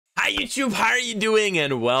Hi YouTube, how are you doing?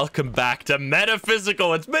 And welcome back to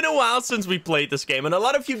MetaPhysical. It's been a while since we played this game, and a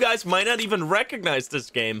lot of you guys might not even recognize this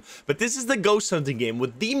game, but this is the ghost hunting game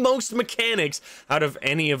with the most mechanics out of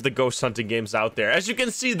any of the ghost hunting games out there. As you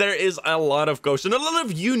can see, there is a lot of ghosts, and a lot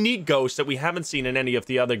of unique ghosts that we haven't seen in any of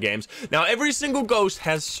the other games. Now, every single ghost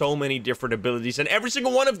has so many different abilities, and every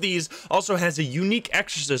single one of these also has a unique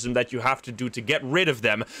exorcism that you have to do to get rid of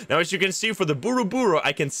them. Now, as you can see, for the Buruburu,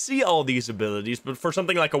 I can see all these abilities, but for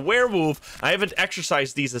something like a werewolf, I haven't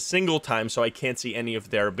exercised these a single time, so I can't see any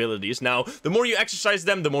of their abilities. Now, the more you exercise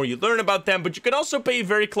them, the more you learn about them, but you can also pay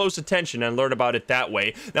very close attention and learn about it that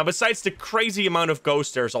way. Now, besides the crazy amount of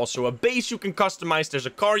ghosts, there's also a base you can customize, there's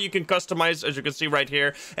a car you can customize, as you can see right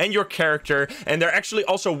here, and your character, and they're actually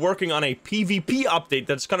also working on a PvP update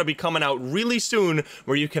that's going to be coming out really soon,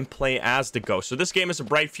 where you can play as the ghost. So this game has a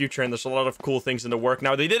bright future, and there's a lot of cool things in the work.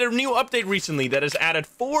 Now, they did a new update recently that has added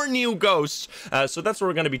 4 new ghosts, so that's what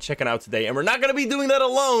we're going to be checking out today, and we're not going to be doing that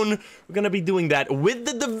alone. We're going to be doing that with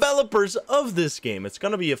the developers of this game. It's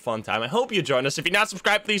going to be a fun time. I hope you join us. If you're not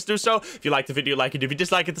subscribed, please do so. If you like the video, like it. If you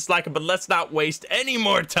dislike it, dislike it. But let's not waste any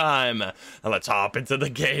more time, and let's hop into the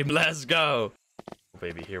game. Let's go. Oh,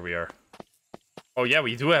 baby, here we are. Oh yeah,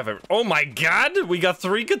 we do have it. Oh my god, we got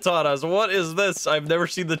 3 katanas. What is this? I've never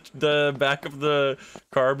seen the back of the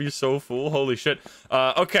car be so full. Holy shit.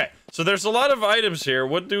 Okay, so there's a lot of items here.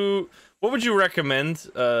 What would you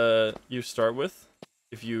recommend you start with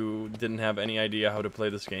if you didn't have any idea how to play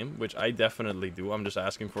this game? Which I definitely do. I'm just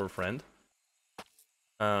asking for a friend.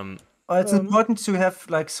 It's important to have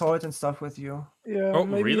like salt and stuff with you. Yeah. Oh,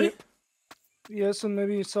 maybe, really? Yes, and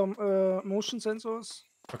maybe some motion sensors.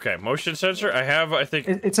 Okay, motion sensor. I have, I think...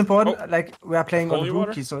 It's important, like, we are playing on Holy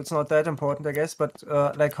water? rookie, so it's not that important, I guess, but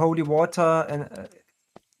like holy water and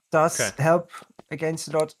does help against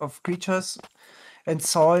a lot of creatures, and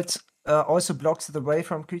salt also blocks the way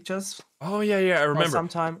from creatures. Oh yeah, I remember.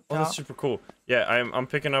 Sometime. Oh, that's super cool. Yeah, I'm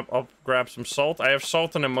picking up. I'll grab some salt. I have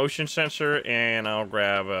salt and a motion sensor, and I'll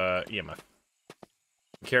grab EMF.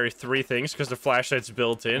 Carry 3 things because the flashlight's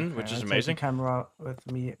built in, which is amazing. Take the camera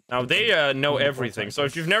with me. Now they know everything. So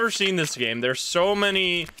if you've never seen this game, there's so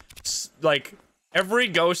many, like, every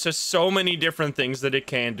ghost has so many different things that it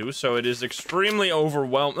can do. So it is extremely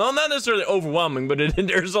overwhelming. Well, not necessarily overwhelming, but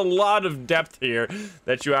there's a lot of depth here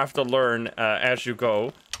that you have to learn as you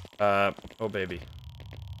go. Oh baby,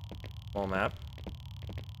 small map.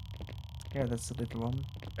 Yeah, that's a little one.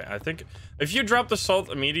 Okay, I think if you drop the salt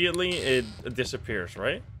immediately, it disappears,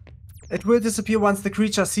 right? It will disappear once the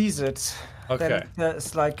creature sees it. Okay. Then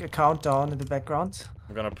there's like a countdown in the background.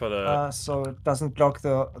 I'm gonna put a... so it doesn't block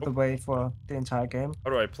the way for the entire game.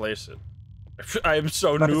 How do I place it? I am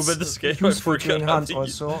so But noob at this game. I useful forgot during how hunts to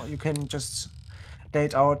use... also. You can just lay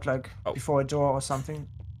it out like before a door or something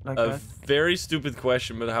like A that. very stupid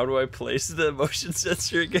question, but how do I place the motion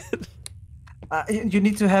sensor again? You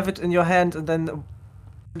need to have it in your hand and then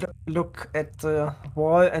look at the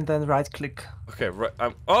wall and then right click. Okay, right.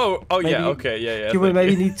 Oh, yeah. Okay, yeah. You will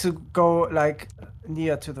maybe need to go like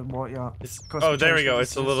near to the wall. Yeah. Oh, there we go.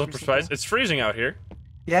 It's a little precise. It's freezing out here.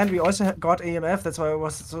 Yeah, and we also got AMF. That's why I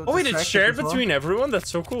was so. Oh wait, it's shared between everyone. That's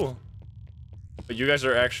so cool. But you guys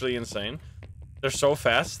are actually insane. They're so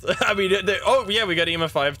fast. I mean, oh yeah, we got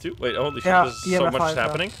EMF 5 too. Wait, holy shit! There's so EMF much 5,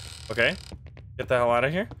 happening. Okay, get the hell out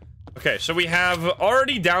of here. Okay, so we have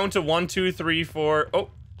already down to 1, 2, 3, 4. Oh,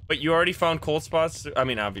 but you already found cold spots. I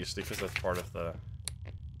mean, obviously, because that's part of the...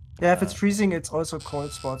 Yeah, if it's freezing, it's also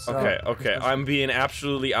cold spots. Okay. I'm being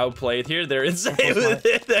absolutely outplayed here. They're insane with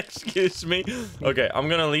it. Excuse me. Okay, I'm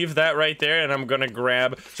gonna leave that right there, and I'm gonna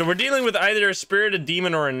grab... So we're dealing with either a spirit, a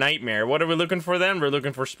demon, or a nightmare. What are we looking for then? We're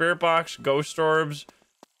looking for spirit box, ghost orbs.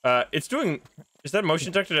 It's doing... Is that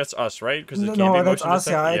motion detector? That's us, right? Because No, that's us,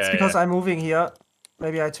 yeah. It's because I'm moving here.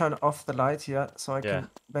 Maybe I turn off the light here so I can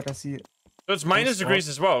better see. So it's minus degrees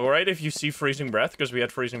as well, right? If you see freezing breath, because we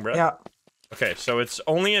had freezing breath. Yeah. Okay, so it's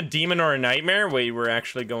only a demon or a nightmare. Wait, we're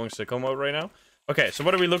actually going sicko mode right now. Okay, so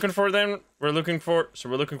what are we looking for then? We're looking for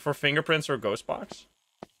fingerprints or ghost box.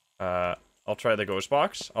 I'll try the ghost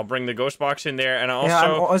box. I'll bring the ghost box in there, and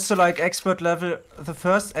I'm also like expert level. The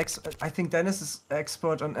first I think Dennis is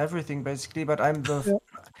expert on everything basically, but I'm the.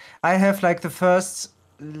 I have like the first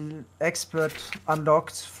expert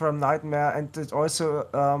unlocked from Nightmare, and it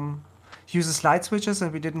also uses light switches,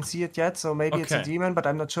 and we didn't see it yet, so maybe it's a demon, but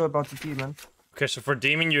I'm not sure about the demon. Okay, so for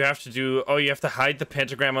demon you have to do... Oh, you have to hide the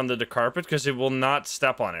pentagram under the carpet, because it will not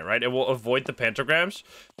step on it, right? It will avoid the pentagrams,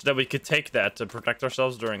 so that we could take that to protect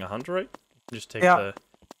ourselves during a hunt, right? Just take the...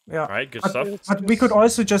 Yeah. Alright, good stuff. But we could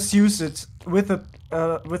also just use it with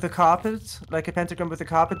a carpet, like a pentagram with a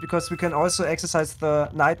carpet, because we can also exercise the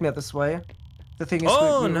nightmare this way. The thing is,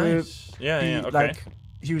 Oh, we will nice. Yeah, be yeah. Okay. like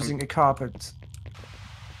using a carpet.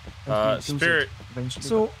 And we lose it Spirit. eventually.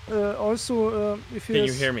 So also, if Can you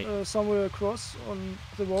he's hear me? somewhere across on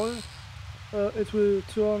the wall, it will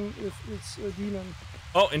turn if it's a demon.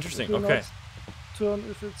 Oh, interesting. It will Okay. not turn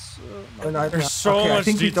if it's And not. There's so okay, I much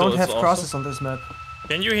think we detail, don't have it's crosses on this map.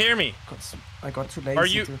 Can you hear me? 'Cause I got too lazy Are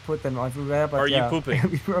you- to put them everywhere, but Are you yeah, pooping?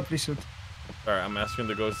 we probably should. Sorry, I'm asking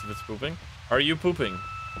the ghost if it's pooping. Are you pooping?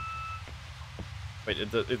 Wait,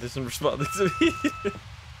 it isn't responding to me.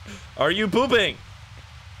 Are you pooping?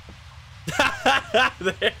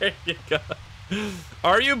 There you go.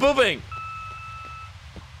 Are you pooping?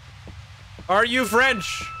 Are you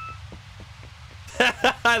French?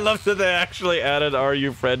 I love that they actually added "Are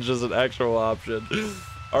you French" as an actual option.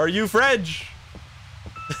 Are you French?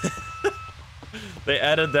 They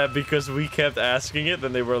added that because we kept asking it,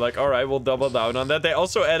 then they were like, all right, we'll double down on that. They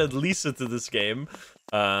also added Lisa to this game.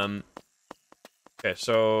 Okay,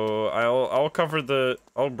 so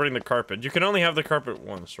I'll bring the carpet. You can only have the carpet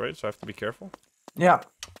once, right? So I have to be careful. Yeah.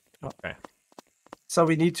 Okay. So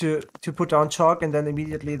we need to put down chalk and then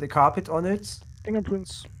immediately the carpet on it.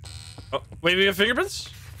 Fingerprints. Oh, wait, we have fingerprints?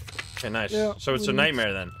 Okay, nice. Yeah, So it's we a need-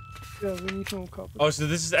 nightmare then. Yeah, we need no carpet. Oh, so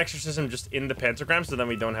this is exorcism just in the pentagram, so then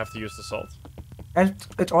we don't have to use the salt. And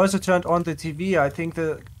it also turned on the TV. I think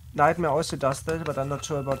the nightmare also does that, but I'm not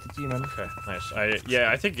sure about the demon. Okay, nice.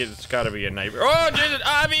 I think it's gotta be a nightmare. Oh, Jesus!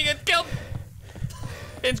 I'm being killed!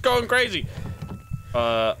 It's going crazy.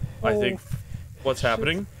 I think... What's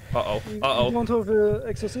happening? Uh-oh. We Uh-oh. don't have the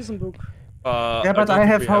exorcism book. Yeah, but don't I think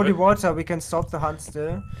have we holy it. water. We can stop the hunt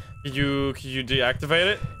still. Could you deactivate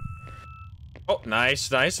it? Oh,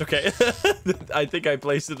 nice, nice. Okay. I think I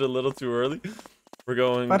placed it a little too early. We're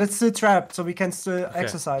going... But it's still trapped, so we can still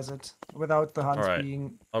exercise it without the hunt Alright.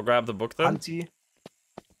 being I'll grab the book then. hunty.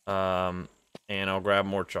 And I'll grab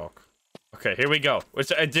more chalk. Okay, here we go.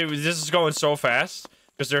 Dude, this is going so fast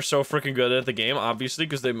because they're so freaking good at the game, obviously,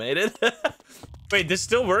 because they made it. Wait, this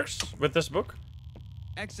still works with this book?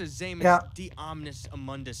 Exozamus Yeah. de omnis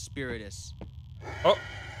amundus spiritus. Oh,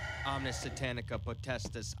 Omnis satanica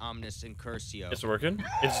potestas omnis incursio. it's working.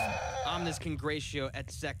 It's Omnis congratio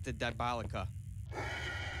et secta diabolica.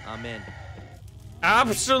 Amen.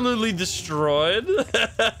 absolutely destroyed.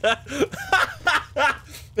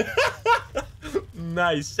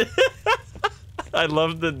 Nice. I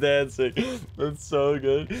love the dancing. That's so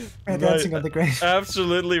good. And dancing on the grave.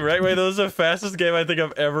 Absolutely right. Wait, that was the fastest game I think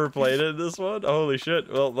I've ever played in this one. Holy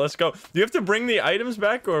shit. Well, let's go. Do you have to bring the items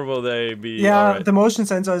back or will they be Yeah, alright? the motion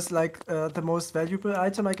sensor is like the most valuable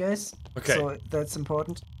item, I guess. Okay. So that's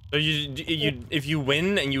important. So if you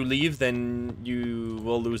win and you leave, then you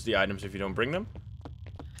will lose the items if you don't bring them?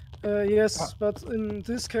 Yes, but in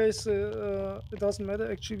this case, it doesn't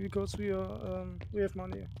matter actually because we have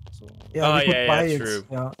money. So Yeah, Oh, we could yeah, buy yeah, it. true.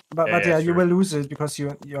 Yeah, but Yeah, yeah, you true. will lose it because you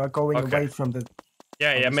are going Okay. away from the. Yeah,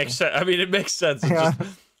 Obviously. makes sense. I mean, it makes sense. It's Yeah.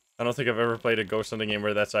 just, I don't think I've ever played a ghost hunting game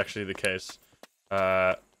where that's actually the case.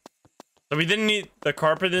 So we didn't need the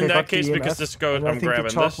carpet in They that got the case because EMF, this goes. and I I'm think grabbing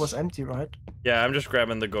the chalk this. was empty, right? Yeah, I'm just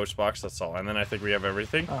grabbing the ghost box. That's all, and then I think we have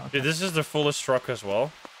everything. Oh, okay. Dude, this is the fullest truck as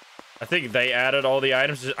well. I think they added all the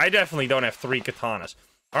items. I definitely don't have 3 katanas.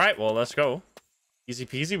 All right, well, let's go. Easy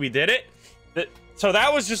peasy, we did it. So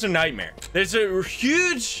that was just a nightmare. There's a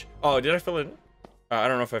huge... Oh, did I fill it in? I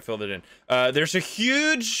don't know if I filled it in. There's a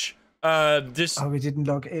huge... Oh, we didn't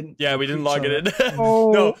log in. Yeah, we didn't log it in.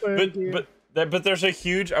 Oh, No, dear. but there's a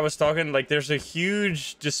huge... I was talking, like, there's a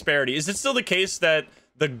huge disparity. Is it still the case that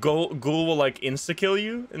the ghoul will, like, insta-kill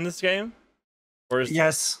you in this game? Or is...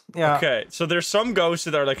 Yes. Yeah. Okay, so there's some ghosts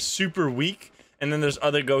that are, like, super weak, and then there's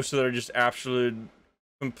other ghosts that are just absolute...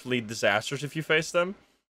 complete disasters if you face them.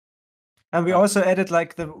 And we also added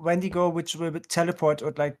like the Wendigo, which will teleport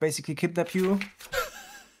or like basically kidnap you.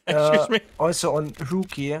 Excuse me. Also on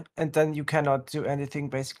Rookie, and then you cannot do anything.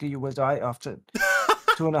 Basically, you will die after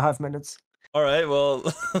 2.5 minutes. All right, well,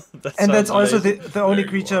 And that's also amazing. the only Very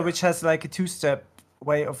creature cool. which has like a 2-step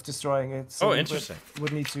way of destroying it. So Oh, we interesting.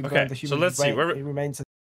 Would need to Okay, burn the so human let's see, where- it remains,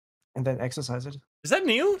 and then exercise it. Is that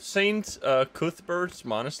new? Saint Cuthbert's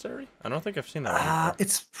Monastery? I don't think I've seen that one before.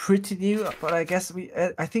 It's pretty new, but I guess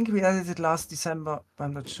I think we added it last December. But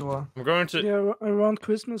I'm not sure. I'm going to... yeah, around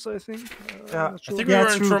Christmas, I think. Yeah. I'm not sure. think we Yeah,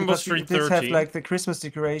 were in true, Trumbull because Street we did have 13. like the Christmas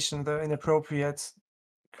decoration, the inappropriate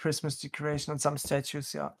Christmas decoration on some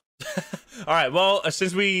statues. Yeah. All right, well,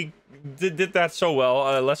 since we did that so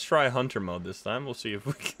well, let's try hunter mode this time. We'll see if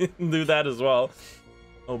we can do that as well.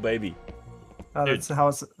 Oh, baby. That's the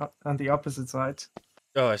house on the opposite side.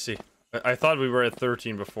 Oh, I see. I thought we were at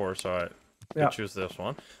 13 before, so I Yeah. could choose this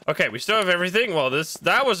one. Okay, we still have everything. Well,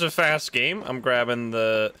 that was a fast game. I'm grabbing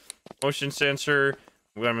the motion sensor.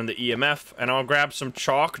 We're in the EMF, and I'll grab some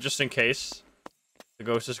chalk just in case the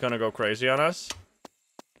ghost is gonna go crazy on us.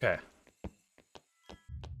 Okay.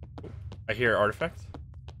 I hear artifact.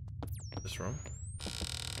 This room.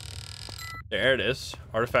 There it is.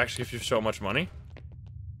 Artifacts give you so much money.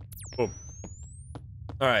 Boom.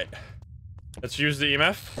 Alright. Let's use the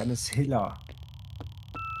EMF. Dennis Hiller.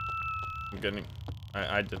 I'm getting...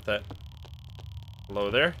 I did that.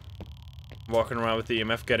 Hello there. Walking around with the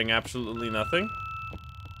EMF, getting absolutely nothing.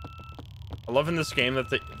 I love in this game that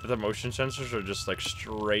the motion sensors are just like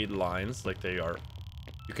straight lines, like they are.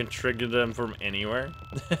 You can trigger them from anywhere.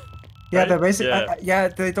 Yeah, right? they're basically. Yeah. Yeah,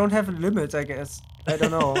 they don't have a limit, I guess. I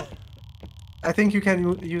don't know. I think you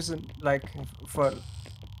can use it like for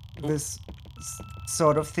this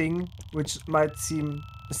sort of thing, which might seem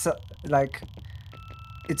like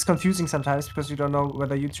it's confusing sometimes because you don't know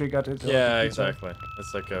whether you triggered it. Yeah, exactly.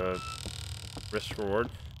 It's like a risk reward.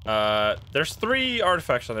 There's 3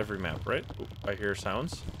 artifacts on every map, right? Ooh, I hear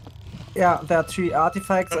sounds. Yeah, there are 3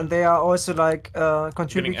 artifacts, and they are also like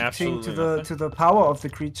contributing to the power of the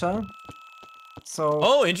creature. So.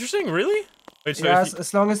 Oh, interesting. Really? Wait, so yes,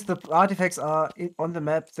 as long as the artifacts are on the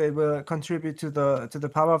map, they will contribute to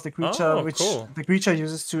the power of the creature, which the creature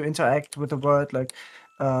uses to interact with the world, like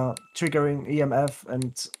triggering EMF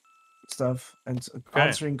and stuff, and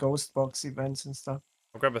answering ghost box events and stuff.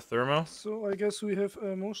 I'll grab a thermo. So I guess we have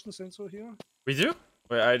a motion sensor here. We do?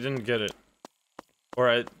 Wait, I didn't get it.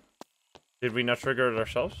 Or did we not trigger it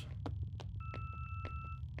ourselves?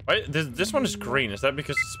 Wait, this one is green. Is that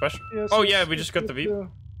because it's special? Yes, oh yeah, we just got the beep.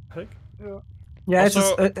 I think. Yeah. Yeah,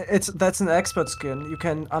 Also, that's an expert skin. You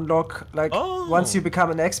can unlock like once you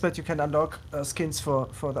become an expert, you can unlock skins for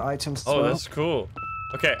the items. Oh, that's cool.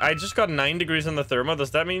 Okay, I just got 9 degrees on the thermo.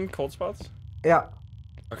 Does that mean cold spots? Yeah.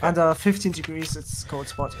 Okay. Under 15 degrees, it's cold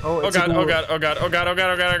spot. Oh, oh god! Oh god! Oh god! Oh god! Oh god!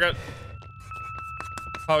 Oh god! Oh god!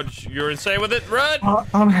 Oh, you're insane with it. Run!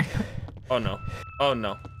 Oh my god. Oh no! Oh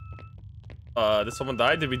no! Did someone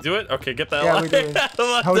die? Did we do it? Okay, get that. Yeah, we did.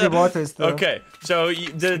 Holy water is the... Okay, so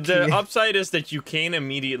the upside is that you can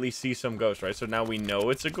immediately see some ghosts, right? So now we know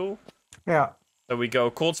it's a ghoul. Yeah. So we go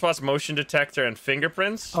cold spots, motion detector, and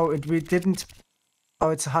fingerprints. Oh, we didn't. Oh,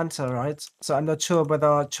 it's a hunter, right? So I'm not sure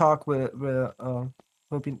whether chalk will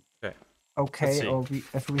be okay or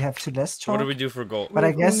if we have too less chalk. What do we do for gold? But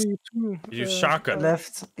I guess you use shotgun.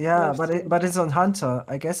 Left, yeah, but it's on hunter.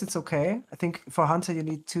 I guess it's okay. I think for hunter you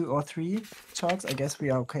need 2 or 3 chalks. I guess we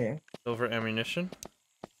are okay. Silver ammunition.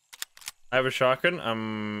 I have a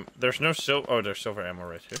shotgun. There's no silver. Oh, there's silver ammo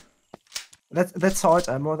right here. That's sword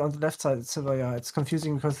ammo on the left side. It's silver. Yeah, it's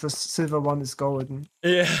confusing because the silver one is golden.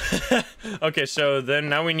 Yeah. Okay, so then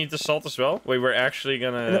now we need the salt as well. Wait, we're actually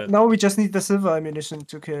gonna. No, we just need the silver ammunition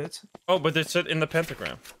to kill it. Oh, but it's in the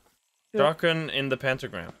pentagram. Yeah. Shotgun in the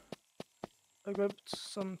pentagram. I grabbed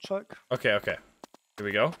some chalk. Okay, okay. Here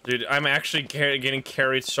we go, dude. I'm actually getting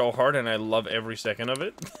carried so hard, and I love every second of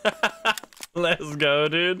it. Let's go,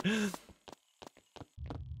 dude.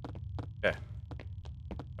 Okay.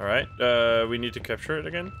 All right. We need to capture it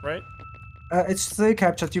again, right? It's still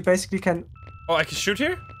captured. You basically can. Oh, I can shoot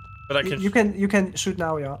here, but I can. You can shoot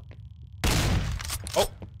now, yeah.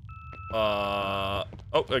 Oh.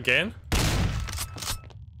 Oh, again.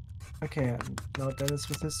 Okay. Now Dennis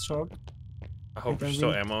with his shot. I hope there's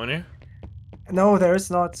still ammo in here. No, there is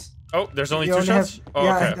not. Oh, there's only 2 shots? Oh,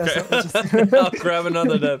 yeah, okay. I'll grab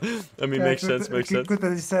another then. I mean, makes sense, makes sense. Good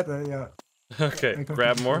that you said that, yeah. Okay,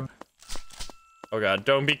 grab more. Oh god,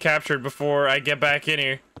 don't be captured before I get back in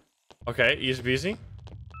here. Okay, easy peasy.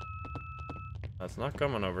 That's not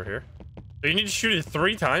coming over here. So you need to shoot it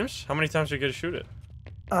 3 times? How many times do you get to shoot it?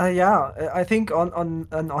 Yeah, I think on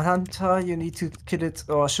Hunter you need to kill it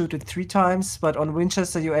or shoot it 3 times, but on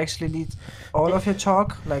Winchester you actually need all of your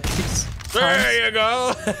chalk, like 6 times. There you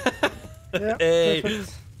go! Yeah, hey,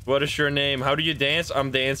 perfect. what is your name? How do you dance?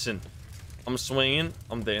 I'm dancing. I'm swinging.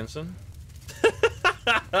 I'm dancing.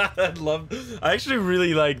 I actually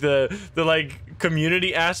really like the like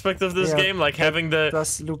community aspect of this game, like having the.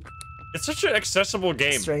 Does look. It's such an accessible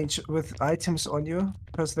game. Strange with items on you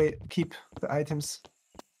because they keep the items.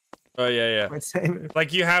 Oh yeah, yeah.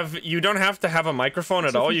 Like you don't have to have a microphone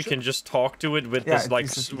at all. You can just talk to it with this like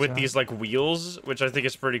these like wheels, which I think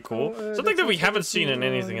is pretty cool. Something that we haven't seen in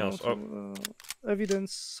anything else.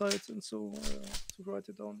 Evidence sites and so to write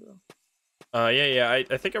it down there. Yeah.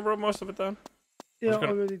 I think I wrote most of it down. Yeah, I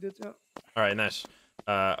already did. Yeah. All right, nice.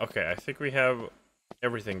 Okay, I think we have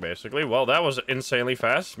everything basically. Well, that was insanely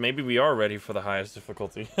fast. Maybe we are ready for the highest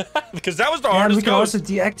difficulty because that was the hardest. We can also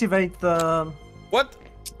deactivate the. What?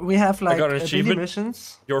 we have like got an Billy achievement.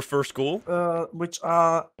 missions, Your first goal? which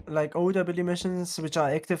are like older Billy missions, which are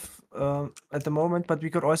active at the moment, but we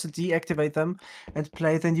could also deactivate them and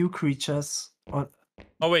play the new creatures. Or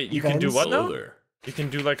Oh wait, you can do what events. now? You can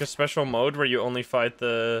do like a special mode where you only fight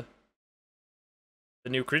the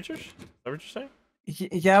new creatures? Is that what you're saying?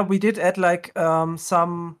 Yeah, we did add like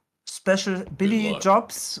some special Billy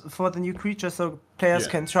jobs for the new creatures, so players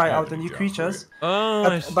can try out the new creatures. Oh,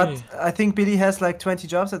 I see. But I think Billy has like 20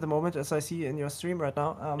 jobs at the moment, as I see in your stream right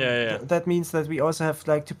now. Yeah. That means that we also have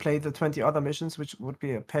like to play the 20 other missions, which would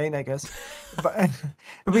be a pain, I guess. But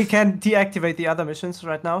we can deactivate the other missions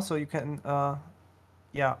right now, so you can,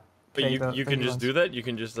 yeah. But you can just do that? You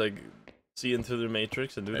can just like see into the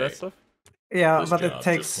matrix and do that stuff? Yeah, but it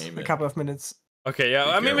takes a couple of minutes. Okay, yeah.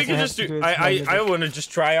 I mean, we can just do. I want to just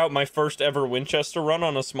try out my first ever Winchester run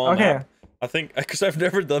on a small map. I think because I've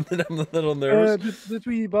never done it, I'm a little nervous. Did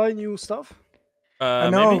we buy new stuff?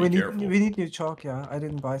 No, we need new chalk. Yeah, I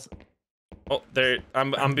didn't buy. Oh, there.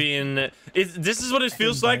 I'm being. This is what it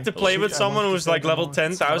feels like to play with someone who's like level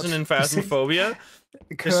 10,000 in Phasmophobia.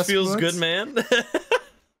 This feels good, man.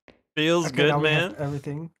 Feels good, man.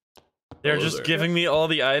 Everything. They're just giving me all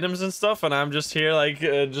the items and stuff, and I'm just here like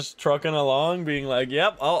just trucking along, being like,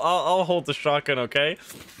 "Yep, I'll hold the shotgun, okay?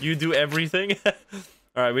 You do everything."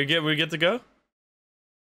 All right, we get to go.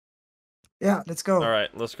 Yeah, let's go. All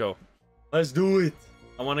right, let's go. Let's do it.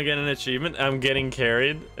 I want to get an achievement. I'm getting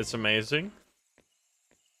carried. It's amazing.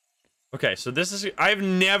 Okay, so this is. I've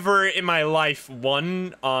never in my life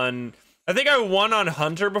won on. I think I won on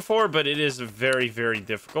Hunter before, but it is very, very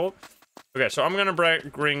difficult. Okay, so I'm gonna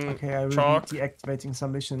bring I will chalk. be deactivating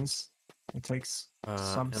some missions. It takes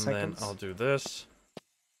some seconds. And then I'll do this.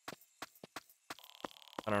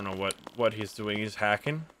 I don't know what he's doing. He's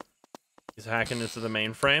hacking. He's hacking into the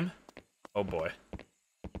mainframe. Oh boy.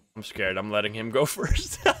 I'm scared. I'm letting him go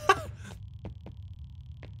first.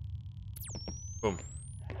 Boom.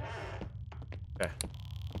 Okay.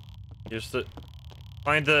 Here's the...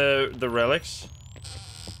 Find the relics.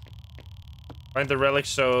 Find the relics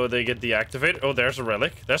so they get deactivated. Oh, there's a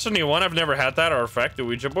relic. That's a new one. I've never had that artifact. The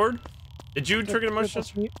Ouija board. Did you trigger the motion?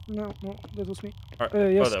 No, that was me. Oh,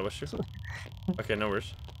 Yes. that was you. Okay, no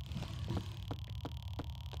worries.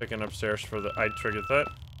 Picking upstairs for the... I triggered that.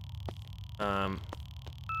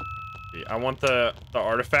 I want the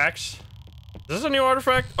artifacts. Is this a new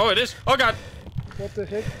artifact? Oh, it is. Oh, God. What the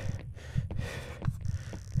heck?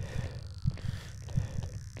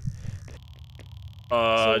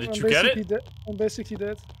 Did you get it? I'm basically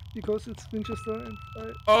dead because it's Winchester and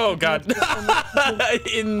Oh God!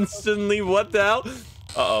 Instantly, what the hell?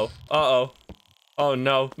 Oh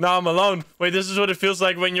no! Now I'm alone. Wait, this is what it feels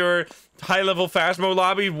like when your high-level Phasmo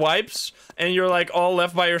lobby wipes and you're like all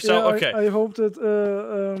left by yourself. Yeah, okay. I hope that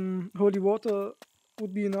holy water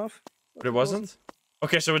would be enough. But it wasn't?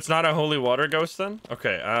 Okay, so it's not a holy water ghost then?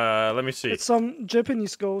 Okay, let me see. It's some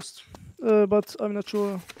Japanese ghost, but I'm not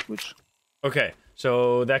sure which. Okay,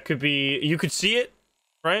 so that could be... You could see it,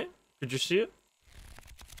 right? Could you see it?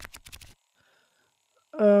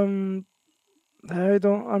 I'm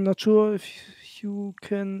not sure if you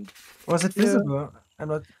can... Was it visible? I'm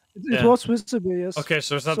not... It was visible, yes. Okay,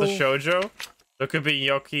 so it's not the shoujo. There could be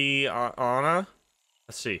Yoki Anna.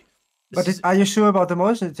 Let's see. But are you sure about the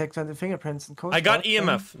motion detector and the fingerprints and code? I got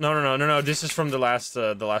EMF. No. This is from the last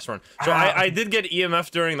run. So I did get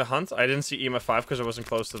EMF during the hunt. I didn't see EMF 5 because I wasn't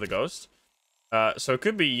close to the ghost. So it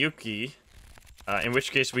could be Yuki. In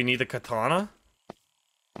which case we need the katana.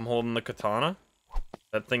 I'm holding the katana.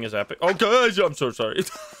 That thing is epic. Oh, guys, I'm so sorry.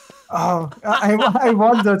 Oh, I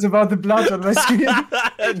wondered about the blood on my screen.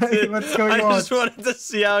 What's going on? I just wanted to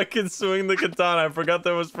see how I can swing the katana. I forgot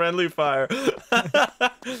there was friendly fire.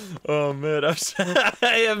 Oh man,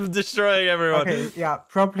 I am destroying everyone. Okay, yeah,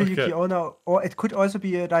 probably Yuki Ono, or it could also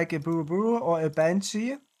be like a Buruburu or a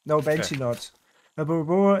Banshee. No, Banshee not. A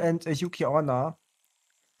Buruburu and a Yuki Ono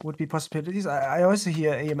would be possibilities. I also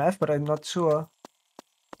hear EMF, but I'm not sure.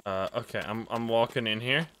 Okay, I'm walking in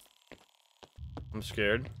here. I'm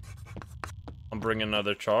scared. I'm bringing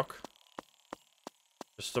another chalk.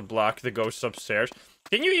 Just to block the ghosts upstairs.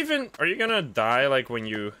 Can you even... Are you gonna die, like, when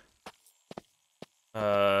you...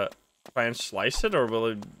 try and slice it? Or will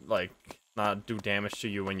it, like, not do damage to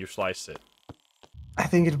you when you slice it? I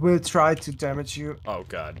think it will try to damage you. Oh,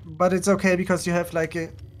 God. But it's okay, because you have, like, a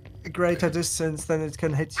greater distance than it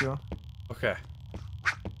can hit you. Okay.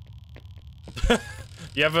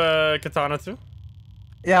 You have a katana, too?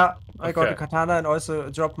 Yeah, I got a katana and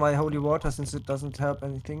also dropped my holy water since it doesn't help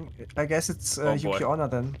anything. I guess it's Yuki Onna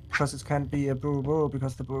then, because it can't be a Buruburu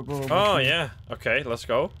because the Buruburu... Oh, yeah. Okay, let's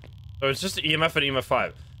go. So it's just EMF and EMF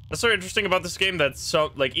 5. That's so interesting about this game. That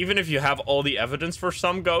so like even if you have all the evidence for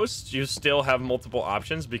some ghosts, you still have multiple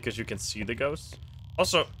options because you can see the ghosts.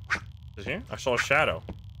 Also, is here? I saw a shadow.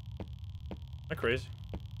 Isn't that crazy?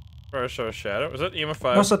 Or I saw a shadow. Is that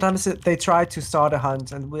EMF5? Most of the times they try to start a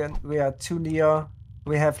hunt, and we are too near.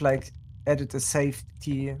 We have like added a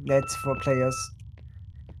safety net for players.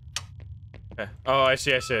 Okay. Oh, I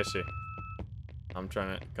see. I'm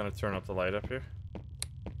gonna turn up the light up here.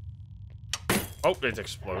 Oh, it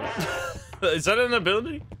exploded. Is that an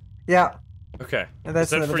ability? Yeah. Okay. And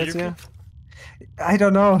that's Is that for ability. Yuki? I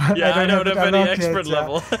don't know. Yeah, I don't have any unlocked expert yet,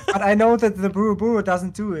 level. But I know that the Buru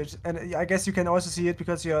doesn't do it, and I guess you can also see it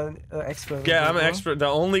because you're an expert. Yeah, I'm an expert. The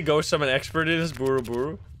only ghost I'm an expert in is Buru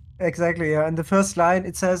Buru. Exactly. Yeah. And the first line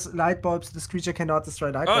it says light bulbs. This creature cannot destroy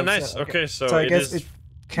light bulbs. Oh, nice. Yeah, Okay, so I it guess is. it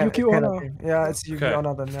can. Yuki cannot Onna. be. Yeah, it's Yuki Okay.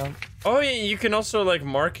 Onna then. Yeah. Oh, yeah, you can also like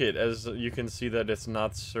mark it as you can see that it's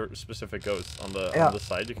not specific ghosts on the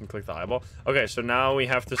side. You can click the eyeball. Okay, so now we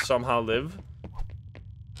have to somehow live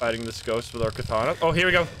fighting this ghost with our katana. Oh, here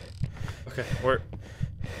we go. Okay, where?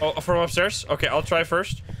 Oh, from upstairs. Okay, I'll try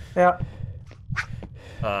first. Yeah.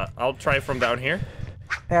 I'll try from down here.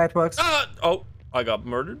 Yeah, it works. Oh, I got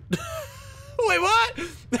murdered. Wait, what?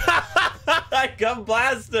 I got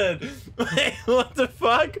blasted. Wait, what the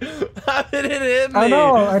fuck? How did it hit me? I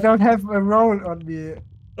know. I don't have a roll on me.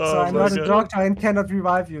 Oh So I'm my not a God. doctor and cannot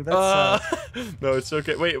revive you. That's No, it's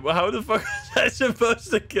okay. Wait, how the fuck was I supposed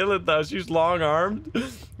to kill it though? She's long-armed?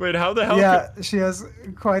 Wait, how the hell? yeah, she has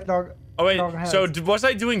quite long. Oh wait, long so hands. was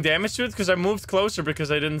I doing damage to it? Because I moved closer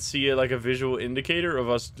because I didn't see like a visual indicator of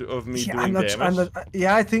me Yeah, doing damage. I'm not,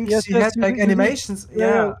 yeah, I think Yes, she yes, had like you- animations.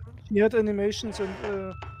 Yeah. She had animations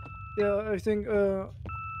and yeah, I think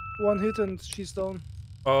one hit and she's down.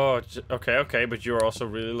 Oh, okay, but you were also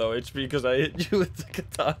really low HP because I hit you with the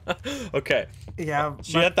katana. Okay, Yeah.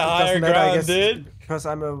 She but had the it higher doesn't matter, I ground, guess, dude. Because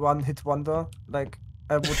I'm a one-hit wonder. Like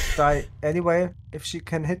I would die anyway if she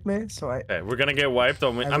can hit me. So I. okay, we're gonna get wiped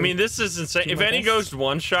on. I mean, this is insane. do If my any best. ghost I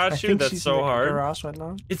one-shots you, think that's she's so in the hard. garage right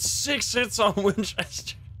now. It's 6 hits on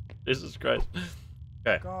Winchester. Jesus Christ.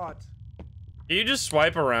 Okay. God. Can you just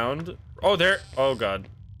swipe around? Oh, there. Oh, God.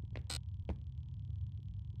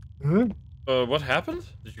 Huh? What happened?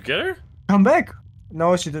 Did you get her? Come back.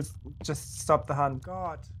 No, she just stopped the hunt.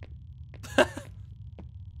 God.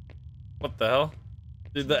 What the hell?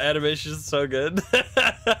 Dude, the animation is so good.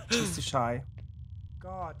 She's too shy.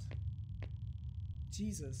 God.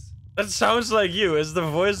 Jesus. That sounds like you. Is the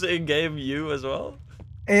voice in-game you as well?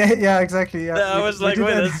 Yeah, exactly. Yeah. I We- was we like, did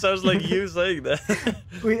wait, add- that sounds like you saying that.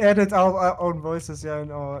 We added our own voices, yeah,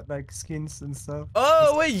 in our like skins and stuff.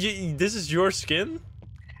 Oh, wait, this is your skin?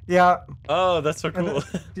 Yeah. Oh, that's so And cool.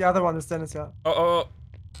 the other one is Dennis, yeah. Oh.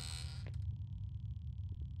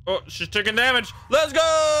 Oh, she's taking damage. Let's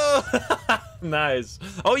go! Nice.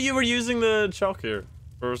 Oh, you were using the chalk here.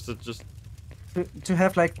 Or was it just... To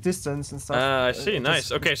have like distance and stuff. I see. It Nice.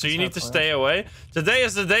 just- Okay, it so just you need to helps, stay away. Today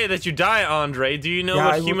is the day that you die, Andre. Do you know Yeah, I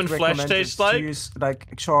what would human flesh recommend it tastes to like? use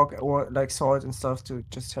like chalk or like salt and stuff to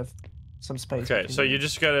just have some space. Okay, between so them. you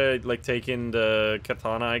just gotta like take in the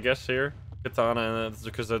katana, I guess here. Katana,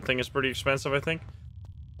 because the thing is pretty expensive, I think.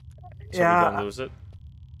 So we Yeah, don't lose it.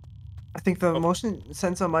 I think the motion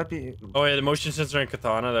sensor might be. Oh yeah, the motion sensor and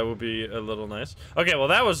katana, that would be a little nice. Okay, well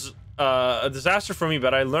that was a disaster for me,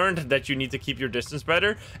 but I learned that you need to keep your distance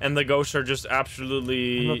better, and the ghosts are just I'm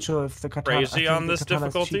absolutely... not sure if the katana. crazy I think on the this katana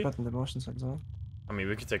is difficulty? cheaper than the motion sensor. I mean,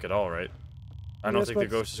 we could take it all, right? I don't Yes, think the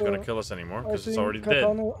but, ghost is gonna kill us anymore, I because it's think already dead.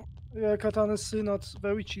 katana, yeah, katana is still not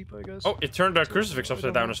very cheap, I guess. Oh, it turned our crucifix I upside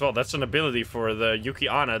don't down know. as well. That's an ability for the Yuki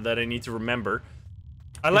Onna that I need to remember.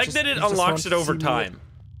 I like just- that it you just unlocks want it to over see time.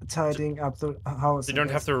 Tidying up the house. You I don't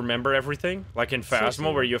have guess. to remember everything, like in Seriously?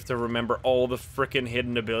 Phasmo, where you have to remember all the freaking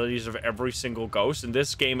hidden abilities of every single ghost. In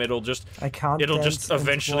this game, it'll just I can't. it'll dance just and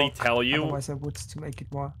eventually walk, tell you. Otherwise, I would to make it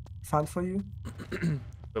more fun for you. Wait,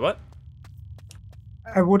 what?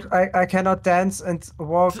 I cannot dance and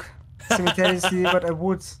walk simultaneously, but I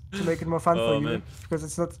would to make it more fun Oh, for you man. because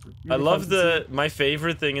it's not. I really love fun to see. my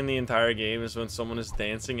favorite thing in the entire game is when someone is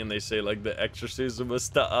dancing and they say like the exorcism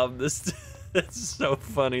of this. That's so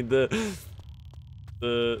funny. The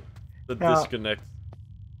Yeah. disconnect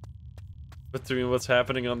between what's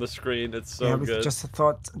happening on the screen. It's so Yeah, we good. just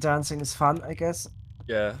thought dancing is fun, I guess.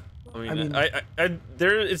 Yeah. I mean, mean-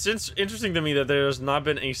 it's interesting to me that there has not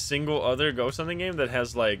been a single other Ghost Hunting game that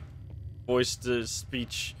has like voice to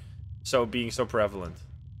speech being so prevalent.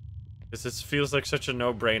 Because it feels like such a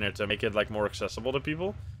no-brainer to make it like more accessible to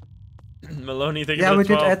people. Maloney, thank you Yeah, for we the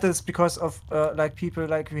did 12. add this because of like people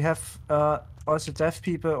like we have also deaf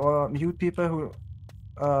people or mute people who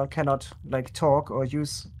cannot like talk or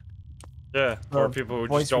use Yeah, or people who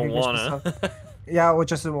voice just don't recognition wanna. stuff. Yeah, or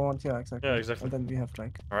just don't want. Yeah, exactly. Yeah, exactly. And then we have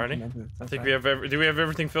like. Alrighty. implemented it, I that's think right. we have do we have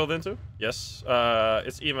everything filled into? Yes.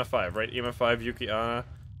 It's EMF 5, right? EMF 5, Yuki Anna.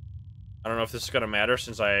 I don't know if this is gonna matter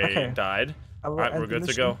since I died. Alright, we're good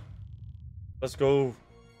to go. Let's go.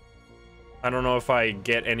 I don't know if I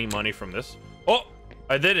get any money from this. Oh!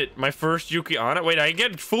 I did it. My first Yuki Anna. Wait, I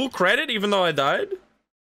get full credit even though I died?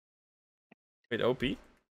 Wait, OP? Wait,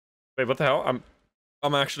 what the hell?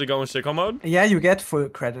 I'm actually going sicko mode? Yeah, you get full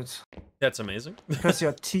credit. That's amazing. Because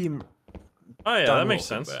your team. Oh yeah, that makes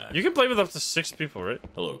Welcome sense. back. You can play with up to 6 people, right?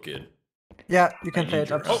 Hello, kid. Yeah, you can I play need it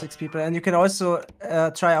your up to help. 6 people, and you can also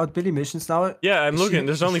try out Billy missions now. Yeah, I'm looking. She-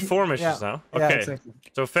 There's only she- 4 missions yeah, now. Yeah, Okay. exactly.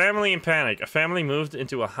 So, family in panic. A family moved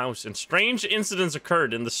into a house, and strange incidents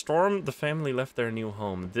occurred. In the storm, the family left their new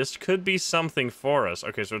home. This could be something for us.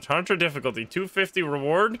 Okay, so it's Hunter difficulty, 250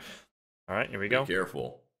 reward. All right, here we go. Be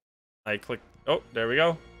careful. I click. Oh, there we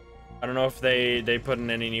go. I don't know if they put in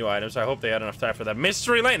any new items. I hope they had enough time for that.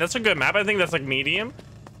 Mystery Lane. That's a good map. I think that's like medium.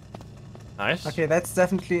 Nice. Okay, that's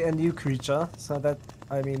definitely a new creature. So that,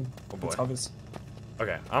 I mean, Oh boy. it's obvious.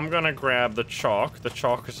 Okay, I'm gonna grab the chalk. The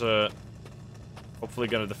chalk is hopefully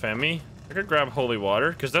gonna defend me. I could grab holy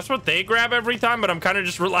water because that's what they grab every time, but I'm kind of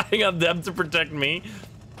just relying on them to protect me.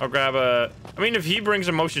 I'll grab a. I mean, if he brings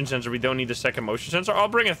a motion sensor, we don't need a second motion sensor. I'll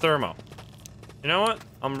bring a thermo. You know what?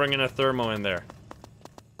 I'm bringing a thermo in there.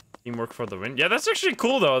 Teamwork for the win. Yeah, that's actually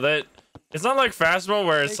cool though. That it's not like Phasmo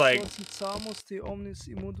where it's like. Exorcizamus de omnis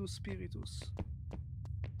immundus spiritus.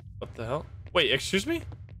 What the hell? Wait, excuse me?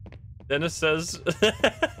 Dennis says.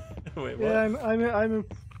 Wait, what? Yeah, I'm a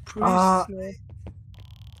priest. Ah. now.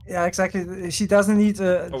 Yeah, exactly. She doesn't need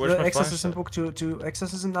where's the my exorcism flashlight? book to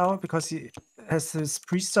exorcism now because he has his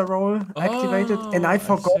priester role activated, and I I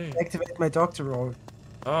forgot see. to activate my doctor role.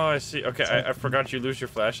 Oh, I see. Okay, I forgot you lose your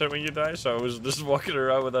flashlight when you die, so I was just walking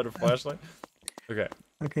around without a flashlight. Okay.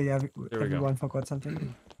 Okay, yeah, we go. everyone forgot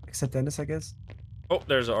something except Dennis, I guess. Oh,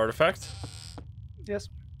 there's an artifact. Yes,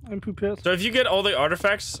 I'm prepared. So if you get all the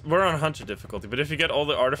artifacts, we're on Hunter difficulty, but if you get all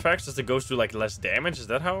the artifacts, does the ghost do like less damage? Is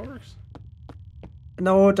that how it works?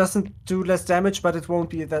 No, it doesn't do less damage, but it won't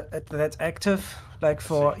be that active, like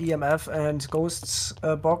for EMF and ghosts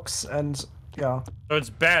box and yeah, So it's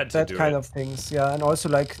bad to that do kind it. of things. Yeah, and also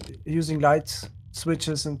like using light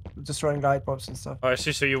switches and destroying light bulbs and stuff. Oh, I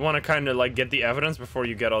see. So you want to kind of like get the evidence before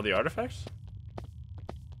you get all the artifacts?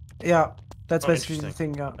 Yeah, that's Oh, basically the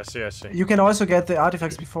interesting. thing. Yeah. I see, I see. You can also get the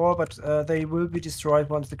artifacts before, but they will be destroyed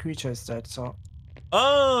once the creature is dead. So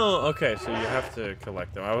Oh, okay. So you have to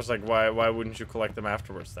collect them. I was like, why wouldn't you collect them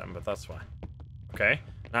afterwards then? But that's fine. Okay.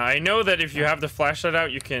 Now I know that if you have the flashlight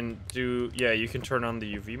out, you can do you can turn on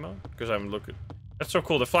the UV mode because I'm looking. That's so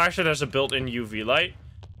cool. The flashlight has a built-in UV light.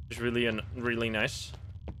 It's really nice.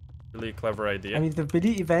 Really a clever idea. I mean, the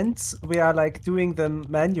Billy events we are like doing them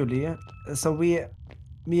manually. So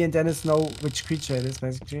me and Dennis know which creature it is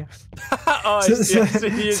basically. Oh, I see. I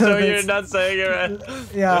see. so So you're that's- not saying it right.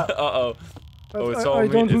 Yeah, Uh-oh. But Oh, it's I all me.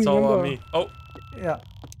 don't It's all on remember. me. Oh, yeah.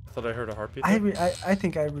 I thought I heard a heartbeat. I there.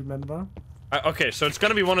 think I remember. Okay, so it's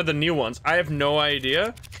gonna be one of the new ones. I have no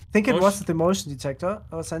idea. I think it Motion- was the motion detector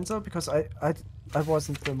or sensor because I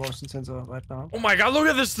wasn't the motion sensor right now. Oh my god, look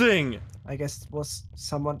at this thing! I guess it was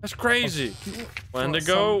someone. That's crazy. or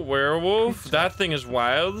Wendigo, some werewolf, creature. that thing is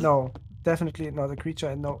wild. No, definitely not a creature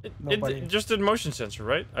and nobody. It just did motion sensor,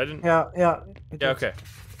 right? I didn't. Yeah. it Yeah, did. okay.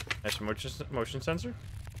 Nice motion sensor.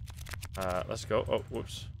 Let's go. Oh,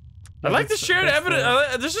 whoops. I Yeah, like the that's- shared that's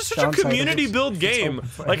evidence. the This is such a downside of community it. build It's game. open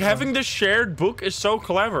for Like everyone. having the shared book is so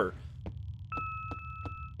clever.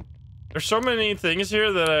 There's so many things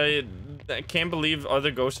here that I can't believe other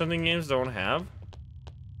ghost hunting games don't have.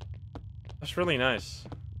 That's really nice.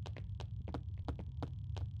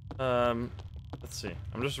 Let's see.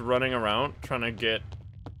 I'm just running around trying to get.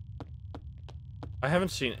 I haven't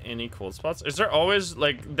seen any cold spots. Is there always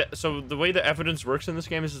like so the way the evidence works in this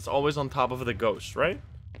game is it's always on top of the ghost, right?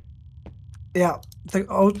 Yeah, the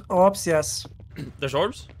old orbs, yes. There's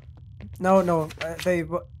orbs? No,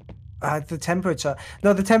 the temperature.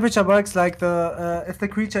 No, the temperature works like the if the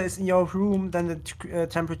creature is in your room, then the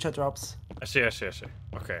temperature drops. I see.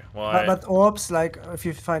 Okay. Well, But orbs, like if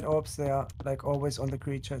you find orbs, they are like always on the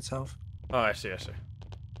creature itself. oh, I see.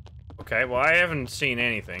 Okay. Well, I haven't seen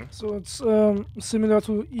anything. So it's similar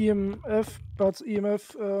to EMF, but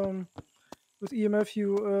EMF with EMF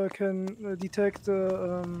you can detect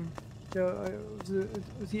the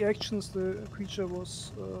actions the creature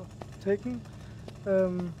was taking.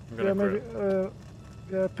 gonna Maybe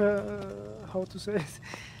how to say it?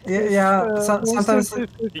 Yeah, For sometimes.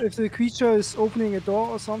 instance, if the creature is opening a door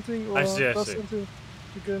or something, or I see. does something,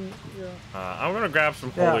 You can, yeah. I'm gonna grab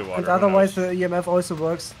some Yeah, holy water. and who otherwise knows? the EMF also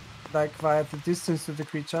works like via the distance to the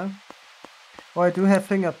creature. Oh, I do have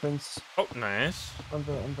fingerprints Oh, nice. on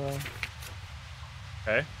the.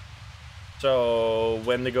 Okay. So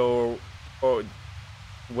when they go, oh,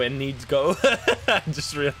 when needs go. I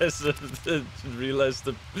just realized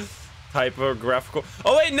the typographical.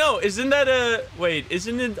 Oh wait, no, isn't that a wait?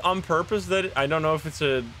 Isn't it on purpose that I don't know if it's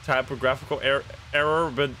a typographical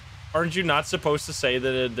error, but aren't you not supposed to say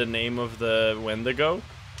the name of the Wendigo?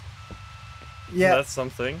 Yeah. That's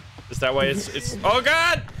something. Is that why it's? Oh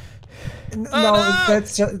God! No, no!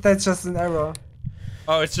 that's just an error.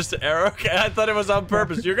 Oh, it's just an error. Okay, I thought it was on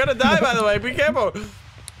purpose. You're gonna die, by the way. Be careful.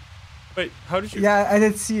 Wait, how did you? Yeah, I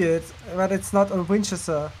did see it, but it's not on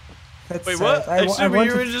Winchester. That's Wait, sad. what? Actually, you were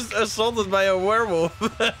wanted, just assaulted by a werewolf.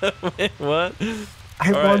 Wait, what?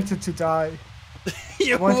 I All wanted to die.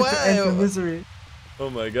 You I wanted to end the were. misery. Oh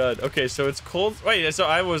my God. Okay, so it's cold. Wait, so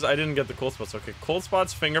I didn't get the cold spots. Okay, cold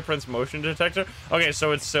spots, fingerprints, motion detector. Okay,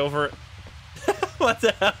 so it's silver. What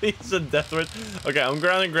the hell? He's a death wish. Okay, I'm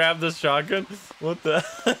gonna grab this shotgun. What the?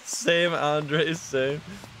 Same, Andre. Same.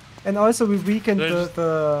 And also we weakened There's-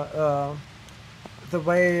 the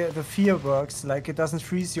way the fear works. Like it doesn't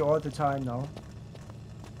freeze you all the time now.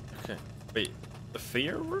 Okay. Wait, the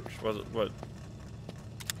fear works? Was it what?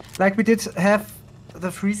 Like we did have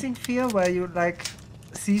the freezing fear, where you like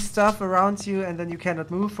see stuff around you and then you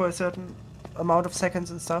cannot move for a certain amount of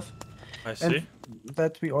seconds and stuff. I see. And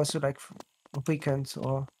that we also like weakened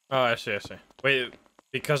or. Oh, I see. I see. Wait,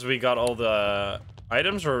 because we got all the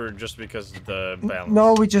items, or just because of the balance?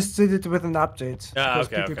 No, we just did it with an update. Ah, because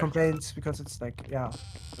okay, people okay. complained because it's like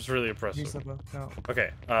It's really impressive. reasonable. Yeah.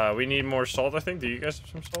 Okay, we need more salt, I think. Do you guys have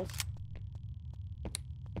some salt?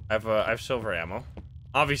 I have silver ammo.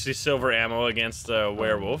 Obviously, silver ammo against the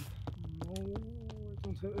werewolf. No, I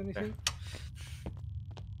don't have anything.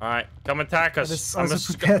 All right, come attack But us. it's I'm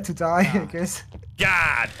also prepared to die, I guess.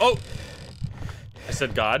 God! Oh! I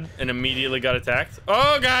said God and immediately got attacked.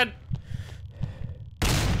 Oh, God!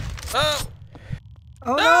 Oh!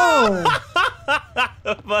 Oh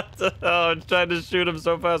no! What the hell? I was trying to shoot him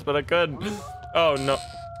so fast, but I couldn't. Oh, no.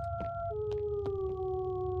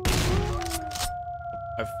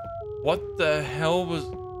 What the hell was...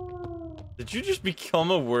 Did you just become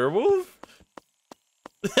a werewolf?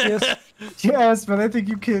 Yes. Yes, but I think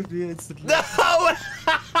you killed me instantly. No!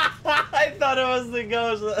 I thought it was the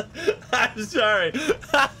ghost. I'm sorry.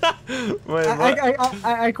 Wait, what?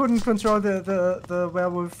 I couldn't control the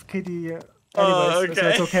werewolf kitty. Anyways, Oh, so okay.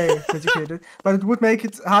 it's okay that you killed it. But it would make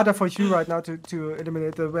it harder for you right now to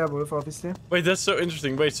eliminate the werewolf, obviously. Wait, that's so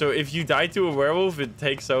interesting. Wait, so if you die to a werewolf, it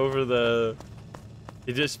takes over the...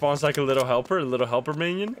 It just spawns like a little helper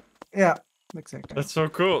minion? Yeah, exactly. That's so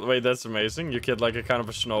cool. Wait, that's amazing. You get like a kind of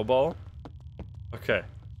a snowball. Okay,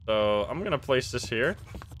 so I'm gonna place this here.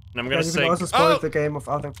 And I'm gonna You say... can also spoil Oh! the game of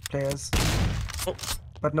other players. Oh.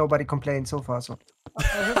 But nobody complained so far, so. I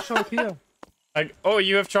have chalk here. Oh,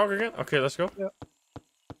 you have chalk again? Okay, let's go. Yeah.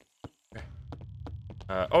 Okay.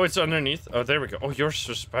 Oh, it's underneath. Oh, there we go. Oh, you're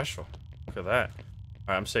so special. Look at that.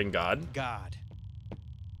 Alright, I'm saying God. God.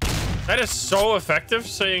 That is so effective,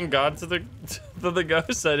 saying God to the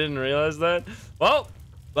ghost. I didn't realize that. Well,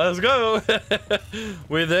 let's go.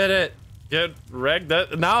 We did it. Get wrecked.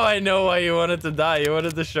 Now I know why you wanted to die. You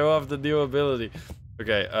wanted to show off the new ability.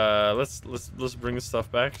 Okay, let's bring the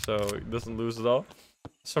stuff back so it doesn't lose it all.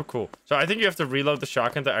 So cool. So I think you have to reload the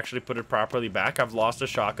shotgun to actually put it properly back. I've lost a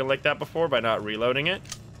shotgun like that before by not reloading it.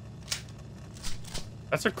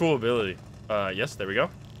 That's a cool ability. Yes, there we go.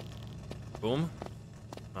 Boom.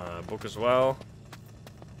 Book as well.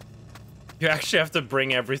 You actually have to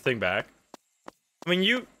bring everything back. I mean,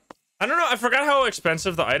 I don't know. I forgot how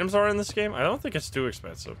expensive the items are in this game. I don't think it's too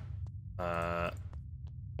expensive. I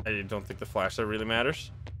don't think the flashlight really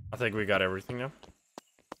matters. I think we got everything now.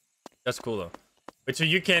 That's cool though. Wait, so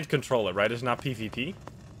you can't control it, right? It's not PvP?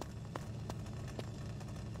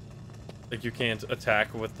 Like you can't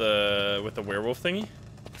attack with the werewolf thingy?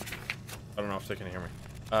 I don't know if they can hear me.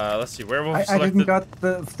 Let's see. Werewolf I selected. didn't got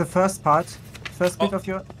the first part. First bit of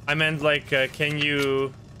your. I meant like, can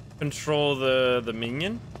you control the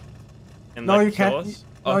minion? And, No, like, you kill can't. us?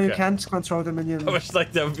 No, you Okay. can't control the minion. I wish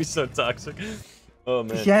like that would be so toxic. Oh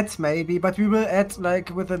man. Yet maybe, but we will add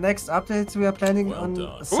like with the next updates we are planning Well on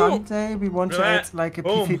done. Sunday. We want to Look at add that. like a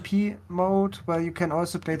Boom. PvP mode where you can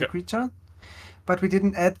also play the Okay. creature, but we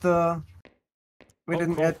didn't add the. We Oh,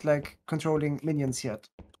 didn't cool. add like controlling minions yet.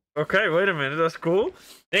 Okay, wait a minute. That's cool.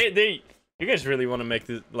 You guys really want to make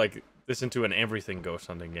this into an everything ghost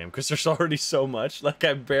hunting game because there's already so much. Like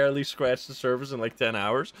I barely scratched the surface in like 10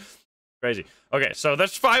 hours. Crazy. Okay, so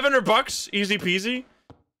that's $500, easy peasy.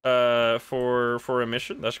 for a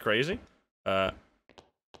mission. That's crazy. They're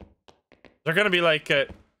gonna be like a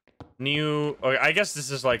new. Okay, I guess this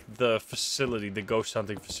is like the facility, the ghost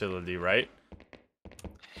hunting facility, right?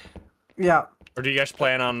 Yeah. Or do you guys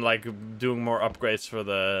plan on like doing more upgrades for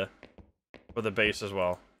the base as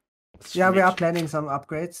well? Yeah, we are planning some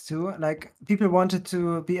upgrades too. Like people wanted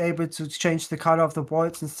to be able to change the color of the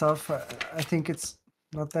walls and stuff. I think it's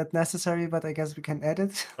not that necessary, but I guess we can add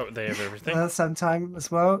it. Oh, they have everything. Sometime as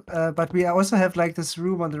well. But we also have like this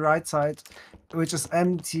room on the right side, which is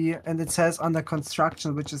empty, and it says under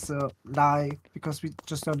construction, which is a lie because we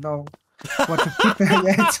just don't know what to put there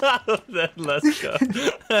yet. Then let's go.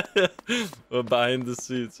 We're behind the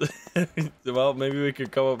scenes. Well, maybe we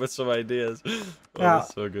could come up with some ideas. Oh, Yeah.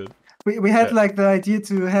 that's so good. We had like the idea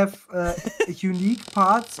to have unique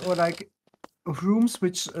parts or like rooms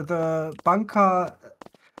which the bunker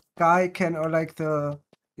guy can, or like the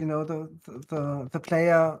the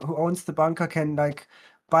player who owns the bunker can like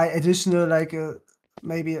buy additional, like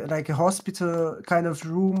maybe like a hospital kind of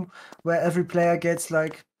room where every player gets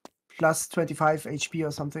like plus 25 HP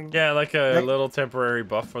or something. Yeah, like a Like- little temporary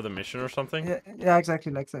buff for the mission or something. Yeah,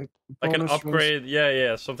 exactly, like Like an bonus rooms. upgrade.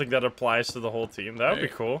 Yeah, something that applies to the whole team. That would be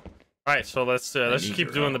cool. All right, so let's just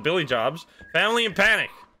keep doing the Billy jobs. Family in panic.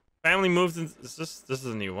 Family moved in. Is this is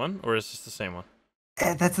a new one, or is this the same one?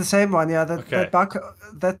 That's the same one, yeah. Okay.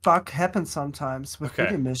 That bug happens sometimes with Okay.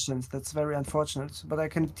 mini missions. That's very unfortunate. But I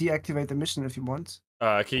can deactivate the mission if you want.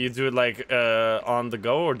 Can you do it like on the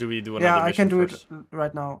go, or do we do another Yeah, I can mission do first? it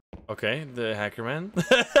right now. Okay, the hacker man.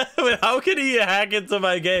 Wait, how can he hack into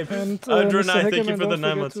my game? And Andrew and Mr. I, thank you Hackerman, for the don't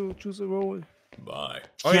 9 forget months. to choose a role. Bye.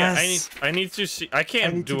 Oh yeah, Yes. I need to see. I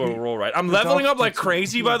can't need do to a be roll right. I'm leveling up like adopted to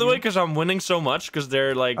crazy, by the way, because I'm winning so much. Because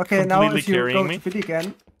they're like Okay, now completely if you carrying go me. to Billy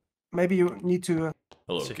again, maybe you need to.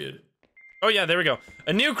 Hello, kid. Oh yeah, there we go.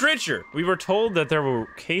 A new creature. We were told that there were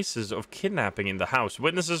cases of kidnapping in the house.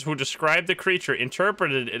 Witnesses who described the creature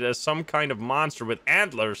interpreted it as some kind of monster with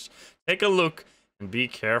antlers. Take a look and be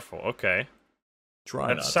careful. Okay. Try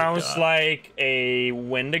That not sounds to die. like a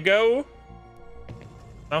Wendigo.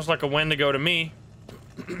 Sounds like a Wendigo to me.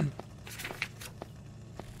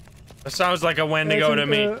 That sounds like a Wendigo to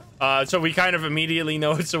me. So we kind of immediately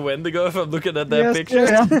know it's a Wendigo if I'm looking at that Yes, picture.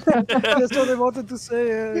 yes. That's what I wanted to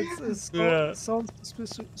say. Yeah. Sounds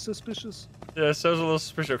suspicious. Yeah, it sounds a little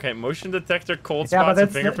suspicious. Okay, motion detector, cold Yeah, but spots, and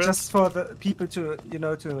that's fingerprints. just for the people to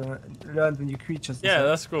to learn the new creatures. and Yeah, stuff.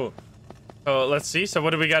 that's cool. Oh, let's see. So what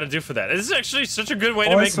do we got to do for that? This is actually such a good way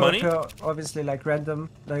to make Also, money. obviously, like random,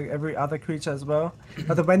 like every other creature as well.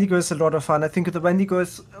 But the Wendigo is a lot of fun. I think the Wendigo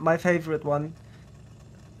is my favorite one.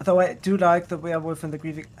 Though I do like the werewolf and the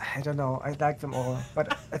grieving. I don't know. I like them all,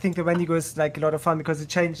 but I think the Wendigo is like a lot of fun because it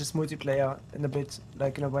changes multiplayer in a bit,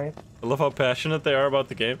 like in a way. I love how passionate they are about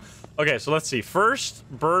the game. Okay, so let's see. First,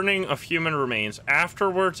 burning of human remains.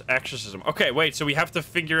 Afterwards, exorcism. Okay, wait. So we have to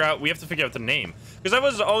figure out. the name, because I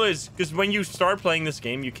was always, because when you start playing this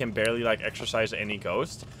game, you can barely like exorcise any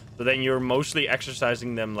ghost. So then you're mostly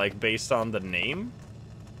exorcising them like based on the name,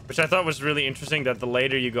 which I thought was really interesting. That the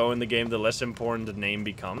later you go in the game, the less important the name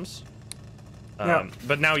becomes. Yeah.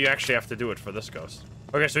 But now you actually have to do it for this ghost.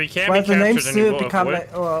 Okay, so he can't Well, be the names captured and he still will become avoid.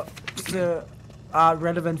 like, or still are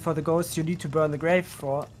relevant for the ghost. You need to burn the grave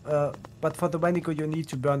for, but for the Wendigo, you need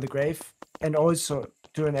to burn the grave and also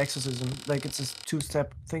do an exorcism. Like it's a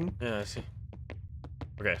two-step thing. Yeah, I see.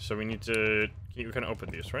 Okay, so we need to. You can open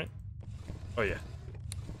these, right? Oh yeah.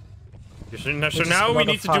 So now, Which is a we lot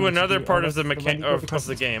need of to fun, do another be part of honest, the Wendigo, because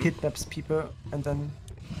of the it game. Kidnaps people, and then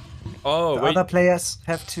Oh the wait. other players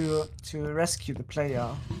have to rescue the player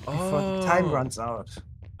before the time Oh. runs out.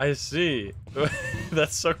 I see.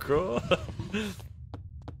 That's so cool.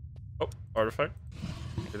 Oh, artifact.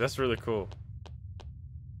 Okay, that's really cool.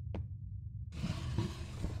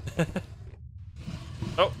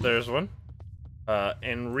 Oh, there's one.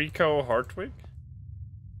 Enrico Hartwig.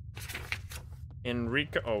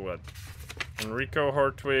 Oh, what? Enrico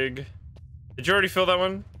Hartwig. Did you already fill that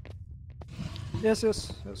one? Yes.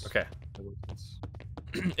 Okay.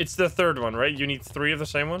 It's the third one, right? You need 3 of the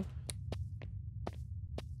same one?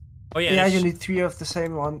 Oh yeah. Yeah, it's- you need 3 of the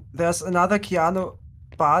same one. There's another Keanu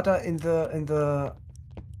Bada in the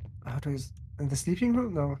in the sleeping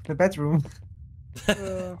room? No, the bedroom.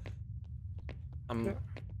 Uh, I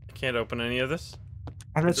can't open any of this.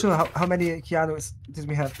 I'm not sure how many Keanu's did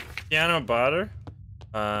we have. Piano Bader.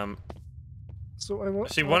 so I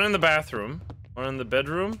want. I see one in the bathroom, one in the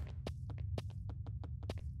bedroom,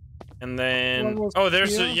 and then One was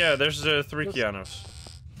there's here. there's 3 Yes. Keanos.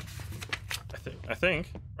 I think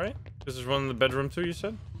right? Because there's one in the bedroom too. You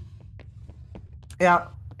said. Yeah.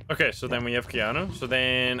 Okay, so then we have Keanu. So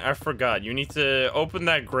then I forgot. You need to open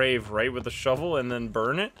that grave, right, with a shovel and then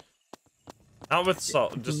burn it. Not with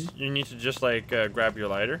salt. Just you need to just like grab your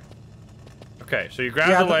lighter. Okay, so you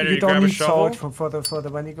grab the lighter, you grab a shovel. You don't need salt for the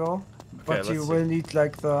when you go, but Okay, you will need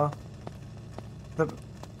like the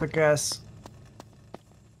gas.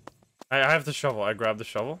 I have the shovel. I grabbed the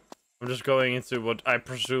shovel. I'm just going into what I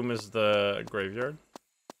presume is the graveyard.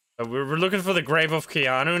 We're looking for the grave of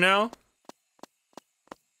Keanu now.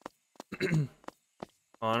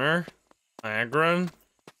 Honor, Agron,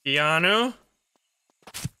 Keanu.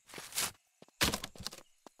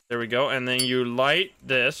 There we go. And then you light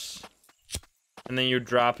this, and then you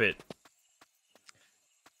drop it.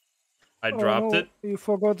 I dropped it. You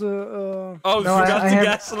forgot the. Oh, you forgot the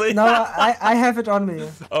gasoline. No, I have it on me.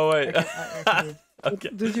 Oh wait. I can Okay.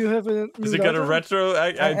 Did you have a? Is it got a retro?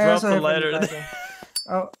 I dropped the lighter.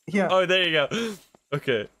 Oh, here. Oh, there you go.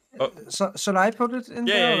 Okay. Oh. So, shall I put it in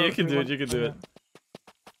there? Yeah, you can do it. You can do it.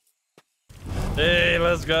 Hey,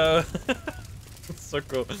 let's go. So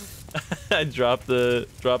cool. I dropped the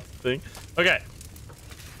thing. Okay.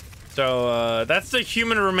 So that's the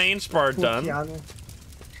human remains part done. Keanu.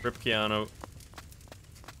 Rip Keanu.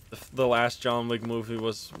 The last John Wick movie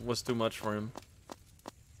was too much for him.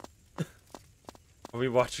 Are we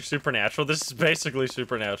watching Supernatural? This is basically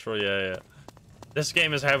Supernatural. Yeah. This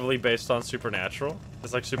game is heavily based on Supernatural.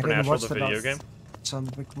 It's like Supernatural, the video game. John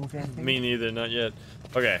Wick movie, I think. Me neither, not yet.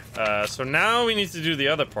 Okay, so now we need to do the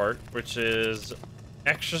other part, which is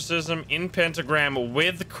exorcism in pentagram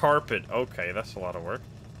with carpet. Okay, that's a lot of work.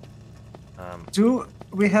 Do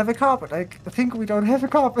we have a carpet? I think we don't have a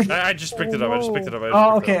carpet. I just picked it up. I just picked it up.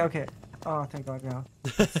 Oh, okay. Oh, thank God, yeah.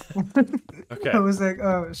 Okay. I was like,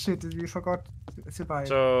 oh shit, we forgot to buy it.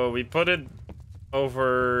 So we put it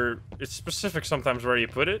over. It's specific sometimes where you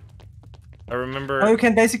put it. I remember. Oh, you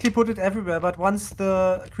can basically put it everywhere, but once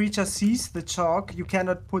the creature sees the chalk, you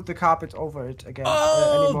cannot put the carpet over it again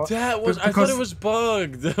anymore. That was. I thought it was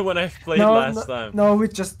bugged when I played last time. No, we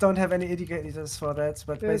just don't have any indicators for that.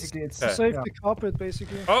 But basically, it's to save the carpet,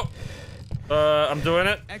 basically. Oh, I'm doing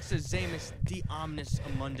it. Exozamus de omnis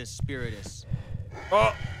amundus spiritus.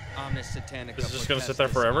 Oh, omnis satanica. Is this just gonna sit there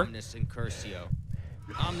forever? Omnis incursio.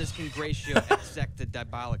 Omnis congratio et secta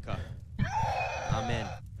diabolica. Amen.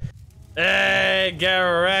 Hey, get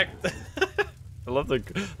wrecked. I love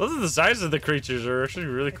the size of the creatures. Are actually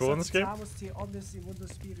really cool in this game.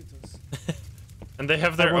 And they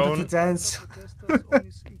have their own. I wanted to dance.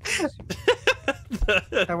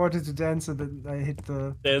 I wanted to dance, and then I hit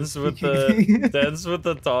the dance with the dance with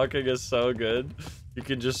the talking is so good. You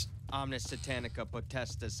can just omnis satanica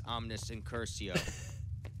potestas omnis incursio.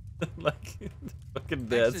 Like fucking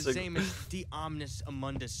dancing. Exozamus de omnis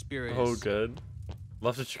amundus spiritus. Oh, good.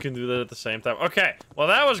 Love that you can do that at the same time. Okay, well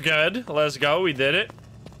that was good. Let's go. We did it.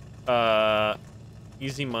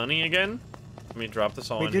 Easy money again. Let me drop this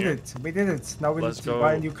all in here. We did it. Now we need to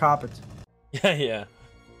buy a new carpet. Yeah.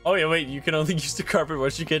 Oh yeah, wait. You can only use the carpet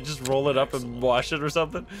once. You can't just roll it up and wash it or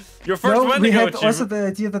something. Your first we had also the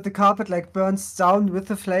idea that the carpet like burns down with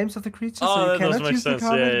the flames of the creature, so you cannot use the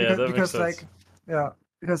carpet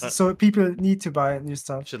because so people need to buy new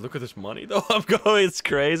stuff. Shit, look at this money though. I'm going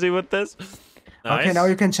crazy with this. Nice. Okay, now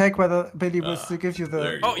you can check whether Billy will still give you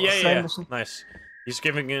the mission. Nice. He's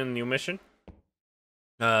giving in a new mission.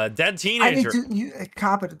 Dead teenager. I need a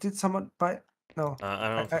carpet. Did someone buy? No.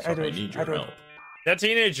 I don't. I need your help. Dead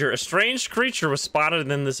teenager. A strange creature was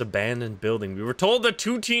spotted in this abandoned building. We were told that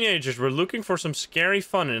two teenagers were looking for some scary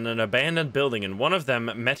fun in an abandoned building, and one of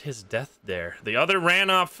them met his death there. The other ran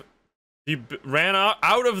off. He ran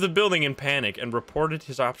out of the building in panic and reported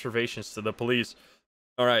his observations to the police.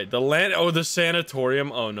 All right, the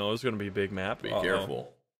sanatorium. Oh no, it's gonna be a big map. Be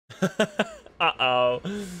careful. Uh-oh.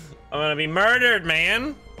 I'm gonna be murdered,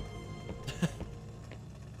 man.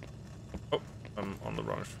 Oh, I'm on the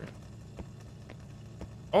wrong screen.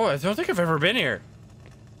 Oh, I don't think I've ever been here.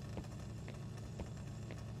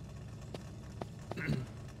 I don't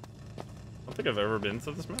think I've ever been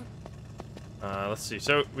to this map. Let's see.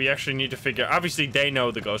 So we actually need to figure. Obviously, they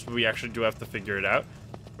know the ghost, but we actually do have to figure it out.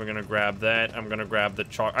 We're gonna grab that. I'm gonna grab the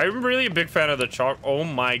chalk. I'm really a big fan of the chalk. Oh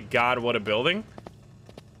my god, what a building.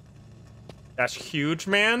 That's huge,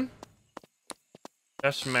 man.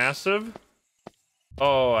 That's massive.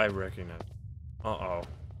 Oh, I recognize. Uh-oh.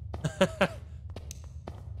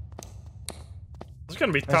 It's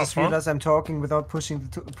gonna be tough, I just realized I'm talking without push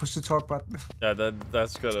the talk button. Yeah,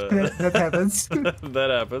 that's gonna... that happens. That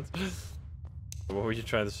happens. What were you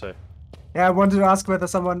trying to say? Yeah, I wanted to ask whether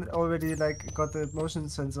someone already like got the motion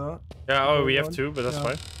sensor. Yeah, oh, we have two, but that's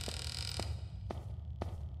fine.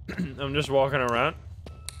 I'm just walking around.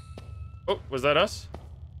 Oh, was that us?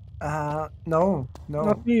 No.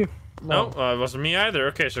 Not me. No, it wasn't me either.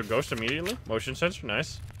 Okay, so ghost immediately. Motion sensor,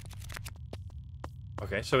 nice.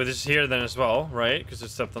 Okay, so it is here then as well, right? Because it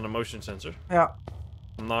stepped on the motion sensor. Yeah.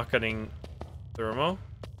 I'm not getting thermo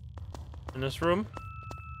in this room.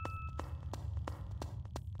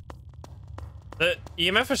 The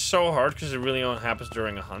EMF is so hard because it really only happens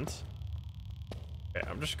during a hunt. Okay,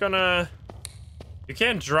 I'm just gonna... You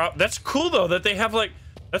can't drop... That's cool, though, that they have, like...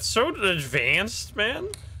 That's so advanced, man.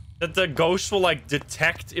 That the ghost will, like,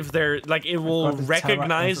 detect if they're... Like, it will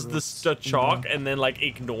recognize the chalk and then, like,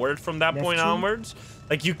 ignore it from that point onwards.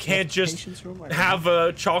 Like, you can't just have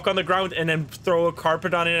a chalk on the ground and then throw a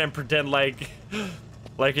carpet on it and pretend, like...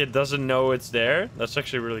 like, it doesn't know it's there. That's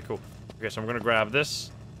actually really cool. Okay, so I'm gonna grab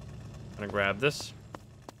this. I'm gonna grab this.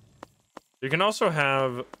 You can also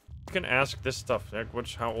have... You can ask this stuff. Like,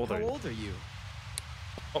 how old are you? How old are you?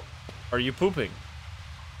 Oh, are you pooping?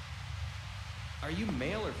 Are you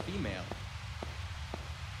male or female?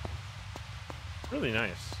 Really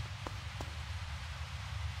nice.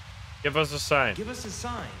 Give us a sign. Give us a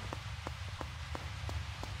sign.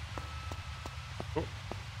 Oh.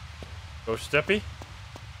 Go Steppy.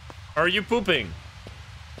 Are you pooping?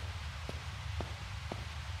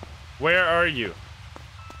 Where are you?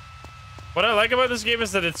 What I like about this game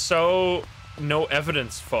is that it's so no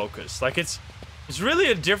evidence focused. Like it's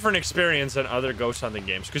really a different experience than other ghost hunting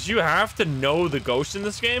games because you have to know the ghost in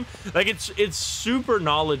this game. Like it's super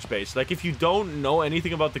knowledge based. Like if you don't know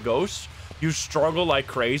anything about the ghosts, you struggle like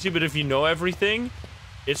crazy, but if you know everything,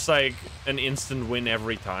 it's like an instant win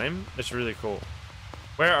every time. It's really cool.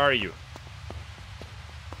 Where are you?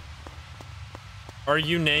 Are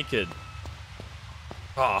you naked?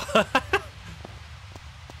 Oh.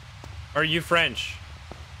 Are you French?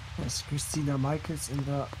 There's Christina Michaels in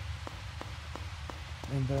the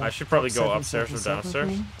I should probably go upstairs or downstairs.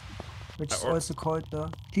 Room, which is also called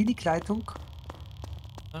the Klinikleitung.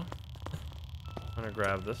 Oh. I'm gonna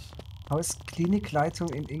grab this. How is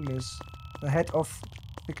Klinikleitung in English? The head of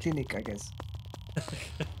the clinic, I guess.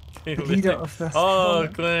 The leader of the... Oh,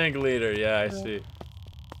 clinic leader. Yeah, I see.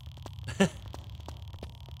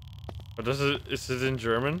 What is it in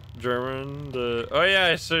German? Oh yeah,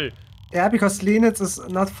 I see. Yeah, because Linitz is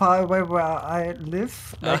not far away where I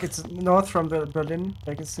live. Like it's north from Berlin,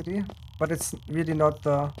 like a city. But it's really not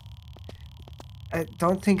the... I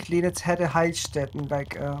don't think Linitz had a Heilstätten,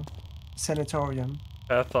 like a sanatorium.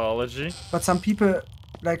 Pathology. But some people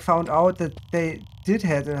like found out that they did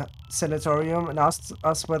have a sanatorium and asked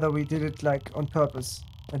us whether we did it like on purpose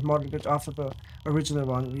and modeled it after the original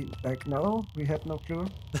one. We like, no, we had no clue.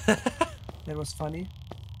 That was funny.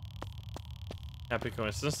 Happy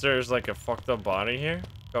coincidence. There's like a fucked up body here,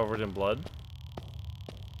 covered in blood.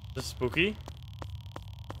 This is spooky.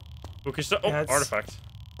 Spooky stuff. Oh, Yeah, artifact.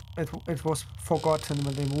 It was forgotten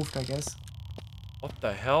when they moved, I guess. What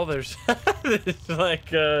the hell? There's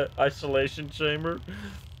like a isolation chamber.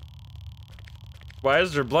 Why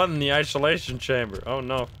is there blood in the isolation chamber? Oh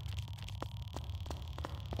no.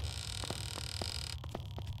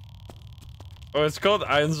 Oh, it's called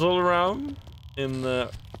Einzelraum in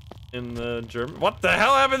the German. What the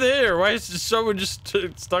hell happened here? Why is someone just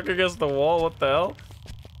stuck against the wall? What the hell?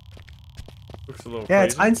 Looks a little crazy.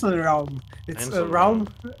 It's Einzelraum. It's a room.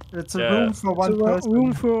 It's a room for one person.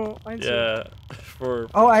 Room for Einzel. Yeah, for.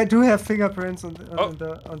 Oh, I do have fingerprints on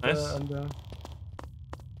the nice.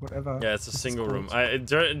 Whatever. Yeah, it's a single room.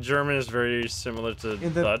 German is very similar to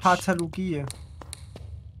in the Dutch. Pathologie.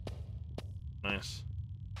 Nice.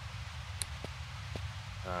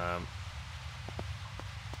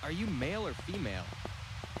 Are you male or female?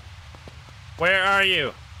 Where are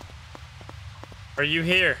you? Are you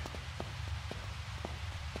here?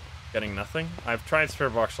 Getting nothing? I've tried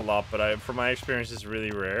Spirit Box a lot, but from my experience, it's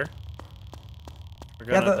really rare. We're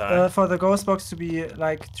gonna die. For the ghost box to be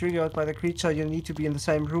like triggered by the creature, you need to be in the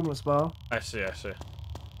same room as well. I see.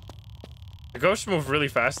 The ghosts move really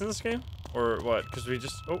fast in this game? Or what? Because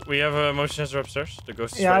we have a motion sensor upstairs. The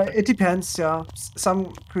ghost is right there. It depends, yeah.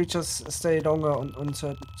 Some creatures stay longer on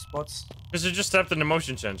certain spots. Because it just stepped in the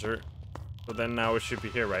motion sensor. So then now it should be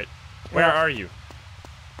here, right? Where are you?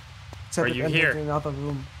 Except are you it here? In another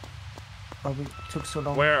room. But we took so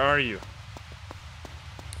long. Where are you?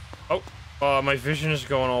 Oh, my vision is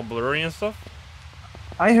going all blurry and stuff.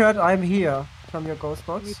 I heard I'm here from your ghost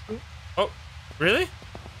box. Oh, really?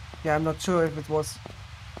 Yeah, I'm not sure if it was...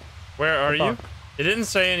 Where are you? It didn't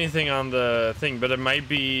say anything on the thing, but it might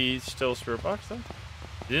be still Spirit Box then.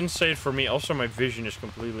 It didn't say it for me. Also, my vision is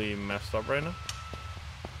completely messed up right now.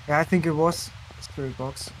 Yeah, I think it was Spirit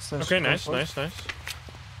Box. Okay, nice.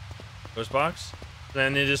 Ghost Box.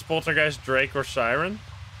 Then it is Poltergeist, Drake, or Siren.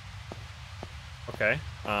 Okay.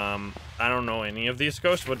 I don't know any of these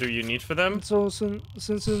ghosts. What do you need for them? So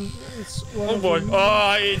since it's one Oh of boy. the-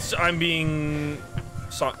 Oh, I'm being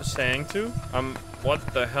sang to.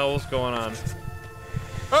 What the hell's going on?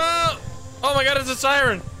 Oh! Oh my god, it's a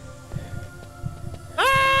siren!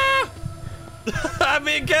 Ah! I'm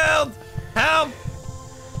being killed! Help!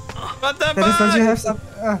 What the Dennis, don't you fuck?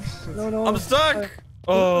 have some? No, I'm stuck!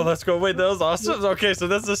 Oh, let's go. Wait, that was awesome. Okay, so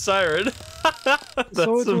that's a siren. That's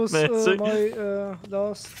so it was amazing. my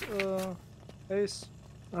last ace.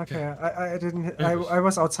 Okay, I didn't. I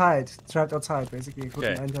was outside, trapped outside, basically.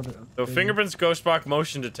 Couldn't Okay. enter the So building. fingerprints, ghost box,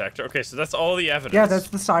 motion detector. Okay, so that's all the evidence. Yeah, that's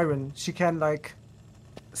the siren. She can like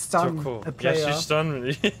stun so cool. a player. Yeah, she stunned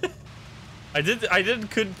me.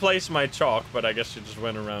 couldn't place my chalk, but I guess she just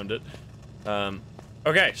went around it.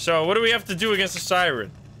 Okay, so what do we have to do against the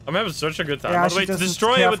siren? I'm having such a good time. Yeah, By the way, she to doesn't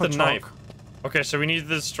destroy care it with for the chalk. knife. Okay, so we need to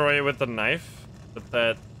destroy it with the knife, but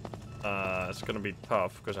that it's gonna be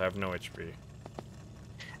tough because I have no HP.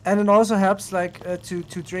 And it also helps like to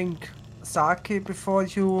drink sake before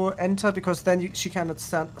you enter, because then she cannot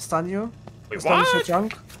stun you. Wait, Stun your what?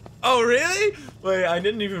 junk. Oh, really? Wait, I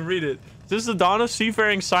didn't even read it. Since the dawn of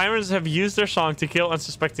seafaring, sirens have used their song to kill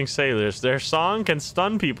unsuspecting sailors. Their song can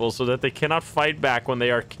stun people so that they cannot fight back when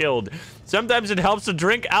they are killed. Sometimes it helps to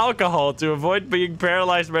drink alcohol to avoid being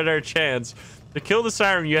paralyzed by their chance. To kill the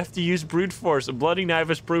siren, you have to use brute force. A bloody knife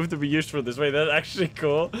is proved to be used for this. Wait, that's actually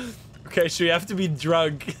cool. Okay, so you have to be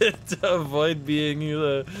drunk to avoid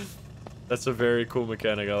being... That's a very cool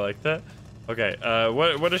mechanic. I like that. Okay,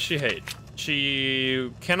 what does she hate? She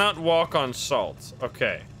cannot walk on salt.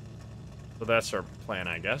 Okay. So that's her plan,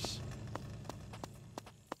 I guess.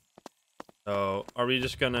 So, are we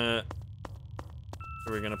just gonna...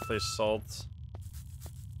 Are we gonna place salt?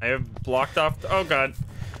 I have blocked off... Oh, God.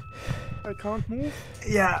 I can't move.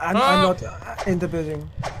 Yeah, I'm not in the building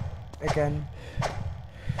again.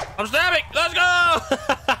 I'm stabbing! Let's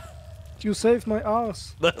go! You saved my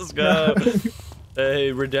ass. Let's go.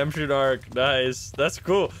 Hey, redemption arc. Nice. That's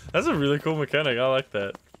cool. That's a really cool mechanic. I like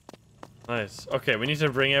that. Nice. Okay, we need to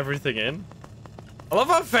bring everything in. I love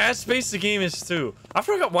how fast-paced the game is, too. I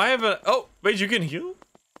forgot why I have a... Oh, wait, you can heal?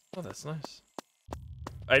 Oh, that's nice.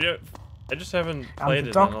 I just haven't played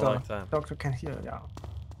it in a long time. Doctor can heal, yeah.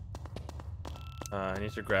 I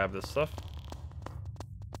need to grab this stuff.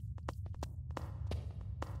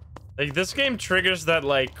 Like, this game triggers that,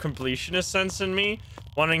 like, completionist sense in me,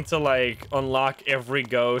 wanting to, like, unlock every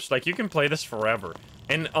ghost. Like, you can play this forever.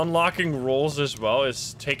 And unlocking roles as well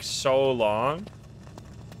takes so long.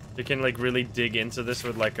 You can, like, really dig into this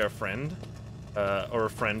with, like, a friend. Or a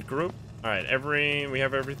friend group. Alright, we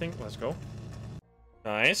have everything. Let's go.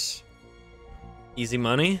 Nice. Easy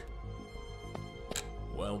money.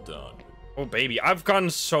 Well done. Oh, baby, I've gotten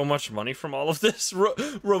so much money from all of this.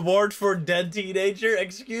 Reward for dead teenager?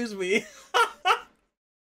 Excuse me.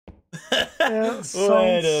 Yeah,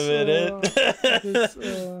 Wait a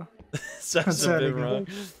minute. Sounds a bit concerning. wrong.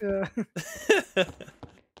 Yeah.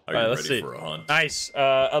 Are Alright, you let's ready see. for a hunt? Nice.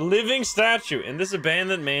 A living statue. In this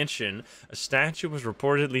abandoned mansion, a statue was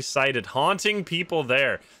reportedly sighted, haunting people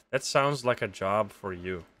there. That sounds like a job for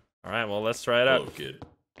you. Alright, well, let's try it Hello, out. kid.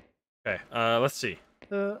 Okay, let's see.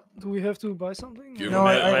 Do we have to buy something? Give No, me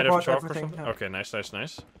I that. Might have bought chalk or everything, something? yeah. Okay, nice, nice,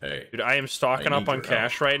 nice. Hey, Dude, I am stocking I up need on your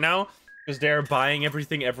cash help. right now because they're buying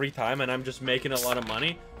everything every time and I'm just making a lot of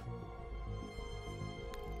money.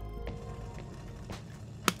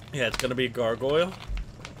 Yeah, it's gonna be a gargoyle.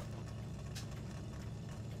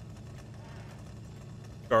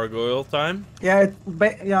 Gargoyle time. Yeah,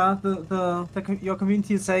 your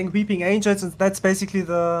community is saying Weeping Angels, and that's basically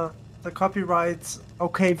the copyright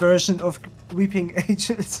okay version of Weeping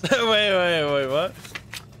Angels. wait, what?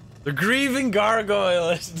 The Grieving Gargoyle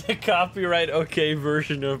is the copyright okay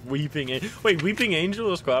version of Weeping Angel. Wait, Weeping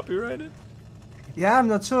Angel is copyrighted? Yeah, I'm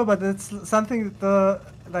not sure, but it's something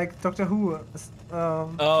like Doctor Who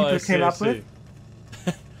people came up with.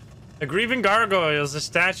 A grieving gargoyle is a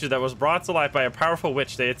statue that was brought to life by a powerful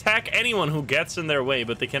witch. They attack anyone who gets in their way,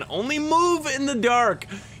 but they can only move in the dark.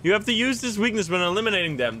 You have to use this weakness when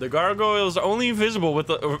eliminating them. The gargoyle is only visible with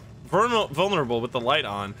the vulnerable with the light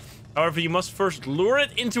on. However, you must first lure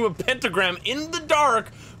it into a pentagram in the dark,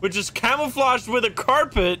 which is camouflaged with a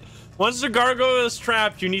carpet. Once the gargoyle is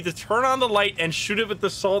trapped, you need to turn on the light and shoot it with the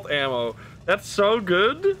salt ammo. That's so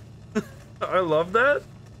good. I love that.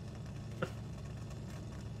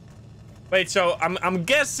 Wait, so I'm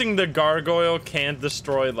guessing the gargoyle can't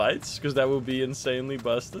destroy lights because that would be insanely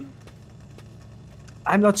busted.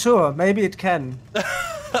 I'm not sure. Maybe it can.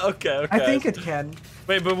 Okay. I think it can.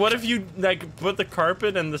 Wait, but what if you like put the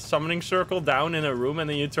carpet and the summoning circle down in a room and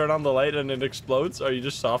then you turn on the light and it explodes? Are you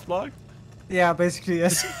just soft locked? Yeah, basically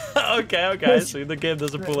yes. Okay, okay. So the game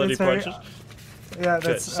doesn't pull any It's very- punches. Yeah,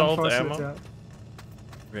 that's salt unfortunate. ammo.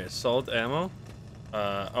 Yeah. Okay, salt ammo.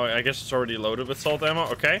 Oh, I guess it's already loaded with salt ammo.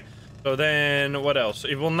 Okay. So then, what else?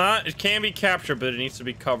 It will not. It can be captured, but it needs to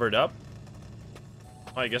be covered up.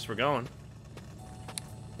 Oh, I guess we're going.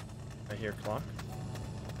 I hear clock.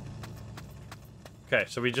 Okay,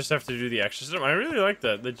 so we just have to do the exorcism. I really like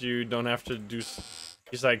that you don't have to do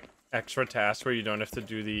these like extra tasks where you don't have to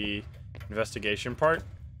do the investigation part.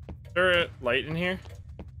 Is there a light in here?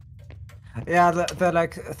 Yeah, there are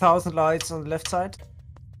like 1,000 lights on the left side.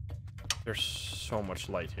 There's so much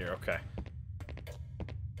light here. Okay.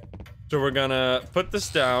 So we're gonna put this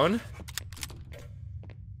down.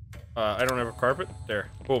 I don't have a carpet. There.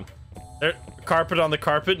 Boom. There. Carpet on the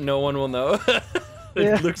carpet. No one will know.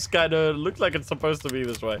 It looks like it's supposed to be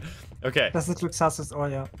this way. Okay. Doesn't look sus. Oh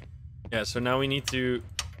yeah. Yeah. So now we need to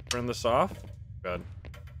turn this off. Good.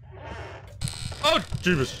 Oh,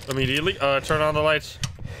 Jesus! Immediately. Turn on the lights.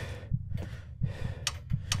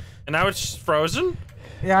 And now it's frozen.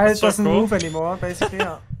 Yeah, That's it so doesn't cool. move anymore. Basically,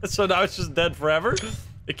 yeah. So now it's just dead forever.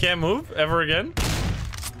 It can't move ever again.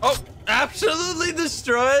 Oh, absolutely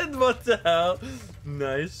destroyed. What the hell?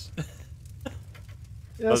 Nice.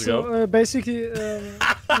 Yeah, Let's so go. basically,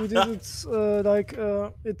 we did it like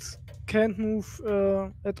it can't move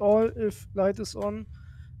at all if light is on.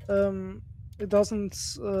 It doesn't.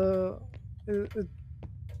 It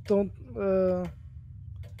don't.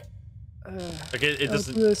 Okay, it How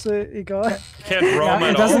doesn't. do I say egal? It can't roam Yeah,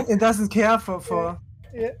 at all. it doesn't care for.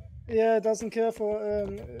 Yeah, it doesn't care for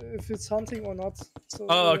if it's hunting or not. So,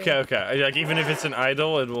 Oh, okay, okay. Like even if it's an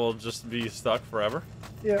idle, it will just be stuck forever.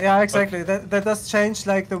 Yeah, exactly. That does change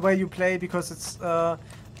like the way you play because it's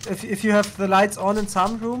if you have the lights on in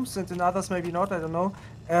some rooms and in others maybe not. I don't know.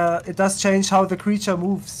 It does change how the creature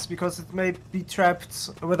moves because it may be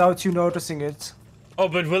trapped without you noticing it. Oh,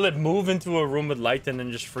 but will it move into a room with light and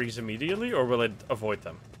then just freeze immediately, or will it avoid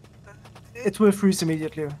them? It will freeze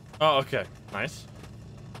immediately. Oh, okay. Nice.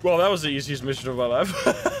 Well, that was the easiest mission of my life.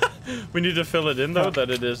 We need to fill it in, though, that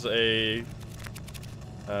it is a...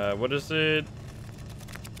 what is it?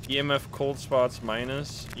 EMF cold spots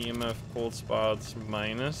minus. EMF cold spots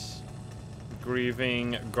minus.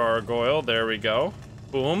 Grieving gargoyle. There we go.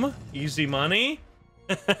 Boom. Easy money.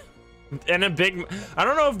 And a big... I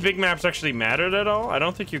don't know if big maps actually mattered at all. I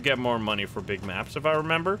don't think you get more money for big maps, if I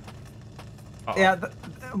remember. Uh-oh. Yeah,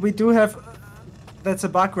 we do have... That's a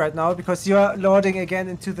bug right now because you're loading again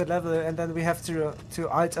into the level and then we have to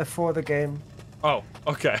Alt F4 the game. Oh,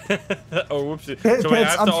 okay. Oh, whoopsie. That's So wait, I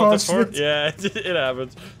have to Alt F4? unfortunate. Yeah, it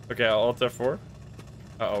happens. Okay, I'll Alt F4.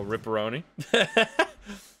 Uh-oh, ripperoni.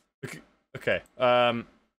 Okay.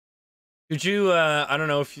 Could you, I don't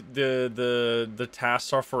know if the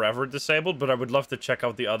tasks are forever disabled, but I would love to check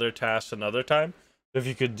out the other tasks another time. If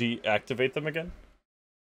you could deactivate them again.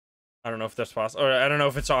 I don't know if that's possible. Or I don't know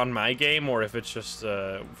if it's on my game or if it's just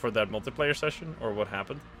for that multiplayer session or what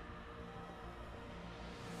happened.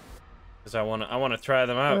 Because I wanna try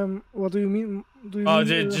them out. What do you mean?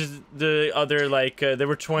 Just the other like there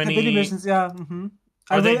were 20 The missions, yeah. Mm-hmm.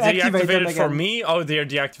 Are they activate them deactivated for again. me? Oh, they are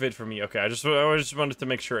deactivated for me. Okay, I just wanted to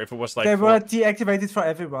make sure if it was like They for... were deactivated for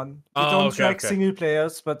everyone. They Oh, don't okay, like okay. single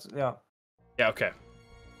players, but yeah. Yeah, okay.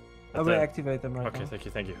 I will activate them right Okay, now.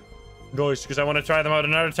 thank you. Guys, because I want to try them out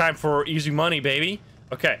another time for easy money, baby.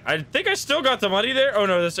 Okay, I think I still got the money there. Oh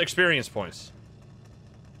no, that's experience points.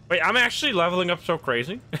 Wait, I'm actually leveling up so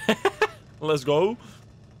crazy. Let's go.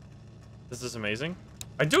 This is amazing.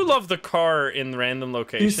 I do love the car in random Do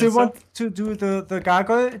locations. you still want to do the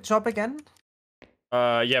gargoyle job again?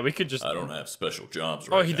 Yeah, we could just... I don't have special jobs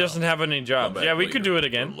Oh, right he now. doesn't have any Come jobs. back Yeah, we later could do it or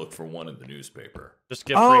again. Look for one in the newspaper. Just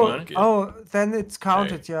get free money. Oh, then it's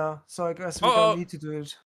counted, yeah. So I guess we don't need to do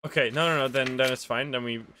it. Okay, no, then it's fine. Then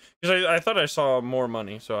we... Because I thought I saw more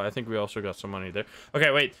money, so I think we also got some money there.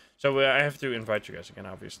 Okay, wait. So I have to invite you guys again,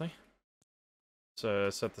 obviously. So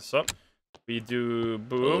set this up. We do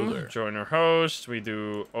boom, join our host. We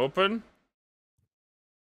do open.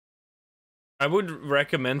 I would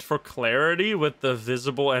recommend for clarity with the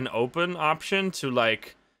visible and open option to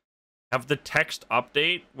like have the text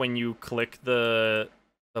update when you click the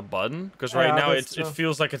button, because right now it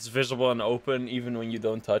feels like it's visible and open even when you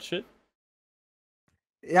don't touch it.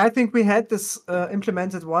 Yeah, I think we had this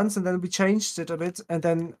implemented once and then we changed it a bit and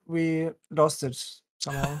then we lost it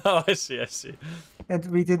somehow. Oh, I see. And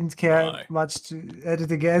we didn't care much to add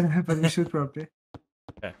it again, but we should probably.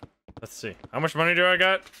 Okay, let's see. How much money do I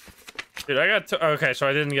got? Dude, I got... Okay, so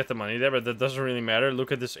I didn't get the money there, but that doesn't really matter.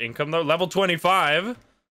 Look at this income, though. Level 25.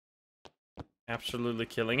 Absolutely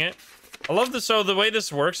killing it. I love this. So the way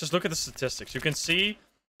this works is look at the statistics. You can see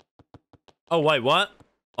Oh, wait, what?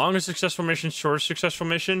 Longest successful mission, shortest successful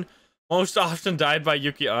mission. Most often died by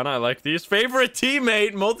Yukiana. I like these. Favorite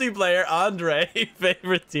teammate, multiplayer, Andre.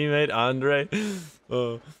 Favorite teammate, Andre.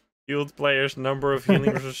 Field players, number of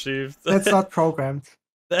healings received. That's not programmed.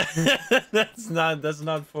 that's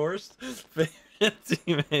not forced. Favorite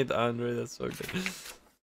teammate, Andre. That's so good.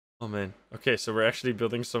 Oh man. Okay, so we're actually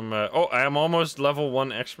building some. Oh, I am almost level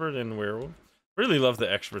 1 expert in werewolf. Really love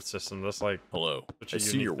the expert system. That's like. Hello. I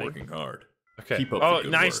see you're working hard. Okay. Keep up Oh, the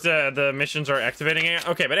good nice. work. The missions are activating it.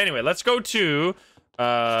 Okay, but anyway, let's go to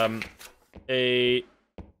a.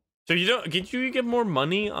 So you don't did you get more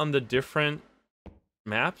money on the different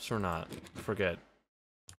maps or not? I forget.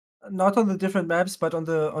 Not on the different maps, but on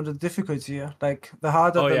the difficulty. Yeah. Like the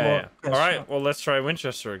harder, Oh the yeah, more. yeah. All right. Well, let's try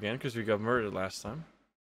Winchester again because we got murdered last time.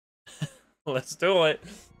 Let's do it.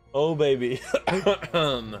 Oh baby,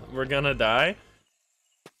 we're gonna die.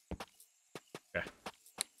 Okay.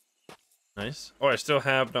 Nice. Oh, I still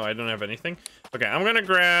have... No, I don't have anything. Okay, I'm gonna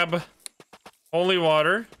grab holy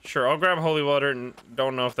water. Sure, I'll grab holy water and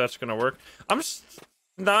don't know if that's gonna work. I'm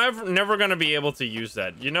never gonna be able to use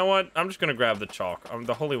that. You know what? I'm just gonna grab the chalk.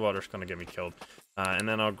 The holy water's gonna get me killed. And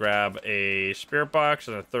then I'll grab a spirit box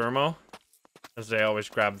and a thermo. As they always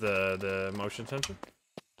grab the motion sensor.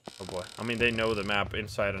 Oh boy. I mean, they know the map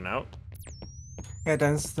inside and out. Yeah,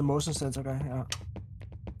 that's the motion sensor guy. Yeah.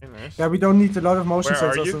 Okay, nice. Yeah, we don't need a lot of motion Where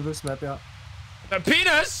are sensors you? on this map. Yeah.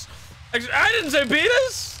 Penis? I didn't say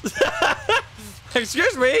penis!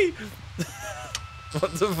 Excuse me?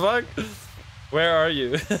 What the fuck? Where are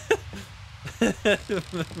you?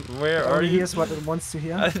 Where are you? Here's what it wants to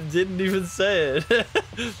hear. I didn't even say it.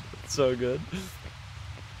 So good.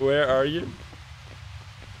 Where are you?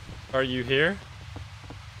 Are you here?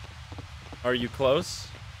 Are you close?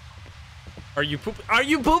 Are you poop? Are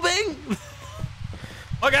you pooping?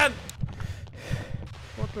 Oh god!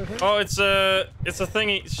 What the heck? Oh, it's a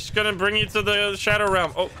thingy. She's gonna bring you to the shadow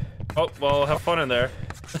realm. Oh, well, have fun in there.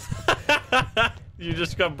 You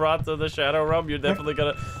just got brought to the shadow realm. You're definitely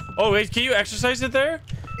gonna. Oh wait, can you exercise it there?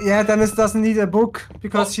 Yeah, Dennis doesn't need a book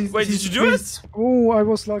because Oh, she's. wait, she's did you do it? priest. Oh, I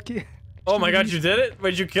was lucky. Oh my god, you did it?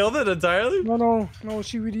 Wait, you killed it entirely? No,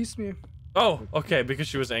 she released me. Oh, okay, because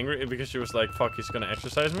she was angry, because she was like, fuck, he's gonna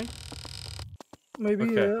exercise me? Maybe,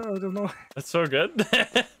 Okay. yeah, I don't know. That's so good.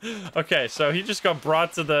 Okay, so he just got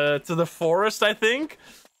brought to the forest, I think.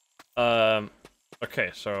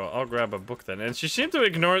 Okay, so I'll grab a book then. And she seemed to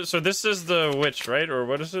ignore it. So this is the witch, right? Or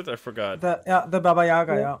what is it? I forgot. The Baba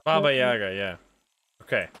Yaga. Yeah. Baba Yaga, yeah.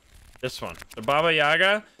 Okay, this one. The Baba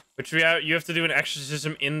Yaga, which you have to do an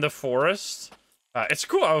exorcism in the forest. It's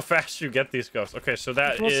cool how fast you get these ghosts. Okay, so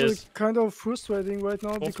that It was is kind of frustrating right now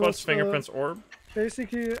Cold because Spots, Fingerprints, Orb.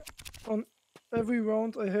 basically on every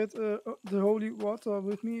round I had the holy water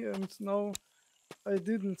with me, and now I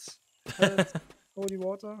didn't have holy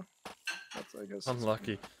water. But I guess it's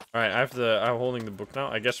Unlucky. All right, I'm holding the book now.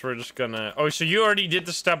 I guess we're just gonna. Oh, so you already did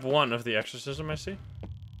the step 1 of the exorcism, I see.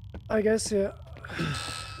 I guess, yeah.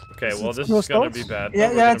 Okay, well It's this is crossed gonna out? be bad. Yeah,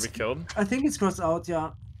 We're yeah, gonna it's- be killed. I think it's crossed out.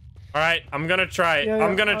 Yeah. All right, I'm gonna try it. Yeah,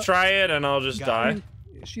 I'm yeah, gonna try it, and I'll just Got die.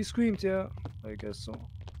 She screamed, yeah. I guess so.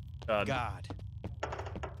 God. God.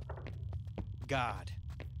 God.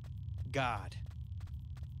 God.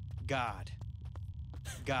 God.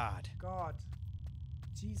 God. God.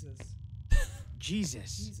 Jesus.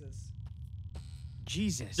 Jesus.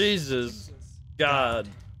 Jesus. Jesus. God.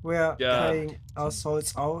 We're God. playing our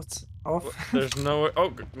souls out. Off. There's no way.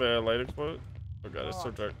 Oh, light exploded. Oh god, it's so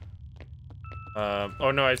dark. Oh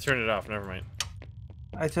no, I turned it off. Never mind.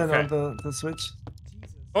 I turned Okay. on the switch.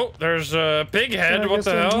 Oh, there's a pig head. I What guess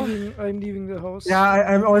the hell? I'm leaving the house. Yeah,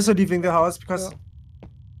 I'm also leaving the house because Yeah.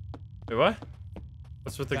 Wait, what?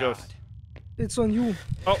 What's with the God. ghost? It's on you.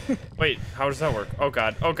 Oh, wait. How does that work? Oh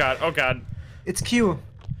god. Oh god. Oh god. it's Q.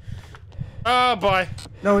 Oh boy.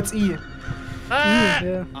 No, it's E. Ah!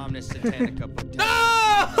 Yeah. Omnis Satanica Protect.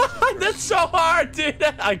 No! That's so hard, dude.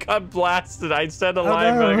 I got blasted. I said a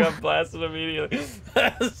line, but I no. got blasted immediately.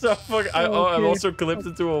 That's so fucking. I'm Okay. also clipped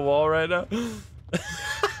into a wall right now.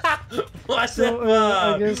 What So, the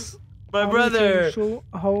I fuck? guess My Army brother. can show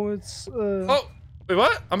how it's. Oh, wait,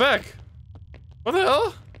 what? I'm back. What the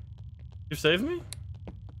hell? You saved me?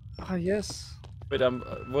 Yes. Wait, I'm.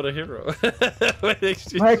 What a hero. Wait,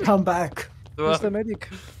 excuse I me. come back. Well, Mr. Medic.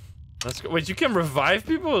 let's go. Wait, you can revive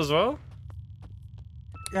people as well?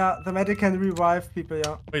 Yeah, the medic can revive people.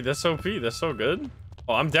 Yeah. Wait, that's OP. That's so good.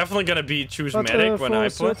 Oh, I'm definitely gonna choose But medic when for I a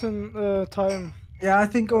play. certain time. Yeah, I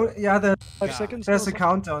think. Yeah, 5 God. seconds. there's or a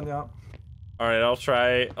countdown. Yeah. All right, I'll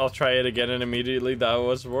try it again, and immediately that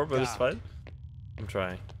was more, but it's God. fine. I'm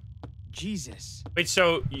trying. Jesus. Wait,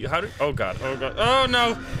 so how do? Oh god! Oh god! Oh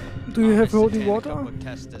no! Do you have holy Omnis water?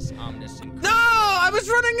 potestas omnis No, I was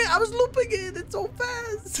running it. I was looping it. It's so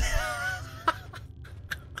fast.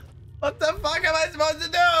 What the fuck am I supposed to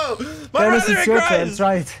do? My Dennis, brother it's your turn. cries.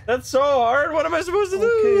 Right. That's so hard. What am I supposed to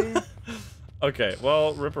do? Okay. Okay,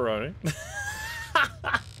 well, ripperoni.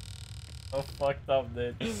 So fucked up,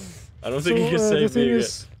 dude. I don't think you can the save thing me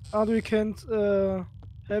is, Andre can't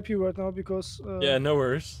help you right now because. Yeah, no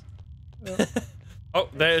worries. Oh,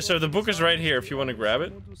 there. So the book is right here. If you want to grab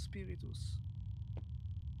it.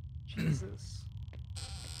 Jesus.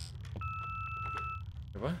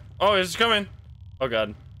 What? Oh, it's coming. Oh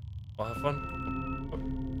god. Well, have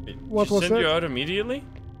fun. Wait, What she was send that? you out immediately?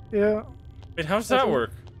 Yeah, Wait, how's that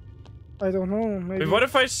work? I don't know. Maybe. Wait, what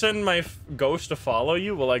if I send my ghost to follow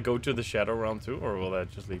you? Will I go to the Shadow Realm too, or will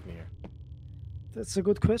that just leave me here? That's a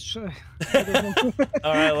good question. I don't know.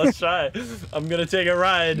 All right, let's try. I'm gonna take a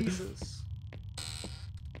ride. Jesus.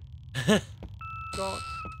 God.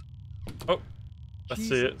 Oh, let's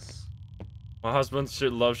see it. Jesus. My husband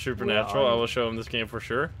should love Supernatural. Where are I you? will show him this game for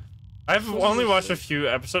sure. I've only watched a few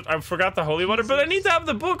episodes. I forgot the holy water, but I need to have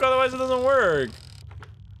the book, otherwise it doesn't work.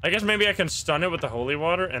 I guess maybe I can stun it with the holy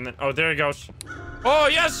water, and then oh, there it goes. Oh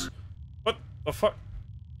yes! What the fuck?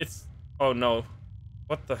 It's oh no,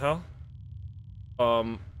 what the hell?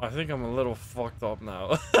 I think I'm a little fucked up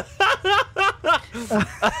now.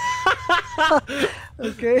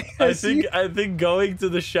 Okay. I think going to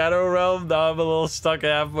the Shadow Realm, now I'm a little stuck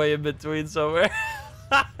halfway in between somewhere.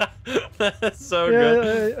 That's so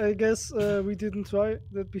good. Yeah, I guess we didn't try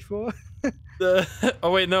that before.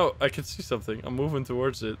 Oh wait, no, I can see something. I'm moving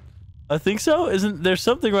towards it. I think so. Isn't there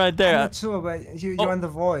something right there? I'm not sure, but you're in the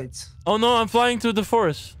void. Oh no, I'm flying through the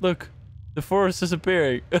forest. Look, the forest is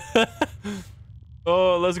appearing.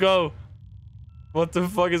 Oh, let's go. What the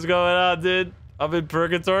fuck is going on, dude? I'm in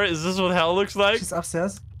purgatory. Is this what hell looks like? She's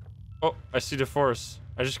upstairs. Oh, I see the forest.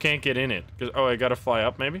 I just can't get in it. Oh, I gotta fly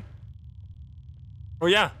up, maybe? Oh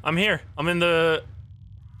yeah, I'm here. I'm in the...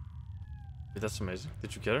 Wait, that's amazing.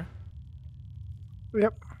 Did you get her?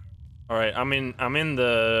 Yep. All right, I'm in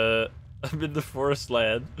the forest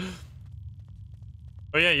land.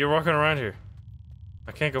 Oh yeah, you're walking around here.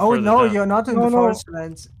 I can't go Oh further no, down. you're not in No, the no. forest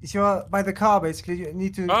land. You're by the car, basically. You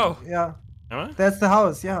need to. Oh. Yeah. Am I? That's the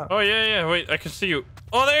house. Yeah. Oh yeah, wait, I can see you.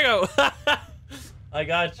 Oh, there you go. I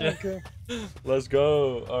got you. Okay. Let's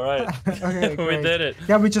go. All right. Okay, We great. did it.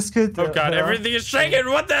 Yeah, we just killed. Oh god, her. everything is shaking.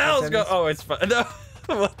 What the hell's going? Oh, it's fine. No.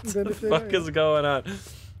 What the Then if they- fuck is going on?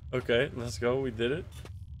 Okay, let's go. We did it.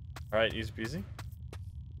 All right, easy peasy.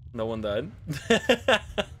 No one died.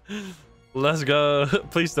 Let's go.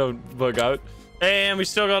 Please don't bug out. And we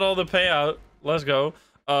still got all the payout. Let's go.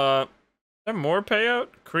 Is there more payout?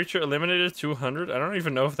 Creature eliminated 200. I don't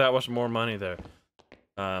even know if that was more money there.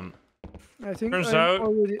 I think Turns I'm out-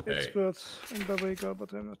 already expert in Barbarika,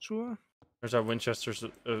 but I'm not sure. Turns out Winchester's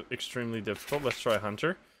extremely difficult. Let's try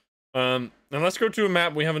Hunter. And let's go to a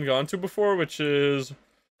map we haven't gone to before, which is...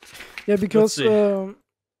 Yeah, because see. for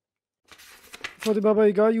the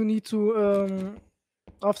Barbarika you need to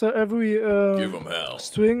after every Give him hell.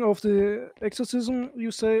 string of the exorcism you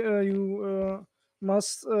say you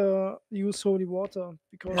must use holy water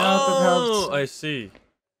because Yeah, that helps. I see.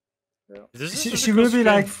 Yeah. This is She such a will cool be skin.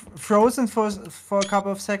 like frozen for a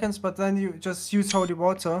couple of seconds, but then you just use holy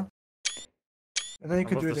water, and then you I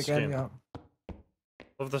can love do it the again. skin. Yeah.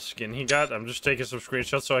 Love the skin he got. I'm just taking some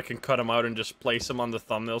screenshots so I can cut him out and just place him on the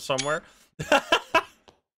thumbnail somewhere.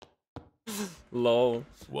 Lol.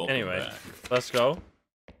 Welcome Anyway, back. let's go.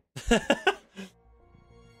 This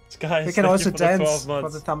guy We is can thank also you for the 12 dance for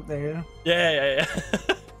months. the thumbnail. Yeah.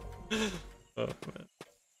 Oh,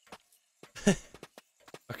 man.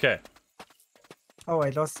 Okay. Oh, I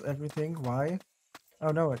lost everything. Why?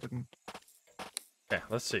 Oh no, I didn't. Okay,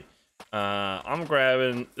 let's see. I'm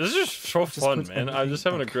grabbing. This is just so Just fun, put man. I'm everything just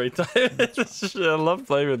having a back. great time. I love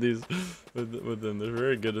playing with these, with them. They're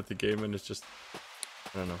very good at the game, and it's just,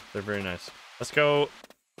 I don't know. They're very nice. Let's go.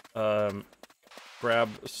 Grab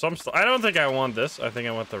some stuff. I don't think I want this. I think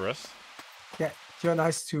I want the rest. Yeah, you're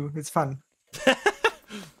nice too. It's fun.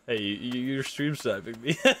 Hey, you're stream sniping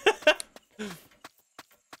me.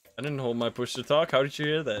 I didn't hold my push to talk. How did you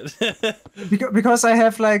hear that? Because I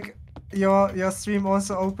have like your stream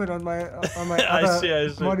also open on my I other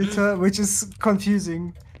see. monitor, which is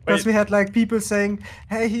confusing. Because Wait. we had like people saying,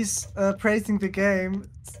 "Hey, he's praising the game.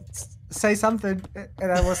 Say something,"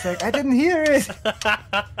 and I was like, "I didn't hear it."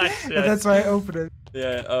 I see. And that's why I opened it.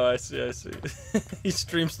 Yeah, oh, I see. He's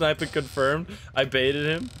stream sniping confirmed. I baited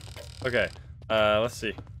him. Okay, let's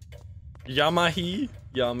see. Yamahi.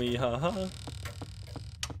 Yummy, haha.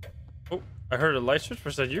 Oh, I heard a light switch.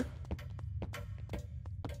 Was that you?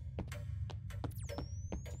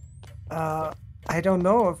 I don't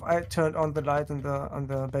know if I turned on the light in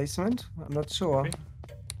the basement. I'm not sure. Maybe.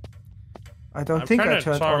 I don't I'm think trying I to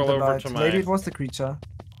turned on toggle the over light. to my- Maybe it was the creature.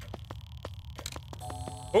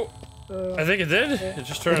 Oh, I think it did. It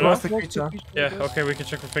just turned It it was off. the creature. Yeah, okay, we can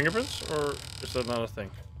check for fingerprints, or is that not a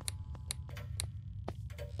thing?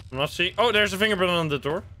 I'm not seeing. Oh, there's a fingerprint on the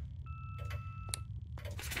door.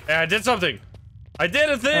 Yeah, I did something. I did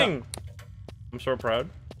a thing. I'm so proud.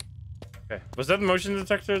 Okay, was that motion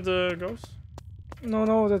detector the ghost?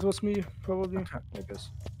 No, that was me, probably. Okay. I guess.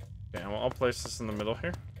 Okay, I'll place this in the middle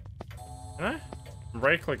here. Can I? I'm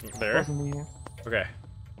right-clicking there. Wasn't me. Okay.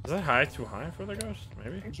 Is that high? Too high for the ghost?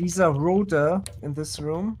 Maybe. Lisa Roder in this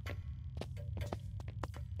room.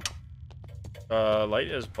 Light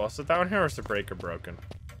is busted down here, or is the breaker broken?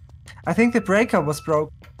 I think the breaker was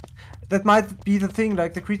broke. That might be the thing.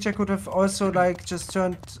 Like the creature could have also like just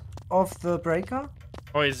turned off the breaker.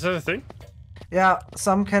 Oh, is that a thing? Yeah,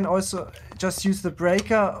 some can also just use the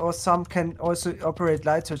breaker, or some can also operate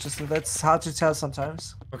light switches, and that's hard to tell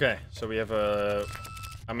sometimes. Okay, so we have a...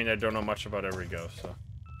 I mean, I don't know much about every ghost, so...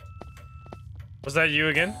 Was that you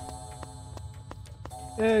again?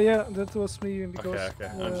 Yeah, that was me because. Okay,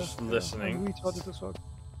 I'm just listening. I'm retarded as well.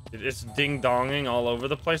 It's ding-donging all over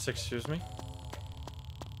the place, excuse me.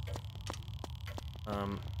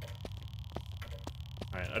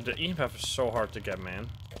 Alright, the EMF is so hard to get, man.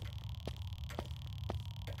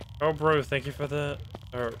 Oh, bro, thank you for the...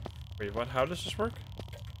 wait, what? How does this work?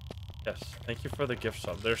 Yes, thank you for the gift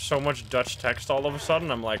sub. There's so much Dutch text all of a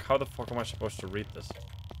sudden, I'm like, how the fuck am I supposed to read this?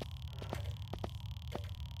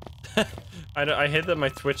 I hate that my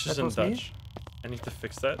Twitch is That in was me? Dutch. I need to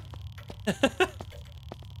fix that.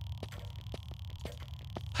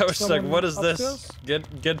 I was like, what is this? Upstairs?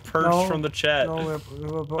 Get purged No, from the chat. No,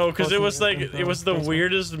 Oh, because it was like, in it was the basement.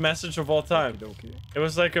 weirdest message of all time. Okay. It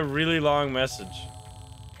was like a really long message.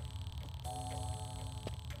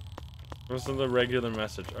 It wasn't a regular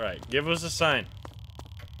message. Alright, give us a sign.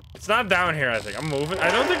 It's not down here, I think. I'm moving. I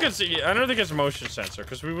don't think it's motion sensor,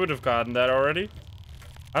 because we would have gotten that already.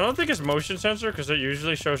 I don't think it's motion sensor, because it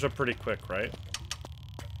usually shows up pretty quick, right?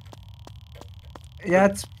 Yeah,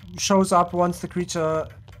 it shows up once the creature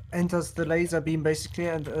enters the laser beam, basically,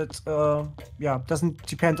 and it yeah, doesn't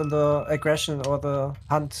depend on the aggression or the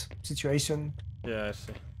hunt situation. Yeah, I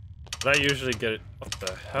see. But I usually get it. What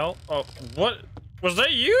the hell? Oh, what? Was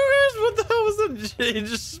that you guys? What the hell was that? He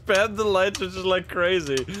just spammed the lights, which is like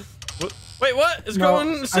crazy. What? Wait, what? It's No,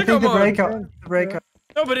 going I sicko think the mode. breaker.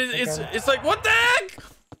 No, but it's like, what the heck?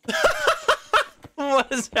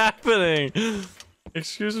 What is happening?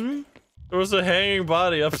 Excuse me? There was a hanging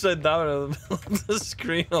body upside down in the middle of the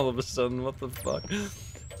screen all of a sudden. What the fuck?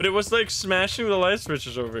 But it was like smashing the light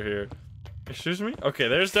switches over here. Excuse me? Okay,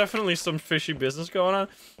 there's definitely some fishy business going on.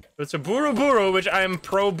 But it's a Buru Buru, which I am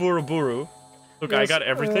pro Buru Buru. Look, I Yes, got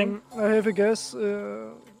everything. I have a guess.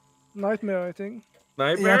 Nightmare, I think.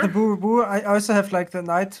 Nightmare? Yeah, the Buru Buru. I also have like the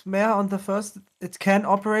nightmare on the first. It can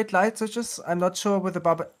operate light switches. I'm not sure with the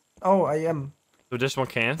Baba. Oh, I am. So this one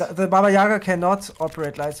can't? The Baba Yaga cannot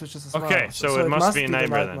operate light switches as well. Okay, so it must be a the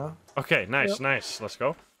nightmare then. Okay, nice, Yep. nice. Let's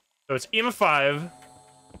go. So it's EMF 5,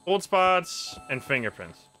 cold spots, and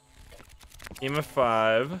fingerprints. EMF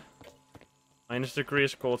 5,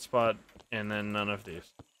 -degree cold spot, and then none of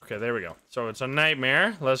these. Okay, there we go. So it's a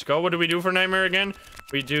nightmare. Let's go. What do we do for nightmare again?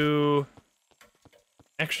 We do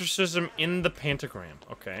exorcism in the pentagram.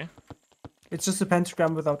 Okay. It's just a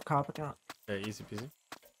pentagram without carpet. Yeah. Okay, easy peasy.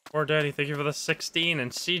 Poor Daddy, thank you for the 16,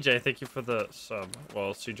 and CJ, thank you for the sub.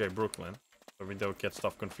 Well, CJ Brooklyn, so we don't get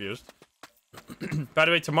stuff confused. By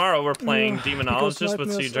the way, tomorrow we're playing Demonologist with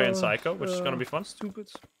CJ and Psycho, which is gonna be fun.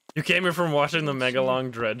 Stupid. You came here from watching the mega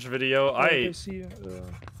long Dredge video. They see,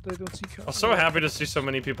 they don't see. I was so happy to see so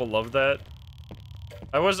many people love that.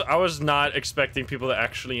 I was not expecting people to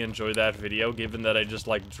actually enjoy that video, given that I just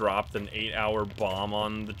like dropped an 8-hour bomb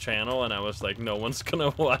on the channel, and I was like, no one's gonna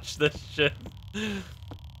watch this shit.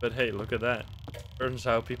 But hey, look at that. Turns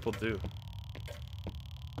how people do.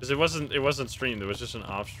 Because it wasn't streamed, it was just an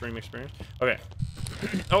off-stream experience. Okay.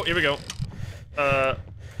 Oh, here we go.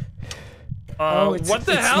 Oh, what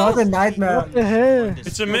the hell? It's not a nightmare. What the hell?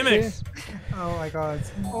 It's a mimic. Okay. Oh my god.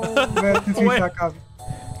 Oh, Where did we Wait. fuck up?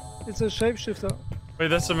 it's a shapeshifter. Wait,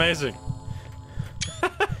 that's amazing.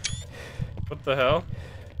 What the hell?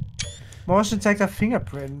 Motion detector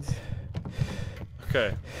fingerprint.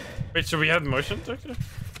 Okay. Wait, so we have motion detector?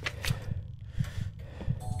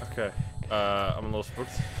 Okay. I'm a little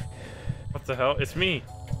spooked. What the hell? It's me.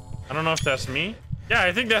 I don't know if that's me. Yeah,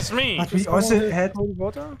 I think that's me. But we also had. Cold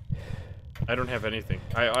water. I don't have anything.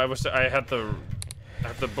 I had the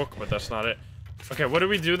book, but that's not it. Okay, what do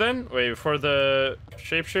we do then? Wait, for the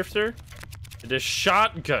shapeshifter? It is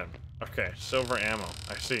shotgun. Okay, silver ammo.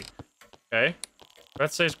 I see. Okay.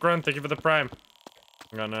 That says grunt. Thank you for the prime.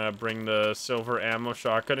 I'm gonna bring the silver ammo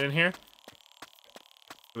shotgun in here.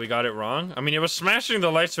 We got it wrong. I mean, it was smashing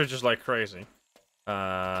the light switches like crazy.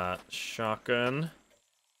 Shotgun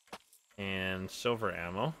and silver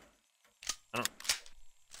ammo. I don't.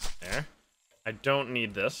 There. I don't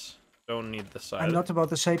need this. Don't need this either. I'm not about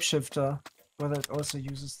the shapeshifter, whether it also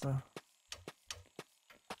uses the.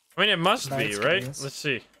 I mean, it must be, right? Let's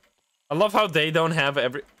see. I love how they don't have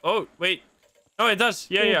every. Oh, wait. No, it does.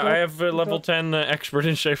 Yeah, yeah. I have a level 10 expert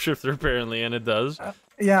in shapeshifter apparently, and it does.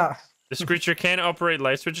 Yeah. This creature can operate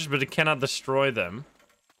light switches, but it cannot destroy them.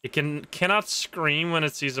 It cannot scream when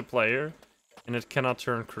it sees a player, and it cannot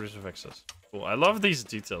turn crucifixes. Cool. I love these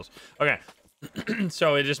details. Okay.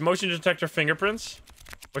 So it is motion detector fingerprints.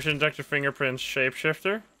 Motion detector fingerprints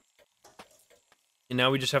shapeshifter. And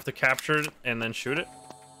now we just have to capture it and then shoot it.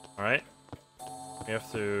 Alright. We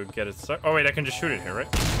have to get it stuck. Oh wait, I can just shoot it here,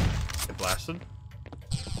 right? Get blasted.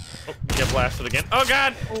 Oh, get blasted again. Oh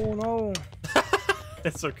god! Oh no.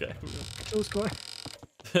 It's okay. Close call.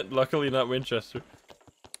 Luckily not Winchester.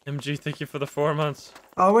 MG, thank you for the 4 months.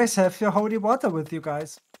 Always have your holy water with you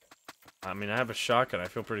guys. I mean, I have a shotgun. I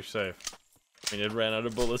feel pretty safe. I mean, it ran out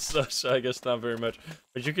of bullets though, so I guess not very much.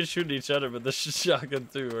 But you can shoot each other with the shotgun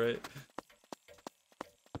too, right?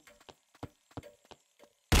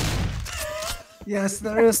 Yes,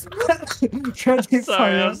 there is. 30 Sorry,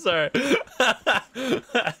 fire. I'm sorry.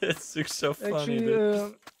 It's so funny, Actually,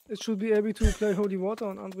 dude. it should be able to play holy water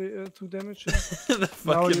on Andre to damage him. The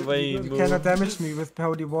No, fucking way he you moved. cannot damage me with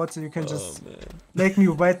holy water. You can just man. make me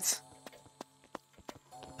wet.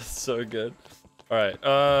 That's so good.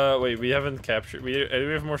 Alright, wait, we haven't captured... do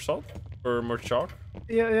we have more salt? Or more chalk?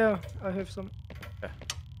 Yeah, I have some.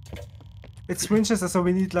 It's Winchester, so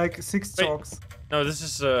we need like 6 Wait. chalks. No, this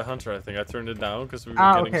is Hunter, I think. I turned it down because we were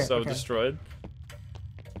getting okay, so okay. destroyed.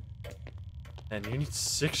 And you need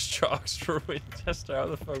 6 chalks for Winchester. How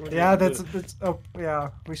the fuck would Yeah, you do that's a bit. Oh, yeah,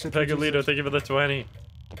 we should. Pegolito, reduce it. thank you for the 20. Wait,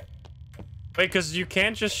 because you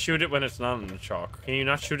can't just shoot it when it's not on the chalk. Can you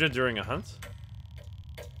not shoot it during a hunt?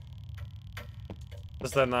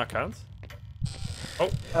 Does that not count? Oh.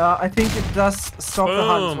 I think it does stop the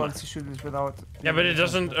hunt Boom. once you shoot it without. Yeah, but it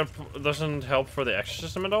doesn't help for the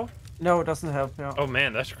exorcism at all? No, it doesn't help. Yeah. Oh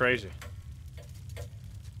man, that's crazy.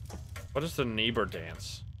 What is the neighbor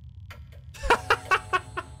dance?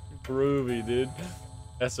 Groovy, dude.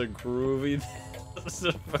 That's a groovy. That's a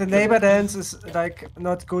The fucking- neighbor dance is like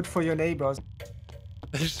not good for your neighbors.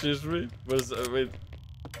 Excuse me. Was wait.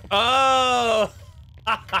 Oh,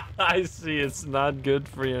 I see. It's not good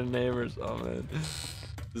for your neighbors. Oh man.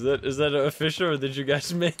 Is that official or did you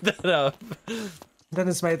guys make that up?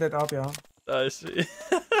 Dennis made that up, yeah. I see.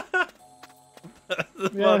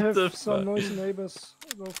 Yeah, I What the have some fuck? noisy neighbors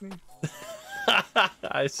above me.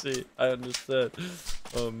 I see. I understand.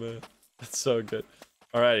 Oh man, that's so good.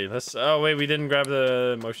 Alrighty, let's. Oh wait, we didn't grab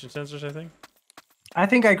the motion sensors. I think. I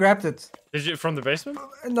think I grabbed it. Did you from the basement?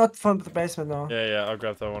 Not from the basement, no. Yeah, yeah. I'll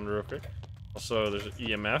grab that one real quick. Also, there's an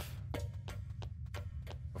EMF.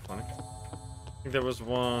 So funny. I think there was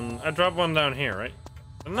one. I dropped one down here, right?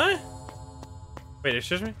 Didn't I? Wait,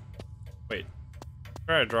 excuse me. Wait.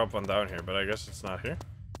 Sure, I dropped one down here, but I guess it's not here.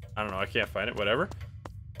 I don't know. I can't find it. Whatever.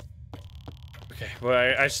 Okay.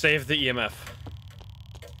 Well, I saved the EMF.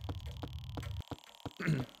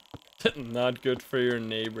 Not good for your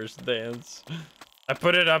neighbor's dance. I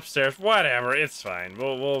put it upstairs. Whatever, it's fine.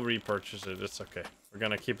 We'll repurchase it. It's okay. We're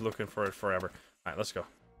gonna keep looking for it forever. All right, let's go.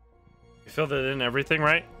 You filled it in everything,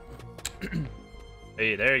 right?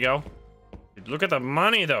 Hey, there you go. Dude, look at the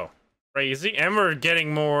money, though. Crazy, and we're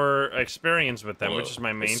getting more experience with them, Well, which is my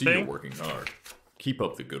I main see thing. you're working hard. Keep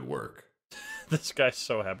up the good work. This guy's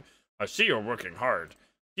so happy. I see you're working hard.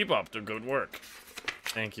 Keep up the good work.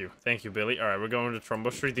 Thank you, Billy. All right, we're going to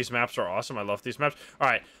Trumbo Street. These maps are awesome. I love these maps. All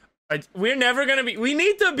right, we're never gonna be. We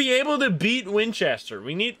need to be able to beat Winchester.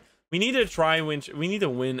 We need to try We need to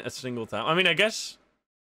win a single time. I mean, I guess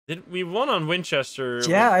we won on Winchester.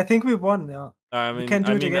 Yeah, I think we won, yeah. I mean, can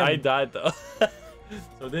do it again. I died though,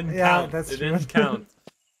 so it didn't Yeah, count. that's it true. didn't count.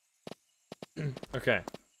 Okay,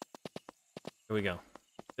 here we go.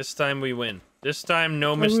 This time we win. This time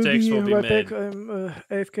no mistakes will be right made. back. I'm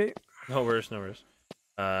AFK. No worries, no worries.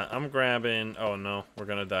 I'm grabbing. Oh no, we're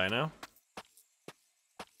gonna die now.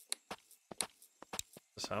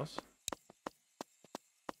 This house.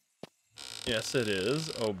 Yes, it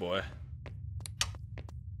is. Oh boy.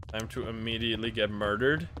 Time to immediately get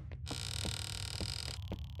murdered.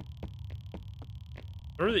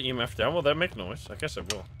 Throw the EMF down. Will that make noise? I guess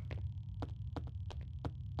it will.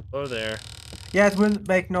 Oh, there. Yeah, it will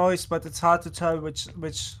make noise, but it's hard to tell which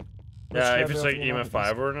Yeah, if level it's of like EMF it is. EMF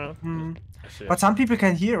 5 or not. Mm. I see. But some people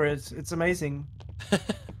can hear it. It's amazing.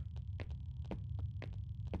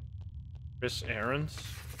 Chris Aarons.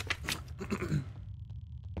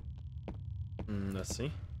 Let's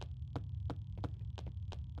see.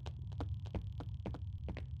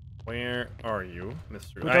 Where are you,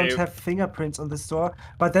 Mr. We don't have fingerprints on this door,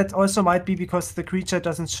 but that also might be because the creature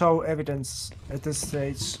doesn't show evidence at this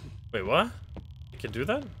stage. Wait, what? You can do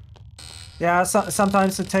that? Yeah,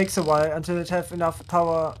 sometimes it takes a while until it has enough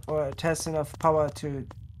power, or it has enough power to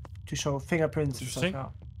show fingerprints and stuff.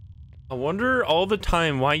 Interesting. Yeah. I wonder all the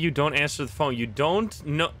time why you don't answer the phone. You don't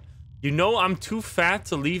know. You know I'm too fat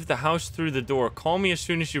to leave the house through the door. Call me as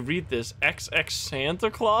soon as you read this. XX Santa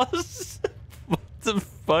Claus? What the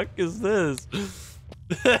fuck is this?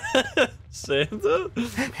 Santa?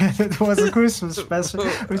 It was a Christmas special,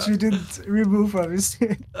 which we didn't remove,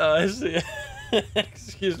 obviously. Oh, I see.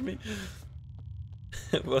 Excuse me.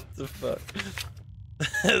 What the fuck?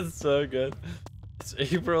 That's so good. It's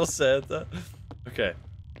April Santa. Okay.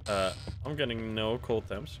 I'm getting no cold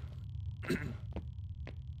temps.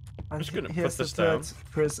 I'm just gonna put this down.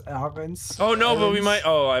 Chris Aarons. Oh no, but we might.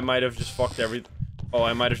 Oh, I might have just fucked every. Oh,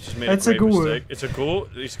 I might have just made It's a a grave ghoul. mistake. It's a ghoul.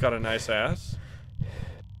 He's got a nice ass.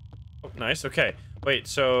 Oh, nice. Okay. Wait.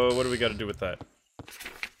 So what do we got to do with that?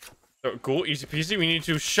 So, ghoul, easy peasy. We need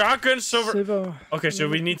to shotgun silver. Okay, so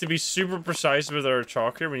we need to be super precise with our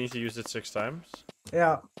chalk here. We need to use it 6 times.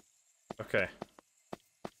 Yeah. Okay.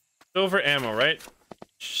 Silver ammo, right?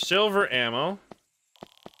 Silver ammo.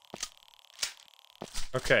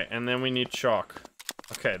 Okay, and then we need chalk.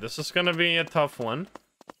 Okay, this is gonna be a tough one.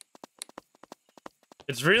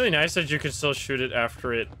 It's really nice that you can still shoot it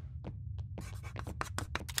after it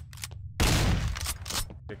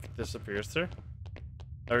disappears there.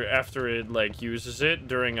 Or after it, like, uses it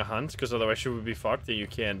during a hunt, because otherwise you would be fucked and you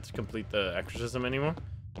can't complete the exorcism anymore.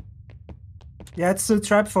 Yeah, it's still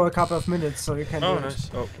trapped for a couple of minutes, so you can do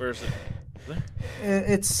Nice. Oh, where is it? There?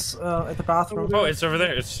 It's at the bathroom. Oh, it's over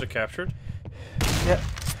there. It's captured. Yeah.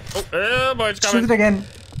 Oh, boy, it's coming. Shoot it again.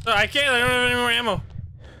 No, I can't. I don't have any more ammo.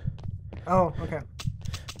 Oh, okay.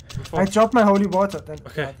 I dropped my holy water then.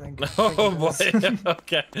 Okay. I think. Oh boy.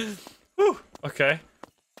 Okay. Whew. Okay.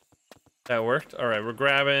 That worked. All right, we're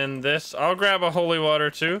grabbing this. I'll grab a holy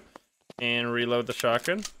water too, and reload the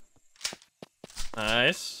shotgun.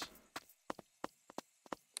 Nice.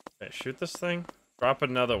 Okay, shoot this thing. Drop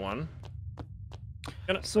another one.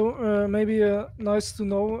 So maybe nice to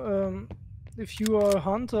know. If you are a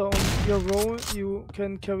hunter on your role, you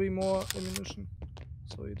can carry more ammunition.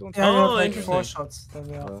 So you don't Yeah, have you have Oh, like interesting. 4 shots. Then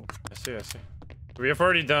yeah. I see. I see. We have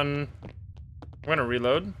already done. I'm gonna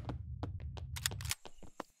reload.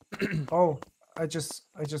 Oh, I just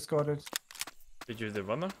got it. Did you do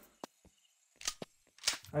one though?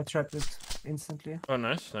 I trapped it instantly. Oh,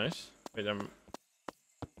 nice, nice. Wait,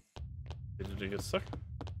 did it get stuck?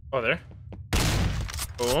 Oh, there.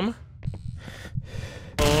 Boom.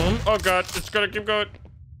 Boom. Oh god, it's gonna keep going.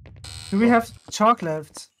 Do we have chalk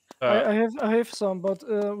left? I have some, but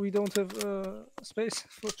we don't have space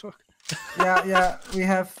for chalk. Yeah, we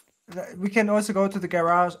have. We can also go to the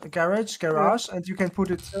garage, and you can put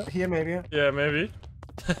it here maybe. Yeah, maybe.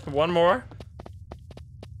 One more.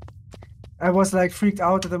 I was like freaked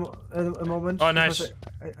out at a moment. Oh, nice.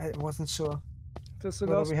 because I wasn't sure That's the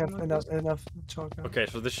whether last we have one, I guess. enough chalk. Yeah. Okay,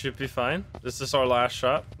 so this should be fine. This is our last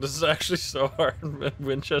shot. This is actually so hard.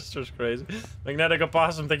 Winchester's crazy. Magnetic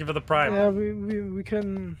Opossum, thank you for the prime. Yeah, we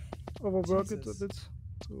can overwork it a bit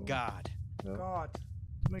to God. God.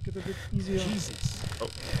 make it a bit easier. Jesus. Oh.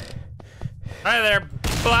 Hi there.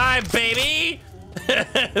 Bye, baby.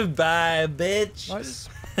 Bye, bitch. Nice.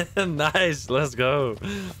 Nice. Let's go.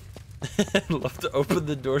 Love to open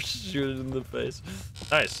the door, shoot it in the face.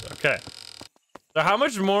 Nice. Okay. So how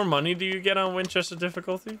much more money do you get on Winchester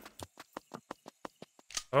difficulty?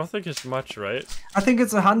 I don't think it's much, right? I think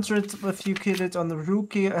it's 100 if you kill it on the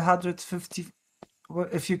rookie, 150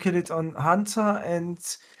 if you kill it on hunter, and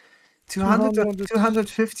 200 or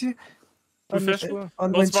 250 I'm not 250? sure.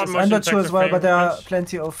 on Well, spot Winchester. motion I'm not sure as well, but there are fingerprints.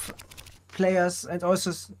 plenty of players and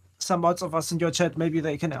also some mods of us in your chat. Maybe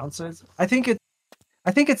they can answer it. I think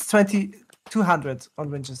it's 200 on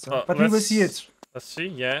Winchester, but we will see it. Let's see.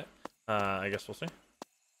 Yeah. I guess we'll see.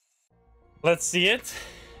 Let's see it.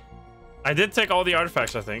 I did take all the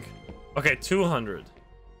artifacts, I think. Okay, 200.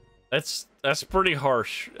 That's pretty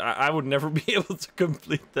harsh. I would never be able to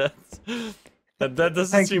complete that. That doesn't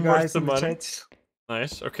Thank you seem worth guys the in the money. chat.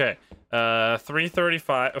 Nice. Okay.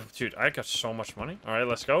 335. Oh, dude, I got so much money. All right,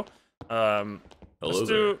 let's go. Hello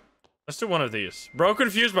there. Let's do one of these. Broken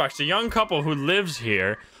fuse box. A young couple who lives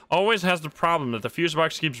here always has the problem that the fuse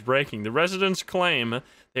box keeps breaking. The residents claim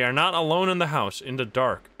they are not alone in the house in the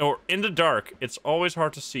dark. It's always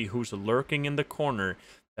hard to see who's lurking in the corner.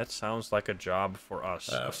 That sounds like a job for us.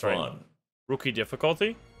 Fun. Rookie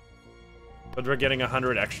difficulty. But we're getting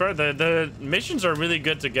 100 extra. The missions are really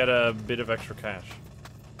good to get a bit of extra cash.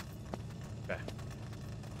 Okay.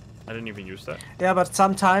 I didn't even use that. Yeah, but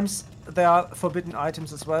sometimes there are forbidden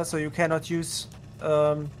items as well, so you cannot use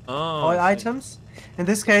all items. In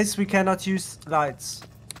this case, we cannot use lights.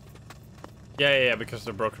 Yeah, because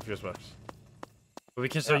they're broken fuse box. But we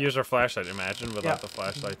can still use our flashlight, imagine, without the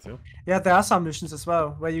flashlight too. Yeah, there are some missions as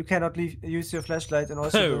well, where you cannot use your flashlight and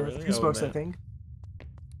also the Really? fuse box, I Man. think.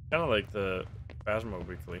 Kind of like the Phasmo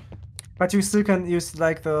Weekly. But you still can use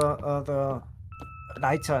like the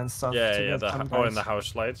lighter and stuff. Yeah, to yeah. get some And lights. the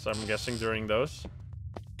house lights. I'm guessing during those.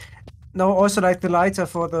 No, also like the lighter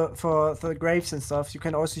for the graves and stuff. You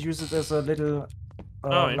can also use it as a little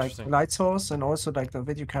like interesting. light source, and also like the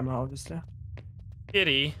video camera, obviously.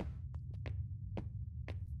 Kitty.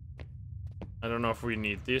 I don't know if we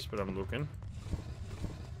need these, but I'm looking.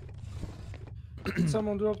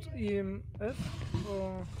 Someone dropped EMF?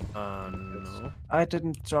 Or... No. I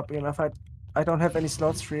didn't drop EMF. I don't have any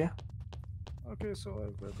slots free. Okay, so I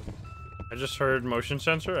grab it. I just heard motion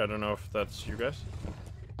sensor. I don't know if that's you guys.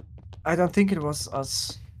 I don't think it was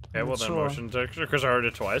us. Okay, I'm well not then sure. motion detector, because I heard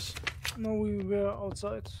it twice. No, we were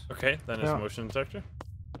outside. Okay, then it's Yeah. motion detector.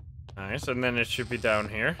 Nice, and then it should be down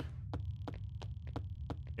here.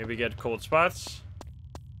 Maybe get cold spots.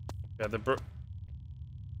 Yeah,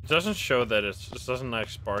 it doesn't show that it doesn't like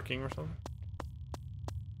sparking or something.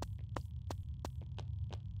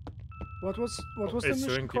 What was the it's mission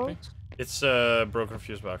doing called? peeping. It's broken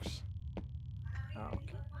fuse box. Ah,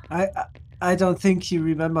 okay. I don't think you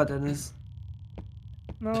remember, Dennis.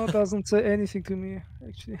 No, it doesn't say anything to me,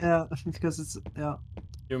 actually. Yeah, because it's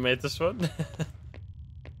You made this one?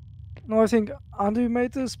 No, I think Andy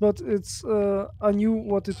made this, but it's I knew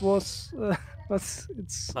what it was, but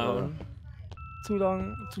it's too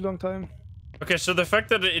long time. Okay, so the fact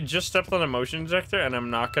that it just stepped on a motion detector and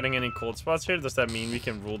I'm not getting any cold spots here, does that mean we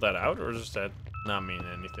can rule that out, or does that not mean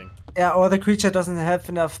anything? Yeah, or the creature doesn't have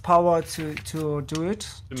enough power to do it.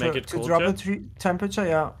 To make it to cold drop yet? the temperature,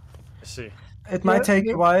 yeah. I see. It might take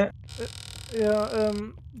yeah. a while. Yeah,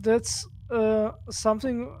 that's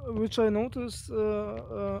something which I noticed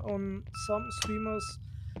on some streamers.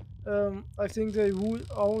 I think they rule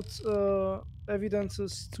out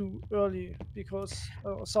evidences too early because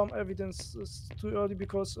some evidence is too early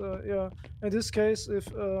because yeah, in this case,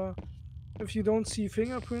 if you don't see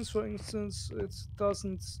fingerprints, for instance, it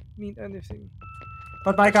doesn't mean anything.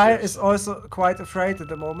 But my guy Yes. is also quite afraid at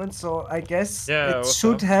the moment, so I guess Yeah, it what's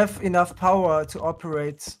should up? have enough power to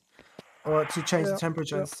operate or to change the Yeah,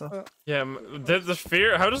 temperature yeah, and stuff. Yeah, the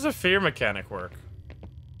fear. How does the fear mechanic work?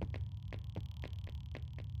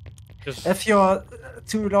 'Cause- If you're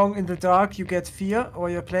too long in the dark, you get fear, or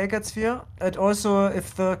your player gets fear. And also,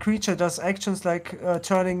 if the creature does actions like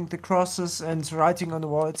turning the crosses and writing on the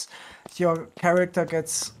walls, your character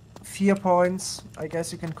gets fear points, I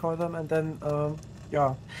guess you can call them. And then,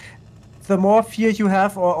 yeah, the more fear you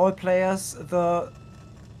have, or all players,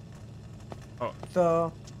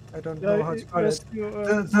 I don't know how to call yes,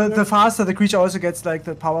 it. The faster the creature also gets like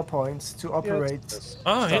the power points to operate.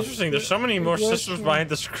 Oh, So interesting. There's so many more systems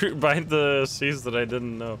aggression- behind the scenes that I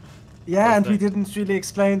didn't know. Yeah, and we Okay. didn't really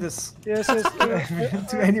explain this Yes,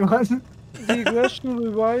 to anyone. the aggression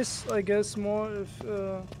will rise, I guess, more if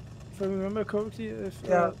I remember correctly, if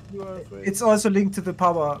Yeah. you are afraid. It's also linked to the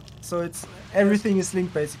power, so it's everything is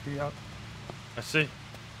linked basically. Yeah. I see.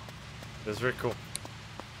 That's very cool.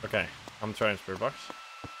 Okay, I'm trying Spirit Box.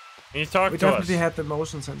 Can you talk We to us? definitely had the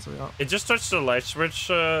motion sensor. Yeah. It just touched the light switch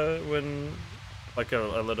when, like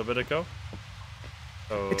a little bit ago.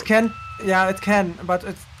 So It can, yeah, it can, but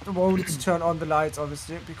it won't turn on the lights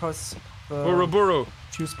obviously because Buru the Buru.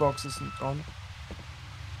 fuse box isn't on.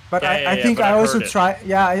 But Yeah, I yeah, think but I I also heard it. tried.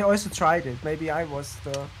 Yeah, I also tried it. Maybe I was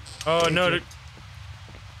the. Oh no! idiot.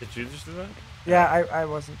 Did you just do that? Yeah, I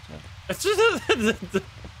wasn't. Yeah. It's just the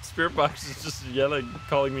Spirit Box is just yelling,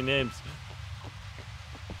 calling me names.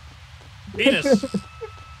 Penis.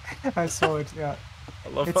 I saw it. Yeah, I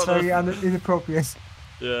love it's how very those- inappropriate.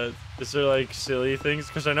 Yeah, is there like silly things?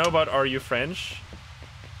 Because I know about Are You French?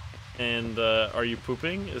 And Are You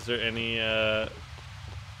Pooping? Is there any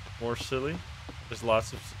more silly? There's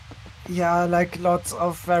lots of... Yeah, like lots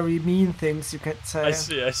of very mean things you could say. I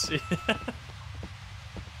see.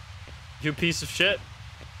 You piece of shit.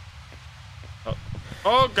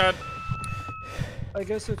 Oh god. I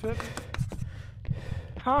guess it will.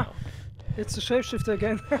 Ha! It's a shapeshifter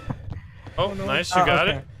again. Oh, no. nice, you got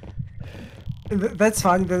okay. it. That's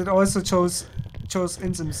funny that it also chose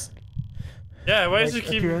Inzim's. Yeah, why does Like, it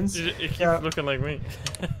keep appearance. it keep Yeah. looking like me?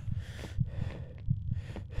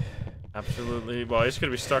 Absolutely. Well, he's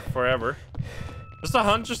gonna be stuck forever. Does the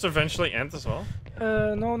hunt just eventually end as well?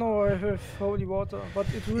 No, I have holy water, but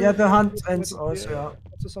it will. Yeah, the hunt it ends will, also.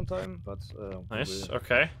 Yeah. after some time, but Nice. we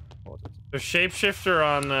Okay. will report it. There's shapeshifter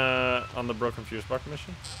on the broken fuse box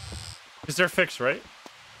mission. Is there fixed, right?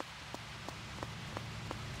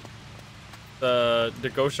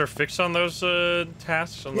 The ghosts are fixed on those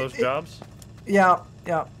tasks, on those jobs. Yeah.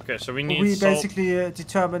 Okay, so we need We salt. basically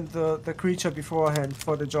determined the creature beforehand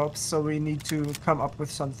for the jobs, so we need to come up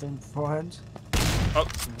with something beforehand. Oh,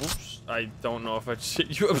 whoops. I don't know if I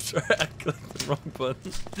shit you up. Sorry, I clicked the wrong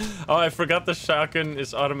button. Oh, I forgot the shotgun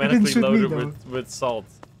is automatically shoot me, loaded though. with salt.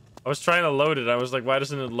 I was trying to load it. I was like, why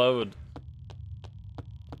doesn't it load?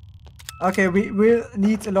 Okay, we will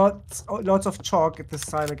need lots of chalk at this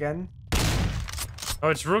time again. Oh,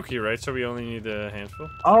 it's rookie, right? So we only need a handful.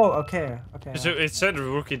 Oh, okay. So it said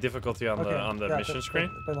rookie difficulty on the yeah, mission screen.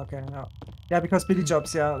 Then okay, yeah. Yeah, because Billy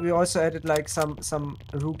jobs, yeah. We also added like some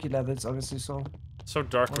rookie levels, obviously, so It's so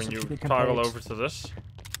dark when Also you to be toggle compared. over to this.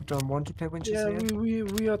 we don't want to play Winchester Yeah,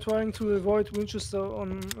 yet. we are trying to avoid Winchester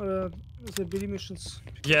on the Billy missions.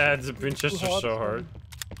 Yeah, the It's too Winchester's so hard.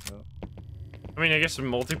 Yeah. I mean, I guess in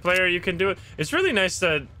multiplayer you can do it. It's really nice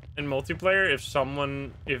that in multiplayer,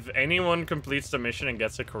 if anyone completes the mission and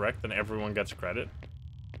gets it correct, then everyone gets credit.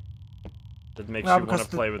 That makes Yeah, you want because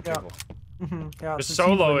to play with yeah. people. Yeah, With the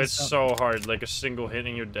solo, team it's wins, so hard. Like a single hit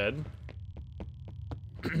and you're dead.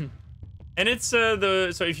 And it's so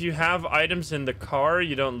if you have items in the car,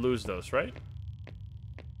 you don't lose those, right?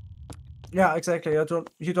 Yeah, exactly.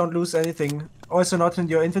 You don't lose anything. Also not in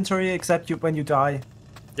your inventory except when you die.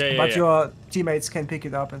 Yeah, But your teammates can pick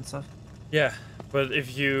it up and stuff. Yeah, but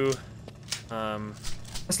if you,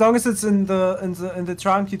 As long as it's in the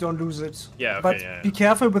trunk, you don't lose it. Yeah, okay, But yeah. be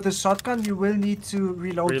careful with the shotgun. You will need to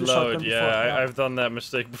reload the shotgun reload. before. Yeah, I've done that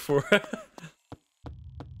mistake before.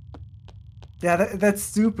 Yeah, that's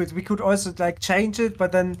stupid. We could also like change it,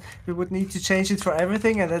 but then we would need to change it for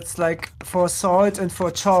everything, and that's like for salt and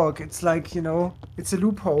for chalk. It's like, you know, it's a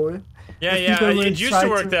loophole. Yeah, If yeah, people will it used try to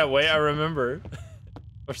work that way, I remember.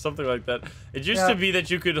 Or something like that. It used Yeah. to be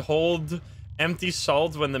that you could hold empty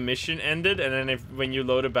salt when the mission ended, and then when you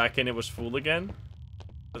load it back in, it was full again.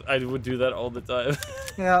 I would do that all the time.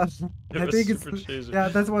 Yeah, It I was think it's super cheesy. yeah.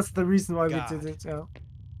 That was the reason why God. we did it. Yeah.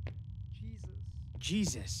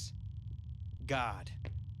 Jesus. God.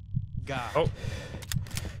 God. Oh.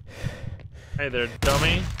 Hey there,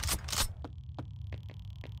 dummy.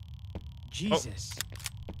 Jesus.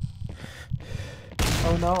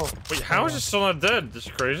 Oh no. Wait, how is it still not dead? This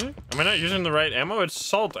is crazy. Am I not using the right ammo? It's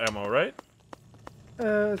salt ammo, right?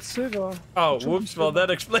 It's silver. Oh, It should be whoops. Well, silver.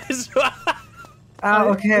 that explains. Ah, I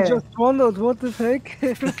okay. just wondered what the heck.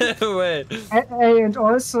 Wait. Hey, and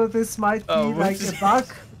also this might be Oh, like whoops. a bug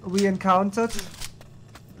we encountered.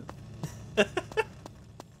 I'm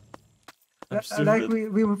Like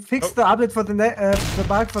stupid. we will fix Oh. the update for the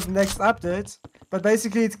bug for the next update, but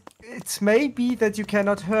basically it may be that you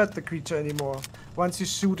cannot hurt the creature anymore once you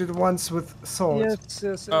shoot it once with salt.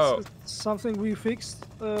 yes. Oh. It's something we fixed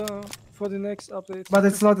for the next update. But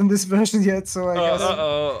it's not in this version yet, so I guess.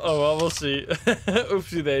 Oh, well, we'll see.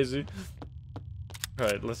 Oopsie daisy.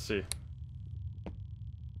 Alright, let's see.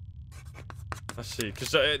 Let's see,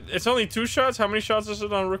 because it's only 2 shots. How many shots is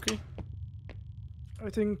it on rookie? I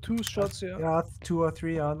think 2 shots, yeah. Yeah, 2 or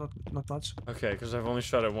 3, yeah, not much. Okay, because I've only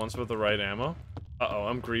shot it once with the right ammo. Uh-oh,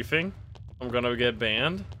 I'm griefing. I'm gonna get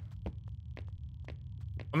banned.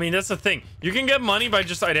 I mean, that's the thing. You can get money by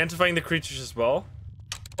just identifying the creatures as well.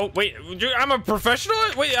 Oh, wait, I'm a professional?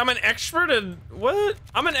 Wait, I'm an expert at... What?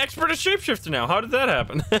 I'm an expert at shapeshifter now. How did that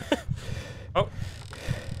happen? Oh.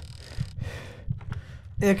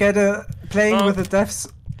 You get a playing Oh. with a deaths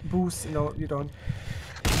boost. No, you don't.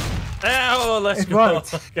 Oh, let's It go.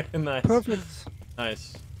 worked. Okay, nice. Perfect.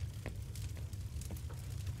 Nice.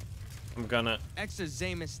 I'm gonna...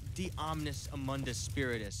 Exozamus de omnis amundus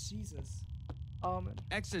spiritus. Jesus. Amen.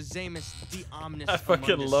 Exozamus de omnis I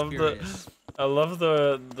fucking amundus love spiritus. I love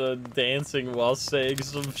the dancing while saying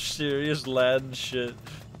some serious Latin shit.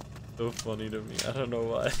 So funny to me. I don't know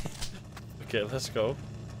why. Okay, let's go.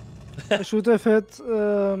 I should have had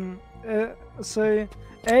say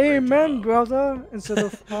 "Amen, brother" instead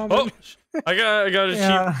of "Amen." Oh, I got an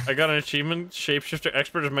Yeah. I got an achievement. Shapeshifter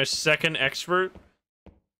expert is my second expert.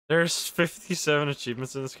 There's 57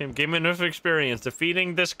 achievements in this game. Gain enough experience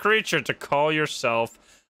defeating this creature to call yourself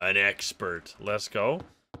an expert. Let's go.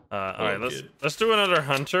 All right, Okay. let's do another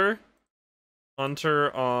hunter.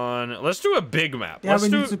 Hunter on. Let's do a big map. Yeah, Let's we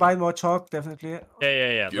do. need to buy more chalk, definitely.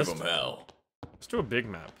 Yeah. Give them hell. Let's do a big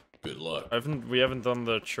map. Good luck. We haven't done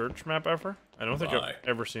the church map ever. I don't think Bye. I've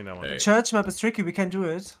ever seen that one. Hey. Church map is tricky, we can do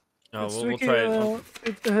it. No, It's we'll tricky, try it.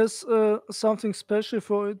 it has something special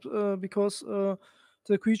for it because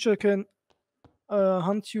the creature can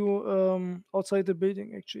hunt you outside the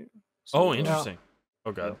building, actually. Oh, So, interesting.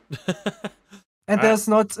 Oh god. And I- there's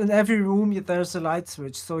not in every room there's a light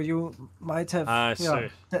switch, so you might have. I see.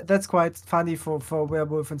 That's quite funny for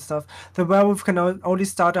werewolf and stuff. The werewolf can only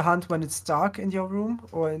start a hunt when it's dark in your room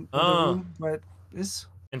or in the room where it is.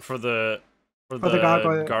 And for the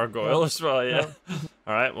gargoyle. as well, yeah.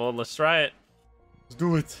 All right, well, let's try it. Let's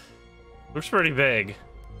do it. Looks pretty big.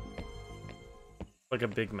 Like a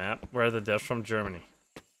big map. Where are the devs from? Germany.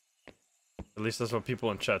 At least that's what people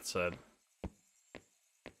in chat said.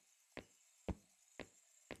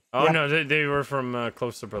 Oh Yeah. no, they were from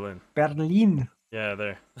close to Berlin. Berlin. Yeah,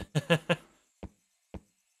 there.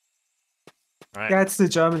 Alright. Yeah, it's the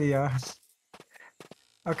Germany, yeah.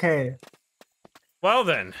 Okay. Well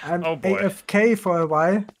then. I'm Oh boy. AFK for a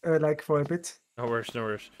while, like for a bit. No worries, no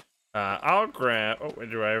worries. I'll grab. Oh, wait,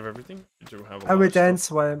 do I have everything? I do have. I will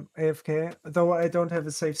dance while I'm AFK, though I don't have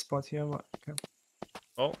a safe spot here. Okay.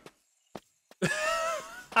 Oh.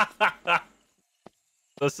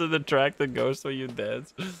 Listen to the track that goes when you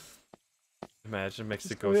dance. Imagine makes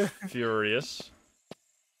it go furious.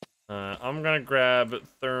 I'm gonna grab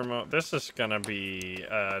thermo. This is gonna be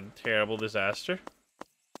a terrible disaster.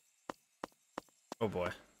 Oh boy.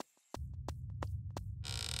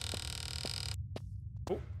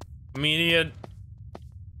 Oh. Immediate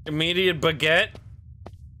baguette.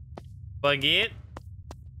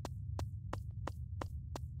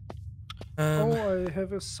 Oh, I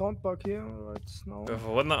have a sound bug here right now.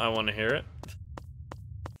 What not? I want to hear it.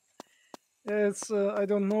 Yeah, it's I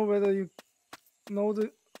don't know whether you know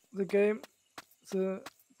the game. The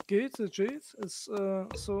gate, the gate is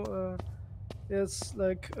it's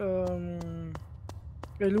like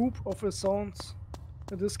a loop of a sound.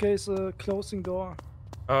 In this case, a closing door.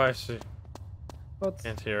 Oh, I see. But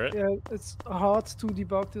Can't hear it. yeah, it's hard to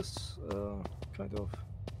debug this kind of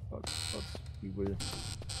bug, but we will.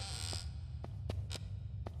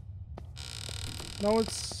 Now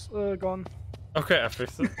it's gone. Okay, I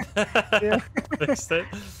fixed it. Yeah. Fixed it.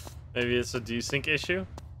 Maybe it's a desync issue.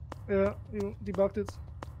 Yeah, you debugged it.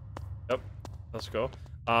 Yep. Let's go.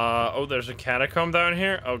 Oh, there's a catacomb down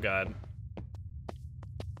here. Oh god.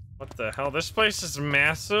 What the hell? This place is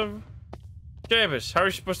massive. Javis, how are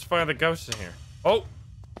you supposed to find the ghosts in here? Oh,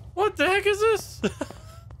 what the heck is this?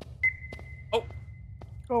 Oh.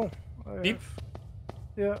 Oh, I Beep. have.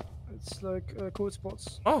 Yeah, it's like cold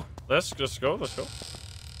spots. Oh, let's just go. Let's go.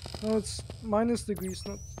 No, it's minus degrees,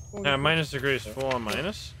 not only Yeah, plus. minus degrees. Full on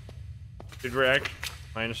minus. Did react.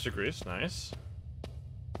 Minus degrees. Nice.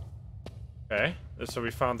 Okay. So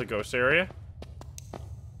we found the ghost area.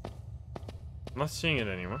 I'm not seeing it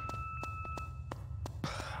anymore.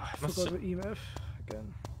 I forgot the EMF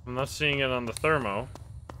again. I'm not seeing it on the thermo.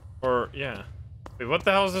 Or, yeah. Wait, what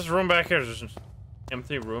the hell is this room back here? There's an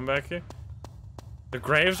empty room back here? The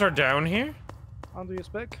graves are down here? Under your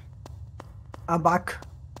spec. I'm back.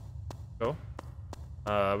 Go.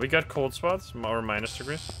 We got cold spots, or minus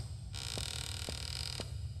degrees.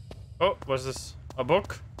 Oh, what's this? A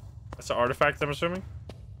book? That's an artifact, I'm assuming?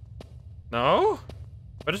 No?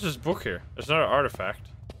 What is this book here? It's not an artifact.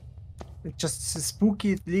 It's just a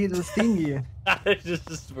spooky little thingy. It's just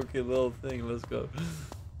a spooky little thing, let's go.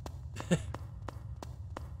 A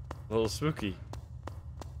little spooky.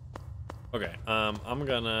 Okay, I'm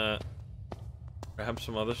gonna grab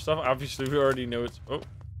some other stuff. Obviously, we already know it's... Oh.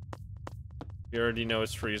 We already know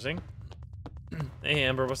it's freezing. Hey,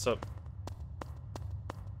 Amber, what's up?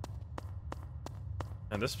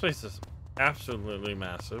 And this place is absolutely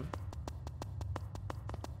massive.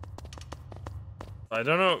 I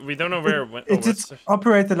don't know. We don't know where it went. It did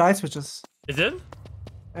operate the light switches. It did?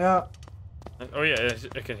 Yeah. Oh yeah,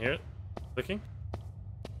 I can hear it clicking.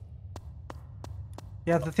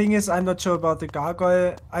 Yeah, the thing is, I'm not sure about the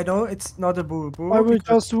gargoyle. I know it's not a boo-boo. I will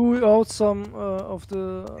just rule out some of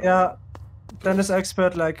the. Yeah, Dennis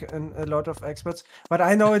expert, like a lot of experts. But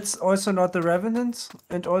I know it's also not the revenant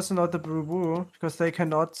and also not the boo-boo because they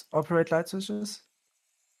cannot operate light switches.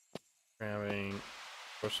 Grabbing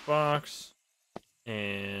ghost box.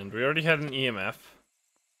 And we already had an EMF.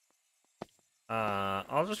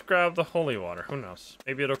 I'll just grab the holy water. Who knows?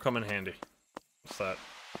 Maybe it'll come in handy. What's that?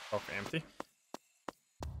 Okay, empty.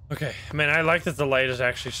 Okay, man, I like that the light is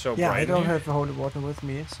actually so Yeah, bright. I don't here. have the holy water with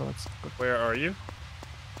me, so it's good. Where are you?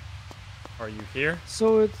 Are you here?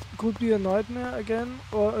 So it could be a nightmare again,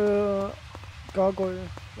 or gargoyle.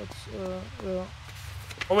 That's yeah.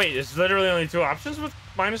 Oh wait, it's literally only 2 options with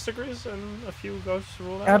minus degrees and a few ghosts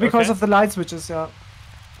rule out? Yeah, because Okay. of the light switches. Yeah.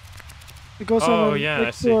 Because Oh, I'm an yeah,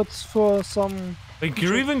 I see. expert for some. Wait,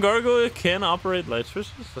 Grieve and Gargoyle can operate light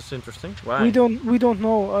switches? That's interesting. Why? We don't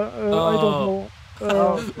know. I don't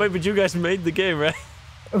know. Wait, but you guys made the game, right?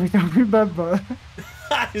 We don't remember.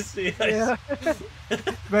 I see. I Yeah.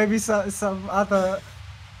 Maybe some other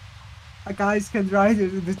guys can write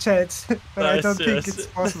it in the chat, but I Nice, don't think yes. it's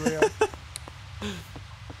possible. Yeah.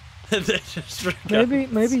 see. They just forgot.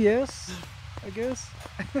 Maybe yes. I guess.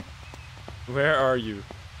 Where are you?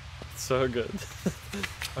 So good.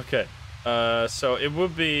 Okay. So it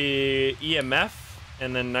would be EMF,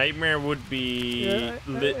 and then Nightmare would be Yeah,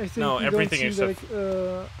 I think no, we everything don't see,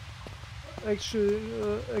 except.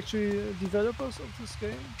 actually developers of this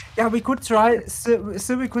game. Yeah, we could try. So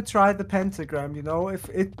we could try the pentagram. You know, if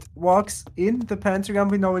it walks in the pentagram,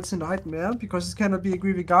 we know it's a nightmare because it cannot be a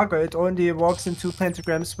grieving gargoyle. It only walks in 2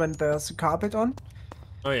 pentagrams when there's a carpet on.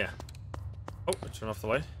 Oh yeah. Oh, I turn off the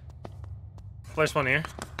light. Place one here.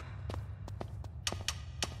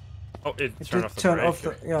 Oh, it It turned did off the turn brake. off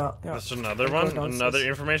the. Yeah. That's another Go one. downstairs. Another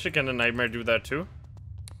information. Can the Nightmare do that too?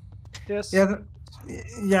 Yes. Yeah.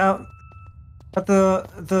 Yeah. But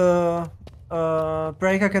the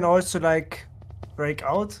breaker can also like break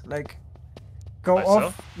out, like go By off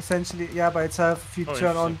itself? essentially. Yeah, by itself. If you Oh,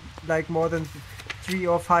 turn on interesting. like more than 3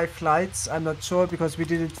 or 5 lights, I'm not sure because we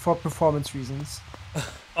did it for performance reasons.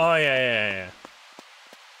 Oh yeah.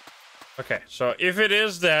 Okay, so if it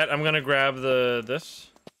is that, I'm gonna grab this,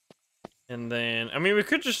 and then I mean we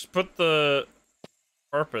could just put the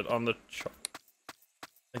carpet on the.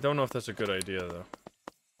 I don't know if that's a good idea though.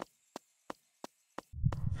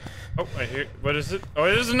 Oh, I hear. What is it? Oh,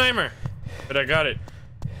 it is a Nightmare, but I got it.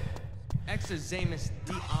 Exozamus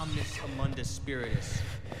de omnis amundus spiritus.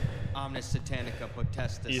 Omnis satanica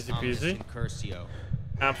potestas Easy omnis peasy. incursio.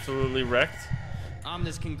 Absolutely wrecked.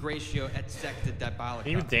 Omnis congratio et secta diabolica.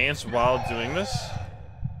 Can you dance while doing this?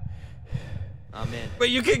 Amen.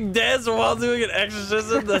 Wait, you can dance while doing an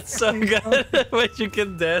exorcism? That's so good. Wait, you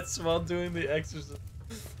can dance while doing the exorcism.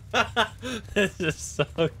 It's just so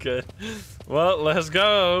good. Well, let's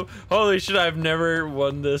go. Holy shit, I've never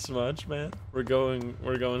won this much, man. We're going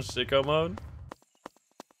sicko mode.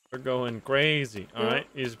 We're going crazy. Yeah. Alright,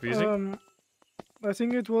 easy peasy. I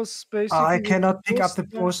think it was basically. I the cannot pick up first the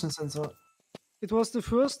time- potion sensor. It was the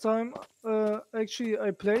first time actually I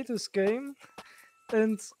played this game,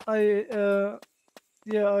 and I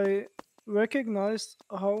recognized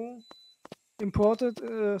how important.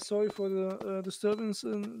 Sorry for the disturbance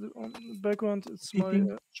on the background. It's my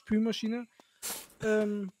Beeping. Spülmaschine.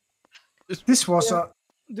 Dishwasher.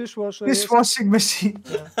 Dishwasher. yes. Dishwashing machine.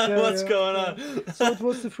 Yeah, What's yeah, going yeah. on? So it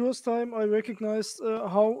was the first time I recognized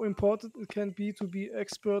how important it can be to be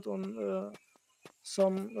expert on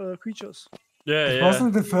some creatures. Yeah, It yeah.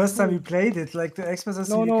 wasn't the first time you played it. Like the expert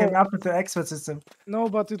system, No, you came no. up with the expert system. No,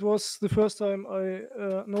 but it was the first time I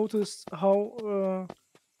noticed how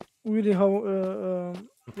really how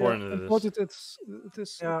Important it is. important it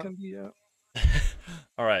is. Yeah. It can be.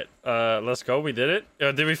 Alright, let's go. We did it.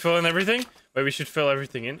 Did we fill in everything? Wait, we should fill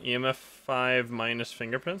everything in. EMF 5 minus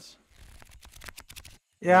fingerprints.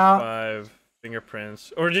 Yeah. 5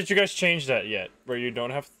 fingerprints. Or did you guys change that yet? Where you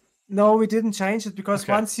don't have. No, we didn't change it because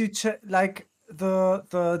Okay. once you check, like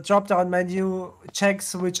the drop down menu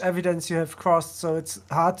checks which evidence you have crossed, so it's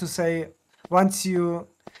hard to say once you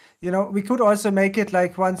know, we could also make it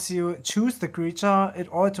like once you choose the creature, it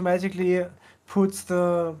automatically puts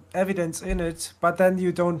the evidence in it, but then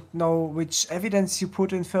you don't know which evidence you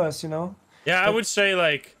put in first, you know? Yeah, I would say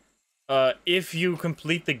like if you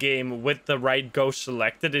complete the game with the right ghost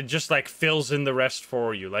selected, it just like fills in the rest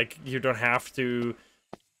for you. Like you don't have to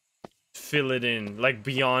fill it in like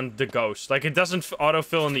beyond the ghost. Like it doesn't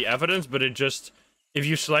autofill in the evidence, but it just if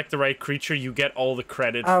you select the right creature, you get all the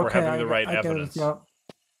credit for having the right I get it, evidence. yeah.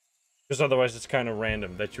 Because otherwise, it's kind of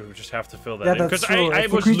random that you just have to fill that Yeah, in. that's Because true. I If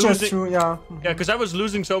the was creature is losing. true, yeah. Yeah, because I was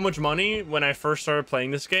losing so much money when I first started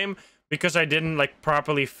playing this game because I didn't like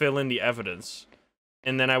properly fill in the evidence,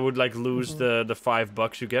 and then I would like lose the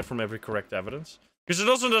 $5 you get from every correct evidence. Because it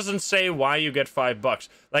also doesn't say why you get $5.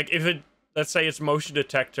 Like if it, let's say it's motion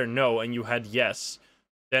detector no, and you had yes,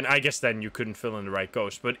 then I guess then you couldn't fill in the right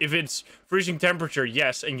ghost. But if it's freezing temperature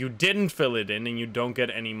yes, and you didn't fill it in, and you don't get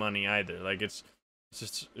any money either. Like it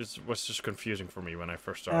was just confusing for me when I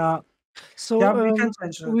first started. Yeah. So Yeah, we can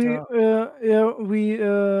change it, we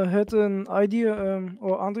had an idea,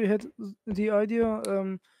 or Andre had the idea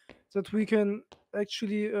that we can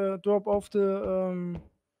actually drop off the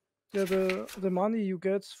money you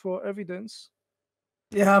get for evidence.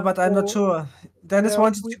 Yeah, but I'm not So, sure. Dennis yeah,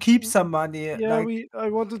 wanted to keep some money. yeah, Like, I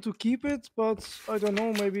wanted to keep it, but I don't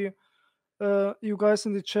know. Maybe you guys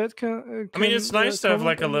in the chat I mean, it's nice to have comment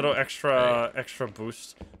like a on little it. extra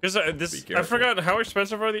boost. Because Be I careful. forgot how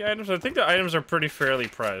expensive are the items. I think the items are pretty fairly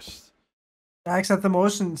priced. except the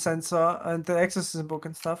motion sensor and the exorcism book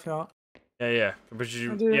and stuff. Yeah. Yeah. But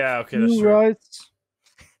you, And the yeah, okay, that's new true. rights.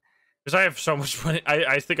 Because I have so much money.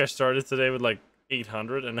 I think I started today with like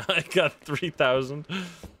 800 and I got 3,000. So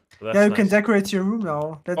that's Yeah, you nice. can decorate your room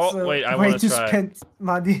now. That's Oh, wait, I a way wanna to try. spend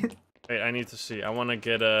money. Wait, I need to see. I want to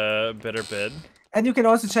get a better bed. And you can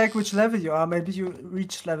also check which level you are. Maybe you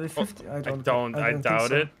reach level Oh, 50. I don't think doubt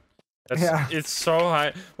so. it. That's, Yeah. It's so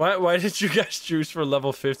high. Why did you guys choose for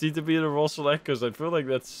level 50 to be the role select? Because I feel like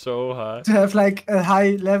that's so high. To have like a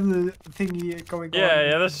high level thingy going on.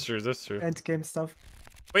 Yeah, that's true. That's true. End game stuff.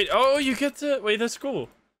 Wait, oh, you get to wait. That's cool.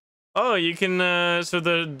 Oh, you can. So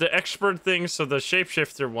the expert thing. So the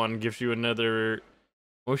shapeshifter one gives you another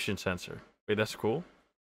motion sensor. Wait, that's cool.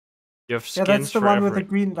 You have skins Yeah, that's the for one with the every-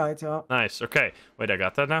 green light. Yeah. Nice. Okay. Wait, I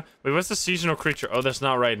got that now. Wait, what's the seasonal creature? Oh, that's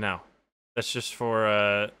not right now. That's just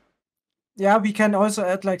for Yeah, we can also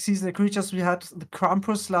add like seasonal creatures. We had the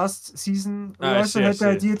Krampus last season. We I also see, I had the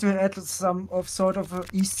see. idea to add some of sort of a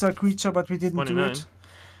Easter creature, but we didn't 29. do it.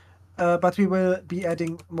 But we will be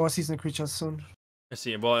adding more seasonal creatures soon. I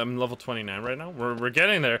see. Well, I'm level 29 right now. We're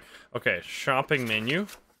getting there. Okay, shopping menu.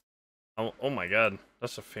 Oh my god,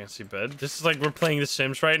 that's a fancy bed. This is like we're playing The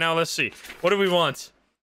Sims right now. Let's see. What do we want?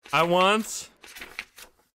 I want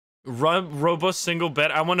robust single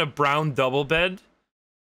bed. I want a brown double bed.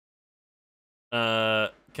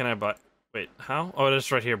 Can I buy? Wait, how? Oh,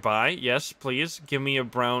 it's right here. Buy. Yes, please. Give me a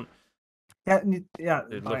brown. Yeah, yeah.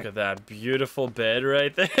 Dude, look at that beautiful bed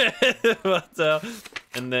right there. What the?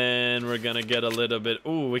 And then we're gonna get a little bit.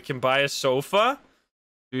 Ooh, we can buy a sofa.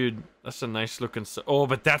 Dude, that's a nice looking. Oh,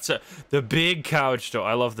 but that's the big couch though.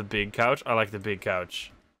 I love the big couch. I like the big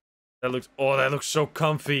couch. That looks. Oh, that looks so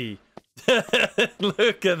comfy.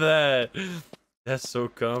 Look at that. That's so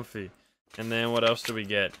comfy. And then what else do we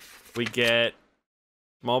get? We get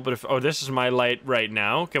small bit of. Oh, this is my light right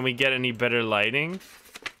now. Can we get any better lighting?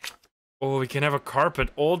 Oh, we can have a carpet.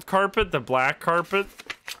 Old carpet, the black carpet.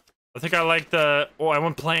 I think I like the... Oh, I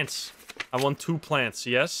want plants. I want 2 plants,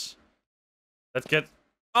 yes? Let's get...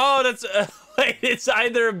 Oh, that's... wait, it's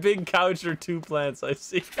either a big couch or 2 plants, I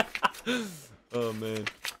see. Oh, man.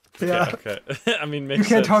 Okay, Yeah. okay. I mean, makes You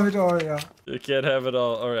can't sense. have it all, yeah. You can't have it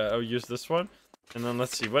all. Alright, I'll use this one. And then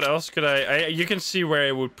let's see, what else could you can see where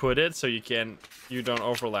I would put it, so you don't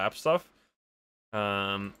overlap stuff.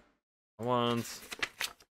 I want...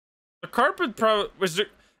 The carpet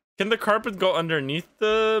can the carpet go underneath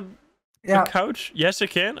the couch? Yes, it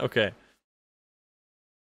can? Okay.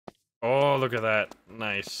 Oh, look at that.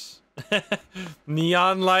 Nice.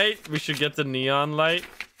 Neon light. We should get the neon light.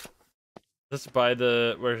 Let's buy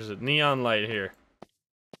the... Where is it? Neon light here.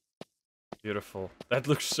 Beautiful. That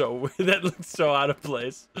looks so... that looks so out of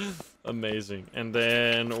place. Amazing. And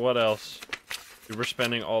then, what else? We were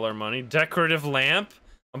spending all our money. Decorative lamp.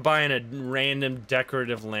 I'm buying a random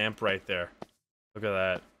decorative lamp right there. Look at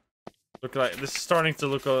that. Look like this is starting to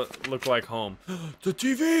look like home. The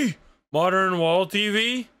TV, modern wall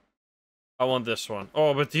TV. I want this one.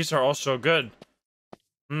 Oh, but these are also good.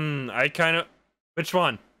 I kind of. Which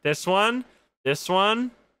one? This one? This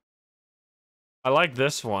one? I like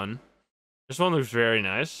this one. This one looks very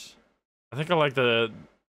nice. I think I like the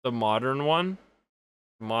modern one.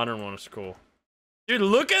 The modern one is cool. Dude,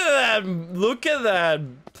 look at that! Look at that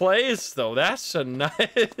place, though. That's a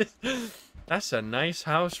nice... That's a nice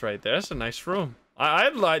house right there. That's a nice room.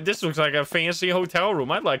 I'd like... This looks like a fancy hotel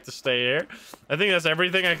room. I'd like to stay here. I think that's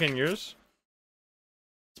everything I can use.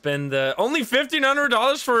 Spend only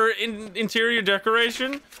 $1,500 for interior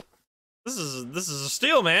decoration. This is a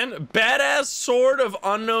steal, man. Badass sword of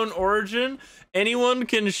unknown origin. Anyone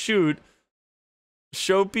can shoot.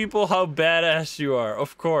 Show people how badass you are.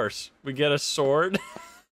 Of course. We get a sword.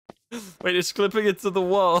 Wait, it's clipping it to the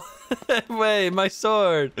wall. Wait, my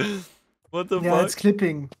sword. What the fuck? Yeah, it's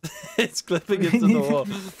clipping. It's clipping it to the wall.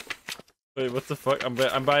 Wait, what the fuck?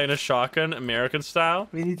 I'm buying a shotgun, American style.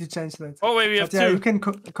 We need to change that. Oh, wait, we have But yeah, two. you can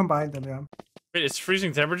combine them, yeah. Wait, it's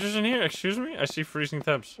freezing temperatures in here? Excuse me? I see freezing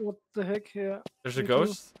temps. What the heck? Yeah. There's a Me too.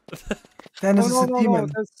 ghost? Dennis is no, a no, demon.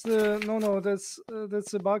 no,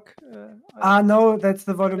 that's a bug. No, that's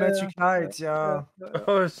the volumetric Yeah, light, yeah.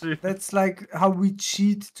 Oh, I see. That's like how we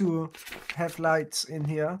cheat to have lights in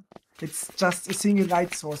here. It's just a single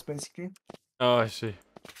light source, basically. Oh, I see.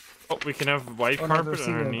 Oh, we can have white Or not a carpet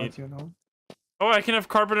single, underneath. but you know. Oh, I can have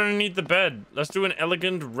carpet underneath the bed. Let's do an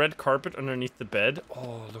elegant red carpet underneath the bed.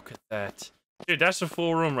 Oh, look at that. Dude, that's a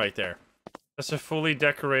full room right there. That's a fully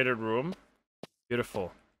decorated room.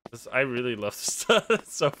 Beautiful. I really love this stuff.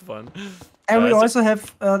 It's so fun. And we it's a- also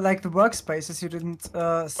have like the workspaces you didn't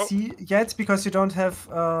see yet because you don't have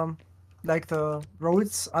like the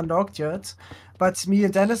roles unlocked yet. But me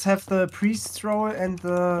and Dennis have the priest role and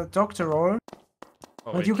the doctor role. Oh,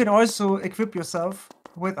 But wait. you can also equip yourself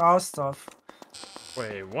with our stuff.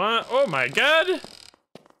 Wait, what? Oh my god!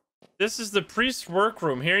 This is the priest's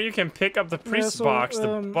workroom. Here you can pick up the priest's so, box.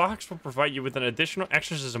 The box will provide you with an additional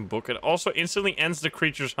exorcism book. It also instantly ends the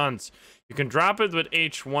creature's hunts. You can drop it with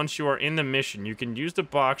H once you are in the mission. You can use the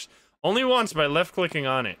box only once by left-clicking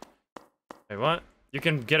on it. Wait, what? You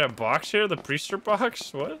can get a box here? The priester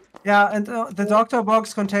box? What? Yeah, and the doctor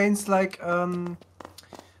box contains like a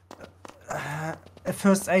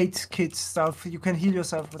first aid kit stuff. You can heal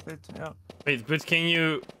yourself with it. Yeah. Wait, but can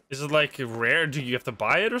you... Is it like rare? Do you have to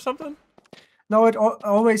buy it or something? No, it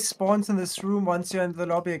always spawns in this room once you're in the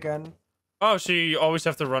lobby again. Oh, so you always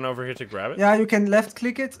have to run over here to grab it? Yeah, you can left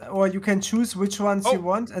click it, or you can choose which ones Oh. you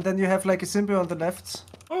want, and then you have like a symbol on the left.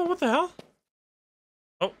 Oh, what the hell?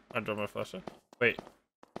 Oh, I dropped my flashlight. Wait.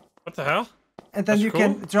 What the hell? And then That's you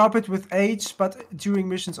can drop it with H, but during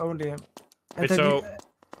missions only. And Wait, then so... you,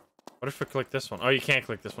 What if I click this one? Oh, you can't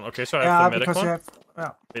click this one. Okay, so I yeah, have the medic because one. you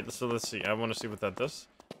have Wait, so let's see. I want to see what that does.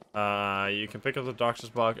 You can pick up the doctor's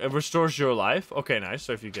box. It restores your life. Okay, nice.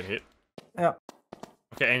 So if you get hit. Yeah.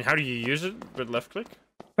 Okay, and how do you use it? With left click?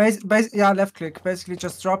 yeah, left click. Basically,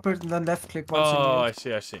 just drop it and then left click once you Oh,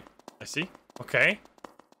 need it. I see. Okay.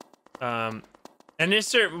 And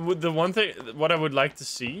is there the one thing? What I would like to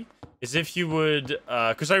see is if you would,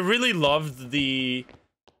 because I really loved the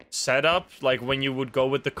setup. Like when you would go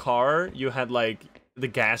with the car, you had like the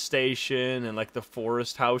gas station and like the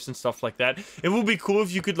forest house and stuff like that. It would be cool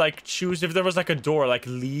if you could like choose if there was like a door, like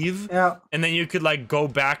leave, Yeah. and then you could like go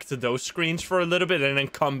back to those screens for a little bit and then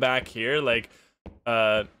come back here, like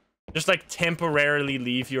just like temporarily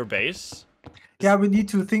leave your base. Yeah, we need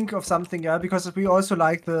to think of something, yeah, because we also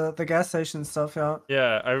like the gas station and stuff, yeah.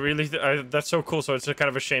 Yeah, I really that's so cool. So it's kind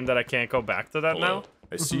of a shame that I can't go back to that now.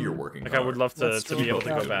 I see you're working Like I would love to That's be true. able to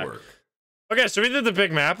Yeah. go back. Okay, so we did the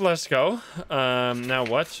big map. Let's go. Now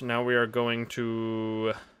what? Now we are going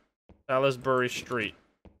to Salisbury Street.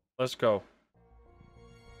 Let's go.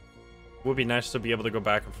 Would be nice to be able to go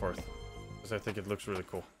back and forth, because I think it looks really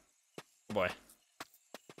cool. Oh boy.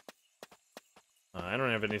 I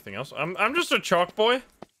don't have anything else. I'm just a chalk boy.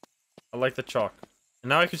 I like the chalk. And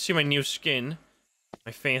now I can see my new skin.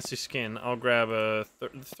 My fancy skin. I'll grab a...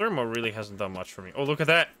 Thermo really hasn't done much for me. Oh, look at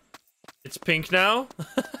that. It's pink now.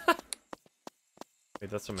 Wait,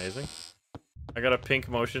 that's amazing. I got a pink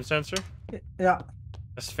motion sensor. Yeah.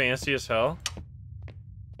 That's fancy as hell.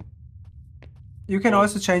 You can Oh.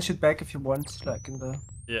 also change it back if you want, like in the...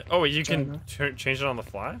 Yeah. Oh, wait, you Journal. can change it on the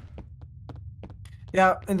fly?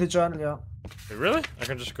 Yeah, in the journal, yeah. Wait, really? I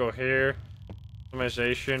can just go here.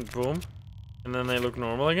 Customization. Boom. And then they look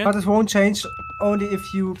normal again? But it won't change only if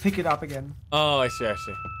you pick it up again. Oh, I see, I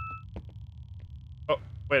see. Oh,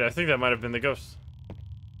 wait, I think that might have been the ghost.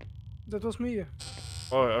 That was me.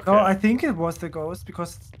 Oh, okay. No, I think it was the ghost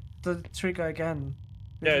because the trigger again.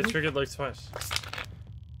 Yeah, it Didn't triggered like twice.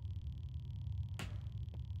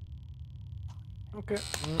 Okay.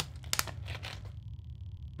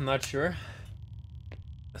 I'm not sure.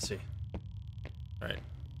 Let's see. Alright.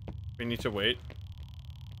 We need to wait.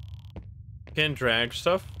 Can drag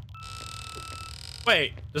stuff.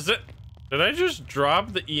 Wait, does it... Did I just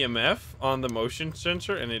drop the EMF on the motion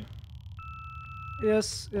sensor and it...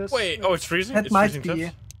 Yes, yes. Wait, oh, it's freezing? That It's might freezing be.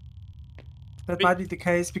 temps? That Wait. might be the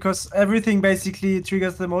case because everything basically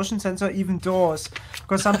triggers the motion sensor, even doors.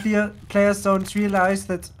 Because some players don't realize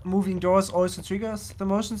that moving doors also triggers the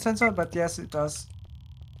motion sensor, but yes, it does.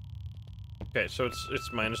 Okay, so it's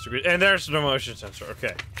minus degrees. And there's the motion sensor,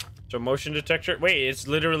 okay. So motion detector. Wait, it's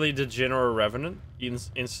literally the General Revenant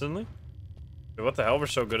instantly? Wait, what the hell? We're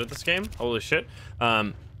so good at this game? Holy shit.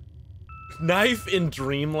 Knife in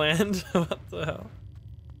Dreamland? What the hell?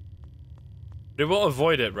 They will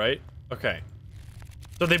avoid it, right? Okay.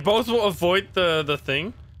 So they both will avoid the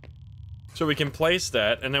thing. So we can place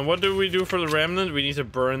that. And then what do we do for the Remnant? We need to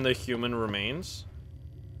burn the human remains.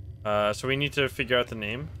 So we need to figure out the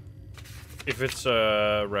name. If it's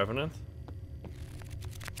a Revenant.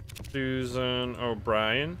 Susan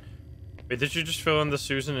O'Brien. Wait, did you just fill in the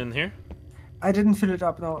Susan in here? I didn't fill it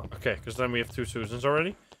up now. Okay, because then we have two Susans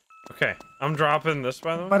already. Okay, I'm dropping this,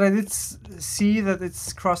 by the way. But I did see that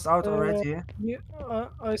it's crossed out already. Yeah,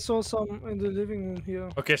 I saw some in the living room here.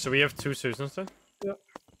 Okay, so we have two Susans then? Yeah.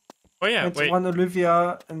 Oh yeah, It's wait. one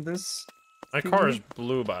Olivia and this. My car is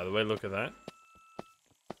blue, by the way. Look at that.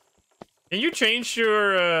 Can you change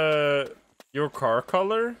your car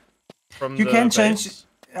color from You the can base? change.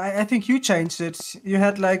 I think you changed it. You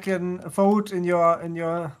had like a vote in your Yeah, I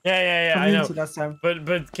know. community last time.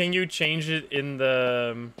 But can you change it in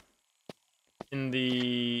the In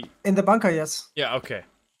the bunker, yes. Yeah, okay.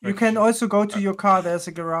 You can also go to your car. There's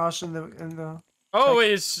a garage in the. Oh,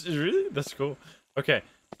 wait, it's really? That's cool. Okay.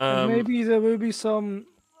 And maybe there will be some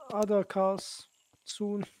other cars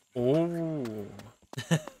soon. Ooh.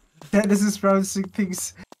 Yeah, this is browsing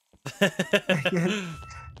things.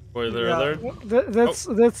 Spoiler Yeah. alert.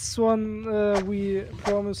 That's one we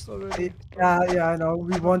promised already. Yeah, I know.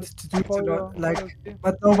 We wanted to do it a Spoiler lot, like, alert.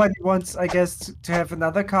 but nobody wants, I guess, to have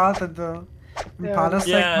another car than the Impala.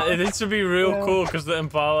 Yeah, it needs to be real Yeah. cool because the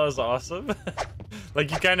Impala is awesome.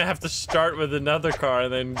 Like you kind of have to start with another car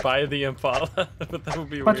and then buy the Impala, but that would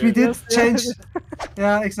be But weird. we did Yes, change.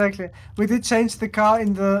 Yeah, exactly. We did change the car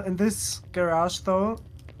in this garage though.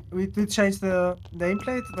 We did change the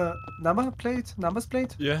nameplate, the numbers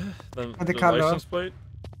plate. Yeah, the the color. license plate.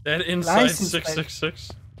 And inside License plate.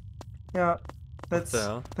 666. Yeah, that's the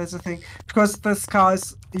hell? the thing. Because this car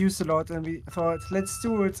is used a lot, and we thought, let's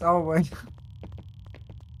do it our way.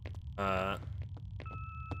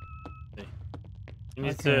 You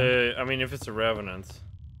need Okay. to. I mean, if it's a Revenant,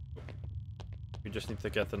 we just need to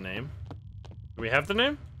get the name. Do we have the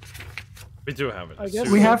name? We do have it. I guess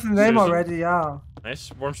We so. have the name Susan. already, yeah.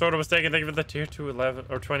 Nice. Warm soda was taken. Thank you for the tier 2 11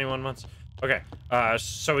 or 21 months. Okay.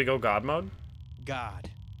 So we go God mode. God.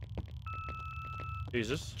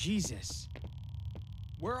 Jesus. Jesus.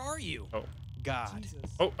 Where are you? Oh. God.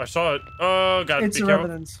 Oh, I saw it. Oh God. It's be a careful.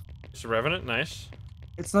 Revenant. It's a Revenant. Nice.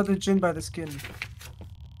 It's not a Jin by the skin.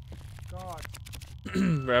 God.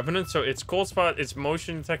 Revenant. So it's cold spot. It's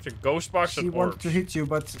motion detector, ghost box, She and wanted orbs. to hit you,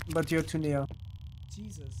 but you're too near.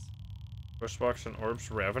 Jesus. Ghost box and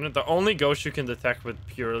orbs. Revenant. The only ghost you can detect with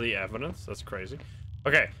purely evidence. That's crazy.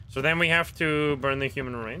 Okay. So then we have to burn the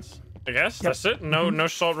human remains. I guess that's it. No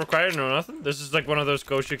salt required. No nothing. This is like one of those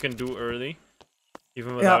ghosts you can do early,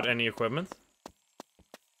 even without any equipment.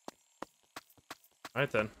 Alright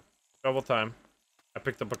then. Double time. I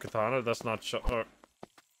picked up a katana. That's not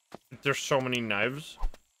there's so many knives.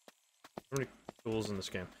 So many tools in this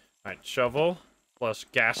game. Alright, shovel. Plus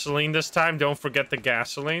gasoline this time. Don't forget the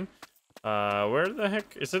gasoline. Where the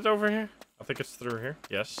heck? Is it over here? I think it's through here.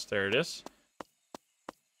 Yes, there it is.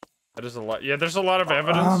 That is a lot. Yeah, there's a lot of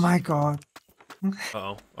evidence. Oh my god.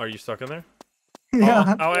 Uh-oh. Are you stuck in there?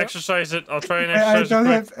 Yeah. I'll exercise it. I'll try and I exercise don't it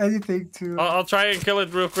have quick. anything to. I'll try and kill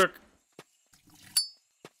it real quick.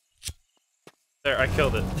 There, I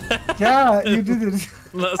killed it. Yeah, you did it.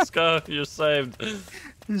 Let's go. You're saved.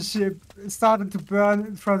 The ship started to burn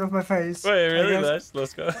in front of my face. Wait, really? I guess, Nice.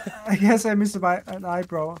 Let's go. I guess I missed an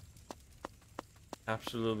eyebrow.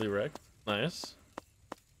 Absolutely wrecked. Nice.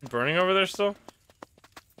 Burning over there still?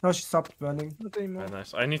 No, she stopped burning. Not anymore. Very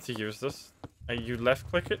nice. I need to use this. You left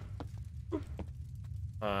click it?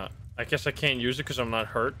 I guess I can't use it because I'm not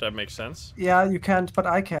hurt. That makes sense. Yeah, you can't, but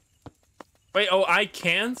I can. Wait, oh, I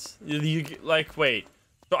can't? Like, wait.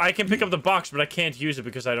 So I can pick up the box, but I can't use it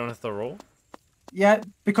because I don't have to roll? Yeah,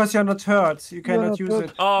 because you're not hurt. You cannot not use hurt.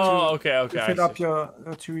 it. Oh, okay, okay. To I fill up see. your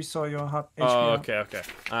to restore your HP. Oh, okay.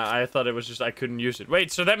 I thought it was just I couldn't use it.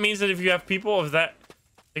 Wait, so that means that if you have people of that,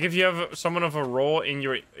 like if you have someone of a role in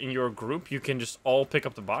your group, you can just all pick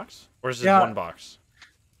up the box, or is it Yeah. one box?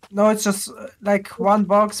 No, it's just like one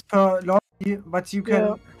box per lobby, but you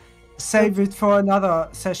can save it for another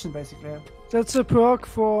session, basically. That's a perk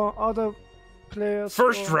for other players.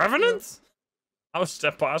 First or- Revenant? How is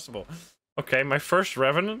that possible? Okay, my first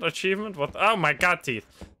Revenant achievement. What? Oh my God, teeth.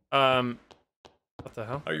 What the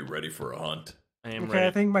hell? Are you ready for a hunt? I am Okay, I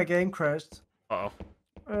ready. think my game crashed. Uh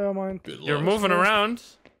Oh. Mine. Good luck. You're moving around.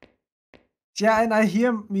 Yeah, and I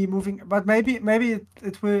hear me moving, but maybe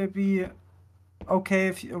it will be okay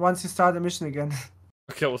if once you start the mission again,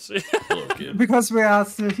 Okay, we'll see. Hello, kid. because we are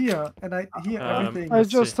still here and I hear everything. I Let's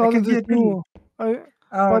just see. I can started hear it too. Oh,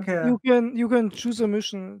 But okay. you can choose a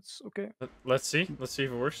mission. It's okay. Let's see. Let's see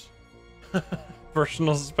if it works.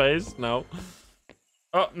 Personal space? No.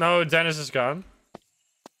 Oh, no, Dennis is gone.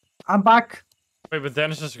 I'm back. Wait, but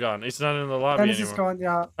Dennis is gone. He's not in the lobby Dennis anymore. is gone.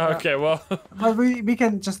 Yeah. yeah. Okay, well, But we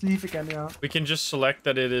can just leave again. Yeah. we can just select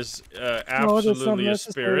that it is No, that's not absolutely a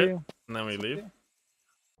spirit, necessary. and then we leave.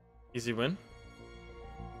 Easy win.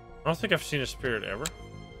 I don't think I've seen a spirit ever.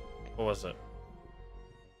 What was it?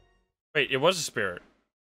 Wait, it was a spirit.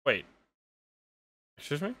 Wait.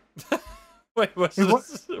 Excuse me? Wait, what's It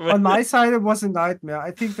this? Wait, On my side, it was a nightmare.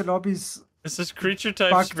 I think the lobby's. is this creature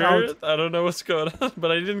type bugged spirit? I don't know what's going on,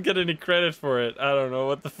 but I didn't get any credit for it. I don't know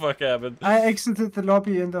what the fuck happened. I exited the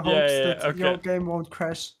lobby in the hopes yeah, that okay. your game won't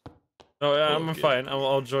crash. Oh yeah, I'm Okay. fine.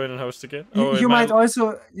 I'll join and host again. You, Oh, you might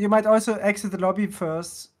also exit the lobby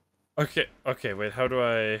first. Okay. Okay. Wait. How do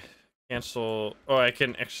I cancel? Oh, I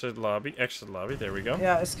can exit lobby. Exit lobby. There we go.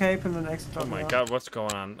 Yeah, escape and then exit Oh lobby. my yeah. god, what's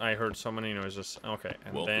going on? I heard so many noises. Okay,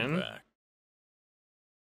 and Welcome then back.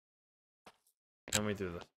 and we do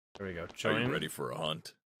this. There we go. Are Join. you ready for a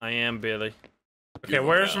hunt? I am Billy. Okay, You are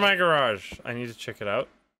where's now. my garage? I need to check it out.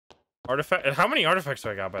 Artifact. How many artifacts do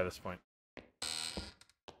I got by this point?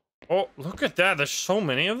 Oh, look at that. There's so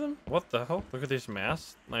many of them. What the hell? Look at these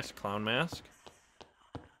masks. Nice clown mask.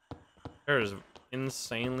 There is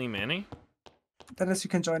insanely many. Dennis, you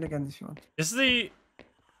can join again if you want. Is the...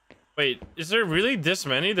 Wait, is there really this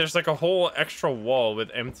many? There's like a whole extra wall with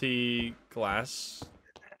empty glass.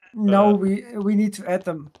 No, we need to add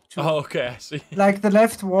them. To, Oh, okay, I see. Like the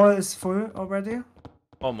left wall is full already,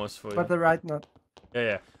 Almost full. but the right not. Yeah,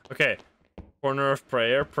 yeah. Okay. Corner of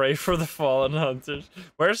prayer. Pray for the fallen hunters.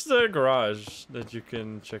 Where's the garage that you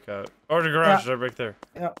can check out? Oh, the garage is right back there.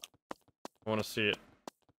 Yeah. I want to see it.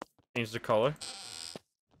 Change the color.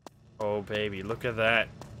 Oh, baby. Look at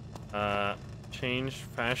that. Change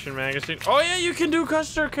fashion magazine. Oh, yeah, you can do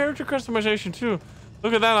character customization, too.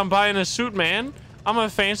 Look at that. I'm buying a suit, man. I'm a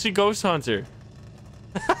fancy ghost hunter.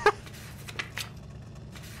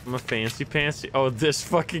 I'm a fancy pantsy. Oh, this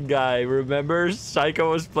fucking guy. Remember,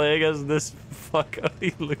 Psycho was playing as this fucker.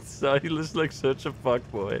 He looks like such a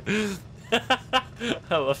fuckboy.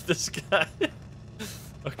 I love this guy.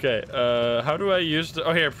 Okay, how do I use the...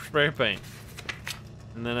 Oh, here, spray paint.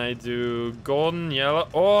 And then I do golden yellow.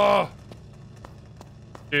 Oh!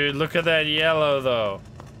 Dude, look at that yellow, though.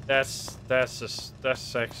 That's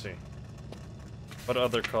sexy. What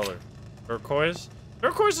other color? Turquoise?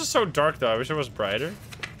 Turquoise is so dark, though. I wish it was brighter.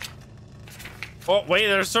 Oh, wait,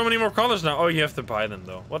 there's so many more colors now. Oh, you have to buy them,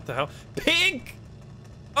 though. What the hell? Pink!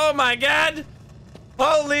 Oh, my God!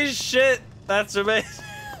 Holy shit! That's amazing.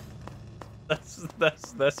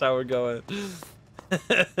 That's how we're going.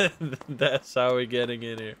 That's how we're getting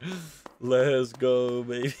in here. Let's go,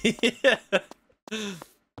 baby.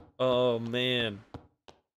 Oh, man.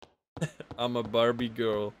 I'm a Barbie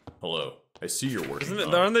girl. Hello. I see you're working.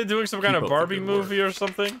 Aren't they doing some kind Keep of up the Barbie good movie work. or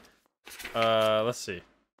something? Let's see.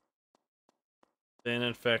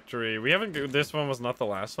 Planet Factory. We haven't. This one was not the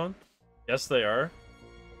last one. Yes, they are.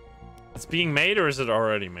 It's being made, or is it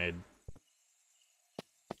already made?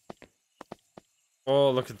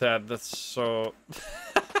 Oh, look at that. That's so.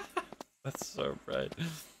 That's so bright.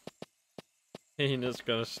 Hina's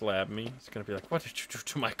gonna slap me. He's gonna be like, "What did you do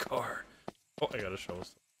to my car?" Oh, I gotta show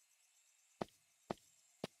us.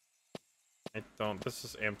 I don't. This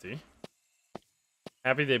is empty.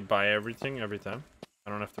 Happy they buy everything every time.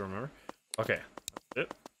 I don't have to remember. Okay. That's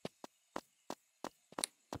it.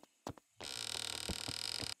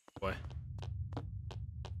 Boy.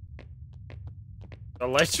 The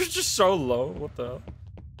lights are just so low. What the hell?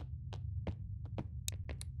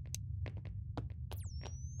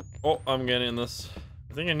 Oh, I'm getting this.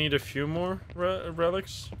 I think I need a few more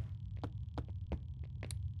relics.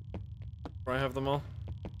 Before I have them all.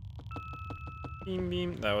 Beam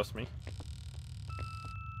beam. That was me.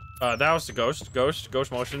 That was the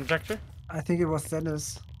ghost motion detector. I think it was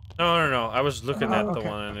Dennis. No. I was looking at the okay.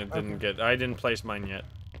 one and it didn't get. I didn't place mine yet.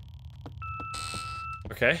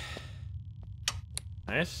 Okay.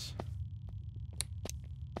 Nice.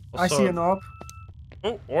 I see an orb.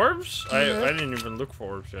 Oh, orbs? I didn't even look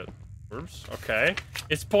for orbs yet. Orbs? Okay.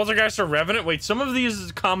 It's Poltergeist or Revenant. Wait, some of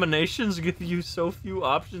these combinations give you so few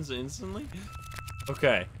options instantly.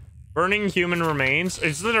 Okay. Burning human remains.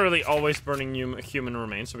 It's literally always burning human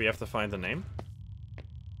remains, so we have to find the name.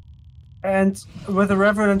 And with the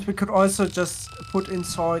Revenant, we could also just put in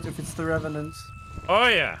Sword if it's the Revenant. Oh,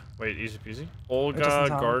 yeah. Wait, easy peasy. Olga doesn't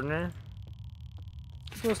sound- Gardner.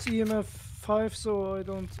 It was EMF 5, so I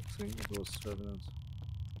don't think it was Revenant.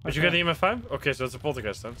 Did you get the EMF 5? Okay, so it's a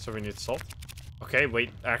Poltergeist then, so we need salt. Okay,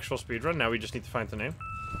 wait, actual speedrun. Now we just need to find the name.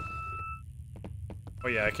 Oh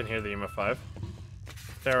yeah, I can hear the EMF 5.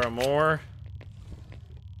 There are more.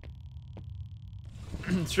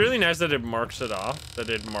 It's really nice that it marks it off. That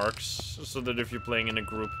it marks so that if you're playing in a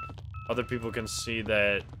group, other people can see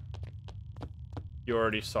that you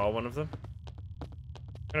already saw one of them.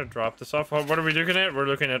 I'm gonna drop this off. What are we looking at? We're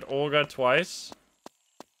looking at Olga twice.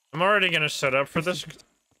 I'm already gonna set up for this.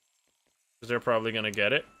 Because they're probably gonna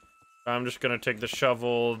get it. I'm just gonna take the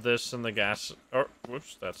shovel, this, and the gas. Oh,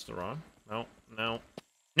 whoops, that's the wrong. No.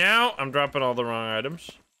 Now I'm dropping all the wrong items.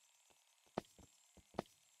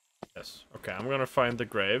 Yes. Okay, I'm gonna find the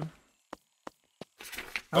grave.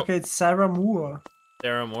 Okay, it's Sarah Moore.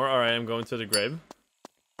 There are more. Alright, I'm going to the grave.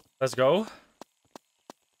 Let's go.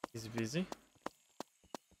 Easy peasy.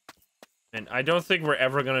 And I don't think we're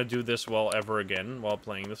ever gonna do this well ever again while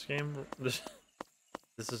playing this game. This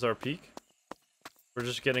is our peak. We're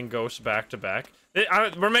just getting ghosts back to back.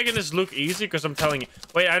 We're making this look easy because I'm telling you.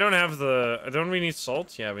 Wait, I don't have the. Don't we need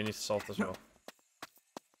salt? Yeah, we need salt as well.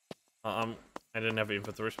 I didn't have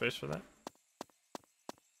inventory space for that.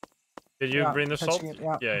 Did you bring the salt?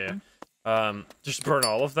 Yeah. Just burn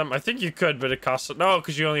all of them. I think you could, but it costs. No,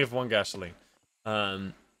 because you only have 1 gasoline.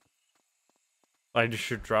 I just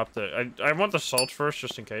should drop the. I want the salt first,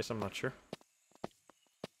 just in case. I'm not sure.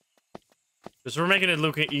 Because we're making it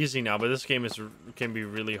look easy now, but this game can be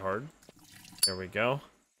really hard. There we go.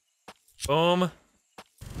 Boom.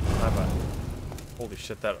 Bye-bye. Holy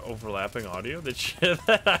shit, that overlapping audio? Did shit?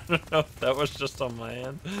 I don't know if that was just on my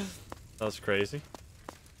end. That was crazy.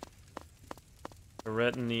 The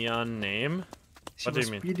red neon name? What do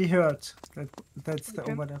you mean? Really hurt. That's the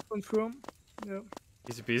can overlap. confirm. Yeah.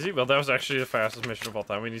 Easy peasy. Well, that was actually the fastest mission of all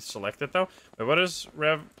time. We need to select it, though. Wait, what is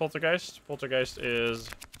Rev Poltergeist? Poltergeist is...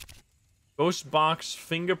 Ghost box,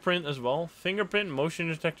 fingerprint as well. Fingerprint, motion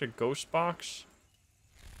detector, ghost box.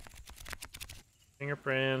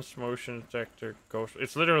 Fingerprints, motion detector, ghost...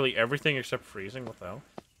 It's literally everything except freezing. What the hell?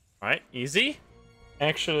 Alright, easy.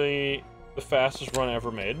 Actually, the fastest run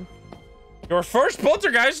ever made. Your first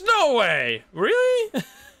Poltergeist? No way! Really?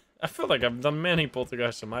 I feel like I've done many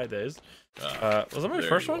Poltergeists in my days. Was that my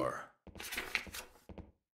first one?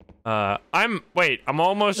 I'm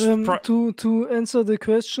almost to answer the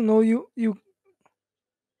question. No, you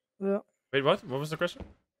yeah. Wait, what was the question?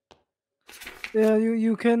 Yeah,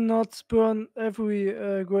 you cannot burn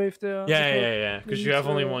every grave there. Yeah, because you have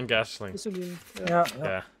only 1 gasoline.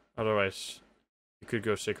 Yeah. Otherwise you could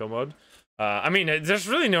go sicko mode. I mean, there's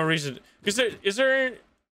really no reason, because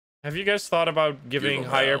have you guys thought about giving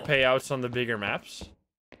higher payouts on the bigger maps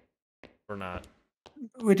or not?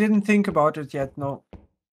 We didn't think about it yet, no.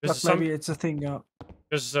 But maybe it's a thing, yeah.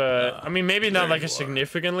 Because, I mean, maybe not like a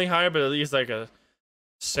significantly higher, but at least like a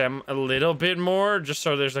little bit more, just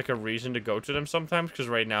so there's like a reason to go to them sometimes. Because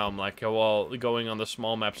right now I'm like, oh, well, going on the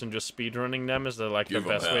small maps and just speedrunning them is the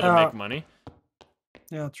best way to make money.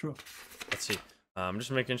 Yeah, true. Let's see. I'm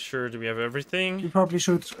just making sure. Do we have everything? You probably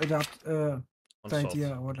should adapt the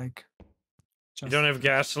idea, or like... You don't have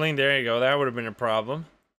gasoline? There you go. That would have been a problem.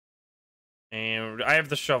 And I have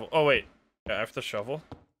the shovel. Oh, wait. Yeah, I have the shovel.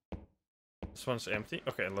 This one's empty.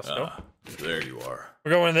 Okay, let's go. There you are.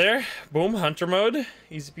 We're going there. Boom, hunter mode.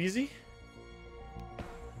 Easy peasy.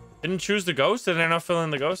 Didn't choose the ghost. Did I not fill in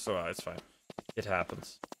the ghost? Oh, it's fine. It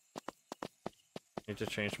happens. Need to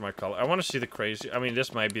change my color. I want to see the crazy... I mean,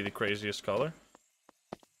 this might be the craziest color.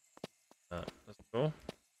 That's cool.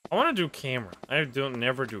 I want to do camera. I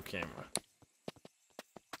never do camera.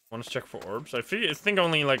 Want to check for orbs? I think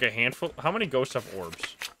only like a handful. How many ghosts have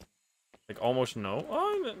orbs? Like almost no.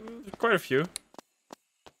 Oh, quite a few.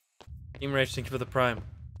 Team Rage, thank you for the prime.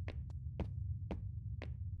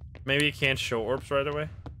 Maybe you can't show orbs right away.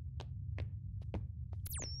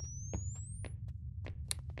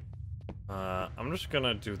 I'm just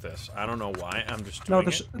gonna do this. I don't know why. I'm just doing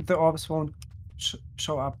it. No, the orbs won't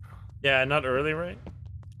show up. Yeah, not early, right?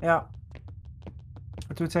 Yeah.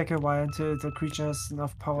 It will take a while until the creature has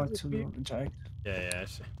enough power to interact. Yeah, I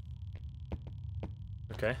see.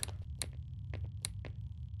 Okay.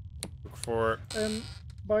 Look for...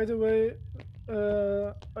 by the way,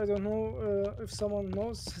 I don't know if someone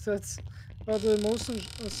knows that, but the motion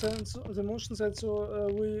sensor,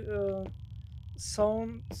 we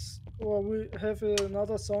sound, or we have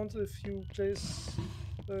another sound if you place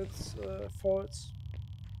it false.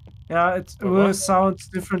 Yeah, it will sound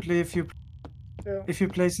differently if you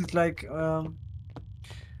place it like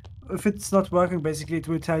if it's not working. Basically, it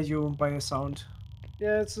will tell you by a sound.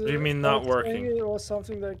 Yeah, it's. What do you mean not working? Or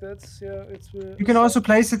something like that. Yeah, it's. You can also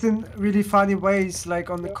place it in really funny ways, like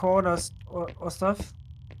on the corners or stuff.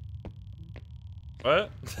 What?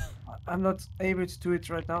 I'm not able to do it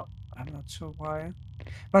right now. I'm not sure why.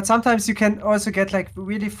 But sometimes you can also get like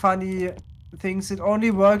really funny things. It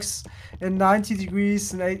only works in 90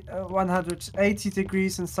 degrees and 180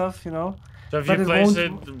 degrees and stuff, you know. So if you place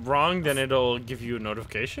it wrong, then it'll give you a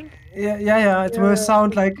notification? Yeah. It will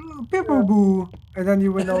sound like boo boo boo, and then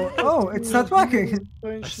you will know, oh, it's not working.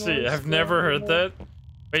 I see. I've never heard that.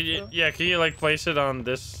 Wait, yeah, can you like place it on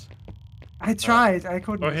this? I tried. I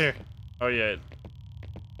couldn't. Oh, here. Oh, yeah.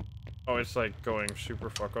 Oh, it's like going super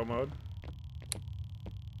fucko mode.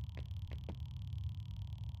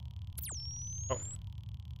 Oh.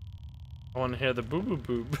 I want to hear the boo boo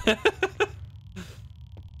boob. I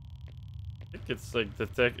think it's like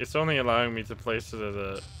it's only allowing me to place it at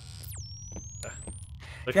a.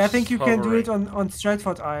 Like yeah, I think you can do it on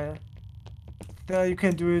Stratford Isle. There you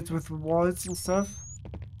can do it with walls and stuff.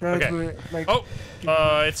 There it Okay. will, like, Oh,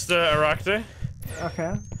 it's the Arachne.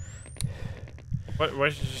 okay. Why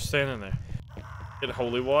is you just standing there? Get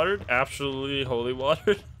holy watered? Absolutely holy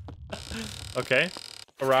watered. Okay.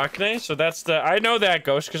 Arachne, so that's the... I know that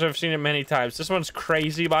ghost because I've seen it many times. This one's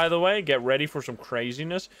crazy, by the way. Get ready for some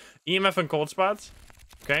craziness. EMF and cold spots.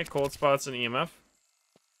 Okay, cold spots and EMF.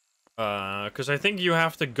 Because I think you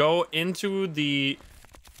have to go into the...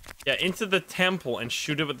 Yeah, into the temple and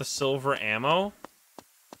shoot it with the silver ammo.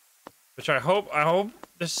 Which I hope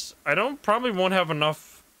this... probably won't have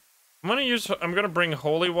enough... I'm gonna bring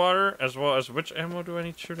holy water as well as... Which ammo do I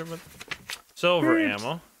need to shoot it with? Silver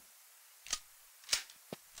ammo.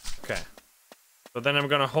 Okay. So then I'm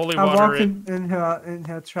gonna holy I'm water it. walking in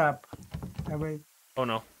her trap. I will Oh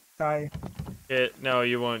no. die. No,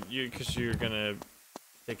 you won't. Because you're gonna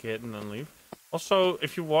take a hit and then leave. Also,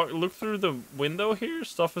 if you look through the window here,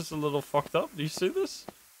 stuff is a little fucked up. Do you see this?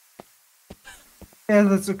 Yeah,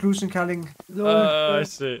 that's occlusion culling, I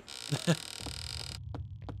see.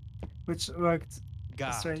 which worked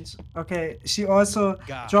God. strange. Okay, she also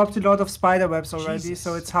God. dropped a lot of spider webs already, Jesus.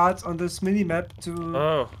 so it's hard on this mini map to.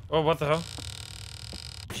 Oh, what the hell?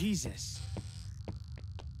 Jesus.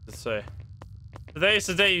 Let's say. Today is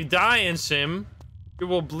the day you die in Sim. You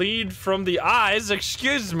will bleed from the eyes.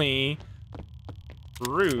 Excuse me.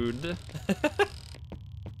 Rude.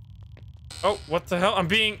 Oh, what the hell? I'm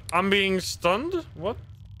being stunned? What?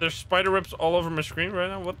 There's spider webs all over my screen right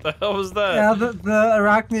now? What the hell was that? Yeah, the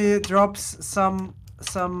Arachne drops some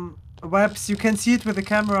webs. You can see it with the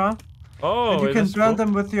camera. Oh, and you wait, can that's burn cool.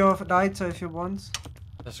 them with your lighter if you want.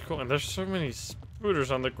 That's cool. And there's so many spooters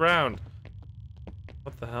on the ground.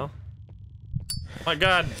 What the hell? My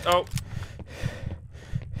god. Oh.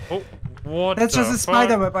 Oh, what That's just the a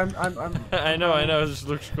spider fuck? web. I'm I know. This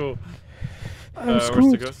looks cool. I'm Where's the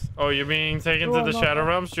screwed. ghost? Oh, you're being taken No, to I'm the not. Shadow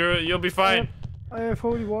Realms? You'll be fine. I have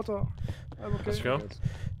holy water. I'm okay. Let's go. with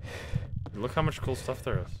that. Look how much cool stuff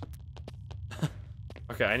there is.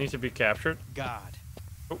 Okay, I need to be captured. God.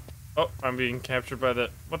 Oh, I'm being captured by the...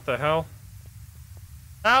 What the hell?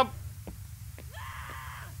 Help!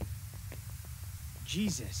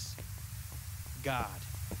 Jesus. God.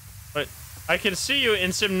 Wait, I can see you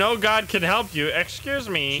in Sim. No god can help you. Excuse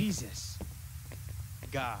me. Jesus.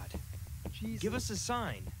 God. Jesus. Give us a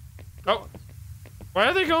sign. Oh. Why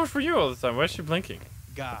are they going for you all the time? Why is she blinking?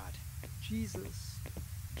 God. Jesus.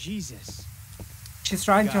 Jesus. She's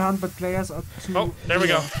trying to God. hunt, but players are too. Oh, there we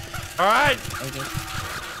go. Alright!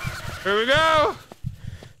 Here we go!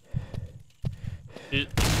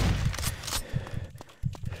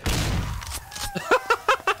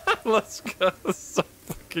 Let's go. That's so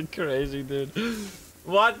fucking crazy, dude.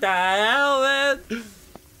 What the hell, man?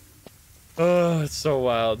 Oh, it's so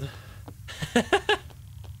wild.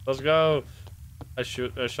 Let's go. I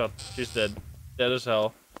shot. She's dead. Dead as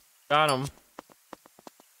hell. Got him.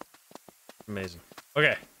 Amazing.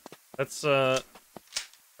 Okay. Let's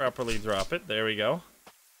properly drop it. There we go.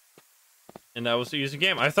 And that was the easy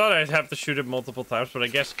game. I thought I'd have to shoot it multiple times, but I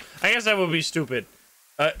guess that would be stupid.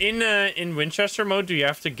 In Winchester mode, do you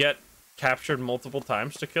have to get captured multiple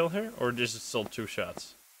times to kill her, or is it still 2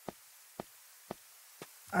 shots?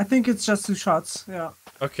 I think it's just 2 shots. Yeah.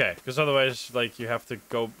 Okay, because otherwise, like, you have to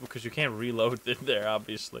go because you can't reload it there,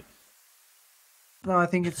 obviously. No, I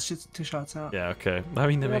think it's just 2 shots. Yeah. Yeah. Okay. I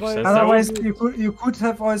mean, that Yeah, makes but sense. Otherwise, you could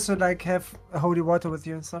have also like have holy water with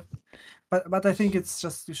you and stuff. But I think it's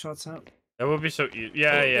just 2 shots. Yeah. That would be so easy.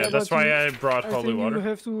 Yeah. Yeah, That's but why I brought I holy think water. you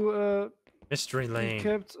have to Mystery be lane.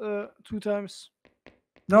 kept 2 times.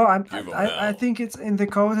 No, Give 'em I hell. think it's in the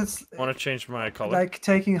code. It's I want to change my color. like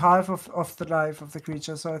taking half of the life of the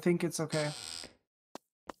creature, so I think it's okay.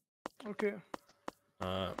 Okay.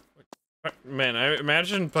 Man, I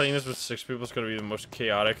imagine playing this with 6 people is gonna be the most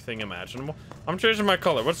chaotic thing imaginable. I'm changing my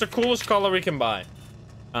color. What's the coolest color we can buy?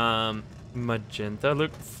 Magenta.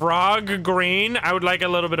 Look, frog green. I would like a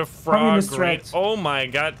little bit of frog Communist green. red. Oh my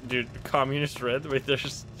god, dude, communist red. Wait,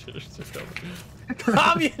 there's a color.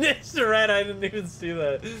 Communist red. I didn't even see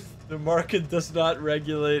that. The market does not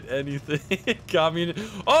regulate anything. Communist.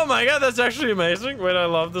 Oh my god, that's actually amazing. Wait, I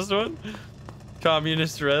love this one.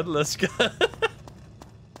 Communist red. Let's go.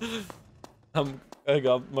 I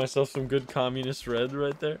got myself some good communist red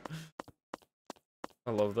right there.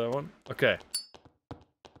 I love that one. Okay.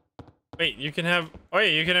 Wait, you can have... Oh yeah,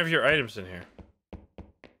 you can have your items in here.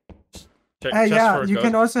 Check, Yeah, you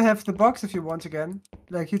can also have the box if you want again.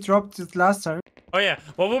 Like you dropped it last time. Oh yeah,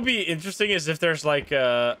 what would be interesting is if there's like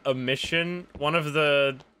a mission, one of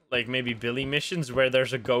the like maybe Billy missions where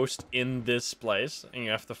there's a ghost in this place and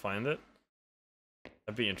you have to find it.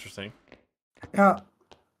 That'd be interesting. Yeah.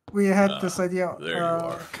 we had this idea there you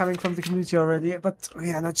are. coming from the community already, but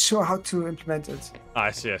we are not sure how to implement it.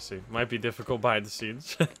 I see, I see. Might be difficult behind the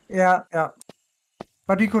scenes. Yeah, yeah.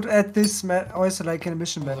 But we could add this also like in a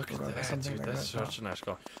mission map Look at or that, something dude. like That's that. such a nice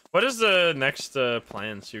call. What is the next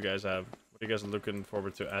plans you guys have? What are you guys looking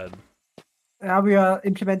forward to add? Now we are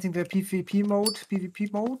implementing the PvP mode.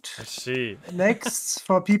 I see. Next,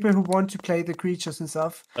 for people who want to play the creatures and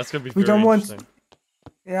stuff. That's gonna be We very don't want. interesting.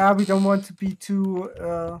 Yeah, we don't want to be too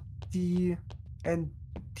D and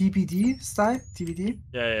DBD style. DBD.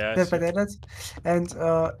 Yeah, yeah. I Dead see. by Daylight. And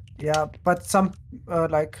yeah, but some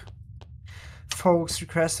like folks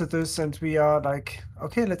requested this, and we are like,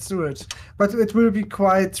 okay, let's do it. But it will be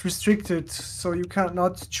quite restricted, so you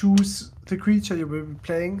cannot choose the creature you will be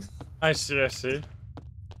playing. I see, I see.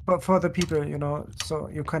 But for the people, you know, so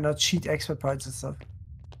you cannot cheat expert points and stuff.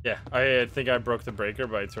 Yeah, I think I broke the breaker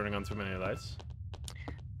by turning on too many lights.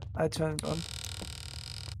 I turned it on.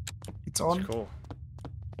 It's That's on. cool.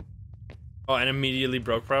 Oh, and immediately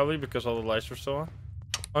broke probably because all the lights were still on?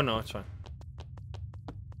 Oh no, it's fine.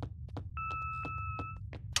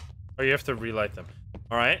 Oh, you have to relight them.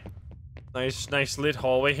 Alright. Nice lit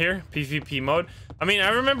hallway here. PvP mode. I mean, I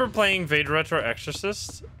remember playing Vader Retro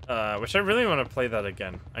Exorcist, which I really want to play that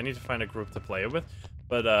again. I need to find a group to play it with.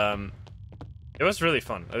 But, it was really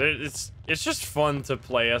fun. It's just fun to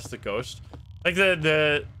play as the ghost. Like,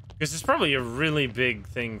 because it's probably a really big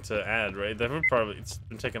thing to add, right? That would probably... It's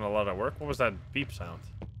been taking a lot of work. What was that beep sound?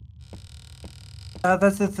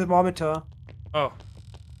 That's the thermometer. Oh.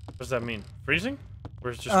 What does that mean? Freezing?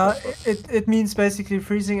 Or is it just... It means basically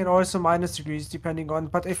freezing and also minus degrees depending on.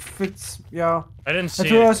 But if it's I didn't see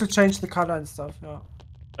it will it. also change the color and stuff. Yeah.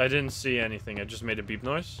 I didn't see anything. I just made a beep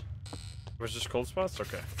noise. Was just cold spots?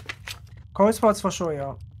 Okay. Cold spots for sure.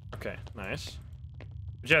 Yeah. Okay, nice.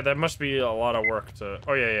 But yeah, that must be a lot of work to...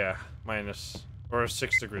 Oh, yeah. Minus... Or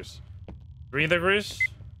 6 degrees. 3 degrees?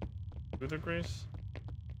 2 degrees?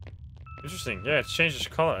 Interesting. Yeah, it changes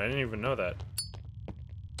color. I didn't even know that.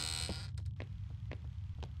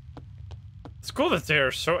 It's cool that they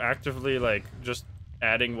are so actively, like, just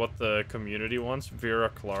adding what the community wants. Vera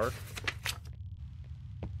Clark.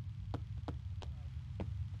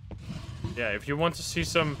 Yeah, if you want to see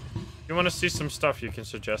some... If you want to see some stuff, you can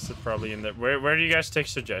suggest it probably in there. Where do you guys take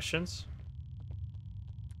suggestions?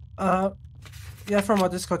 Yeah, from our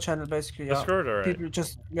Discord channel basically. Yeah. Discord, alright.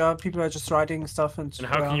 People are just writing stuff and. And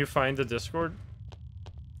how can you find the Discord?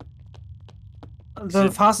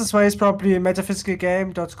 The fastest way is probably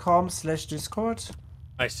metaphysicalgame.com/discord.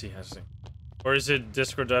 I see. Or is it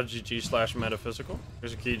discord.gg/metaphysical?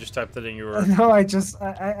 Because you just typed that in your... No, I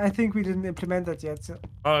think we didn't implement that yet. So.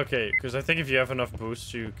 Oh, okay, because I think if you have enough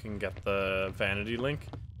boosts, you can get the vanity link.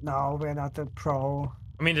 No, we're not the pro.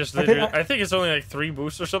 I mean, just literally, I think it's only like 3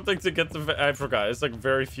 boosts or something to get the... I forgot. It's like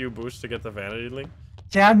very few boosts to get the vanity link.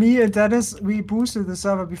 Yeah, me and Dennis, we boosted the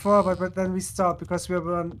server before, but then we stopped because we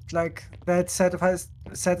weren't like that satisfied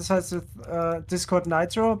with Discord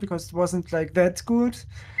Nitro because it wasn't like that good.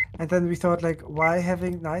 And then we thought, like, why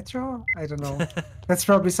having Nitro? I don't know. That's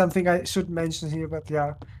probably something I should mention here, but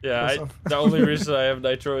yeah. Yeah, the only reason I have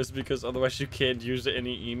Nitro is because otherwise you can't use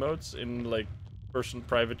any emotes in, like,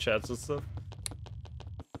 private chats and stuff.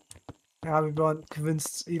 Yeah, we weren't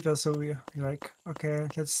convinced either, so we're like, okay,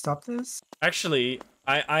 let's stop this. Actually,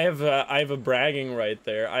 I have a bragging right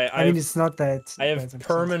there. I mean, it's not that. I have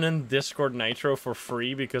permanent Discord Nitro for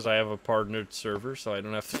free because I have a partnered server, so I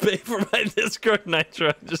don't have to pay for my Discord Nitro.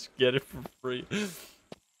 I just get it for free.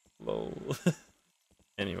 Lol.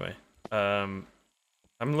 Anyway, I'm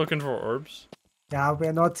looking for orbs. Yeah,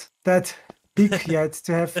 we're not that big yet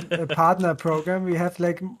to have a partner program. We have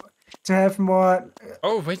like to have more.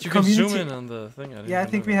 Oh wait, you can zoom in on the thing. I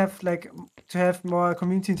think we have like to have more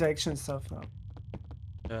community interaction stuff now.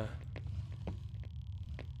 Yeah.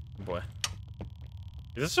 Boy.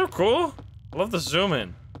 This is so cool. I love the zoom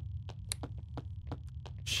in.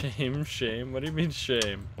 Shame. What do you mean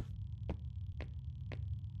shame?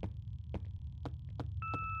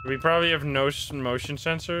 We probably have no motion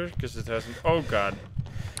sensor because it hasn't. Oh god.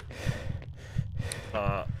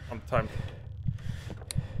 I'm time.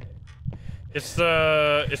 It's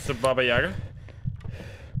the Baba Yaga.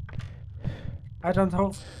 I don't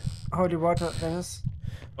hold holy water, Dennis.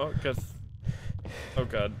 Oh god. Oh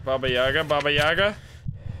god. Baba Yaga.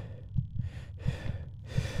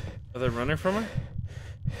 Are they running from her?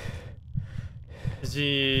 Is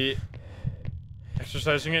he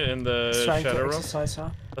exercising it in the shadow realm?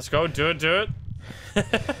 Let's go, do it.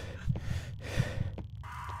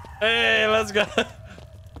 Hey, let's go.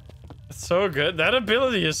 It's so good. That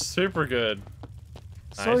ability is super good.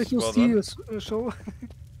 Sorry Nice, to well steal done. your show.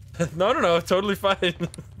 No, totally fine.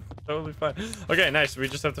 Totally fine. Okay, nice. We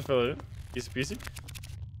just have to fill it in. Easy peasy.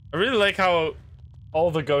 I really like how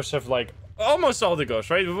all the ghosts have like almost all the ghosts,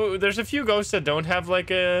 right? There's a few ghosts that don't have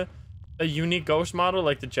like a unique ghost model,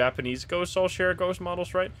 like the Japanese ghosts all share ghost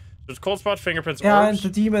models, right? So it's cold spot, fingerprints, Yeah, orbs.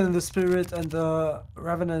 and the demon and the spirit and the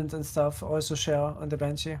revenant and stuff also share on the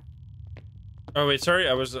banshee. Oh wait, sorry,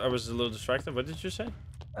 I was a little distracted. What did you say?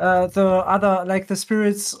 The other, like the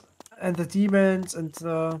spirits and the demons and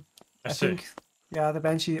the, I see. think, yeah, the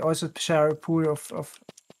banshee also share a pool of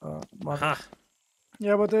models. Huh.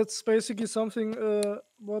 Yeah, but that's basically something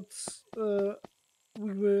what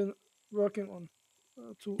we were working on.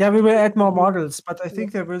 Yeah, we will add more models, but I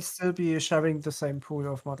think they will still be sharing the same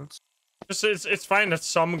pool of models. It's fine that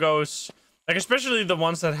some ghosts, like especially the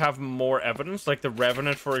ones that have more evidence, like the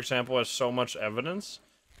Revenant, for example, has so much evidence.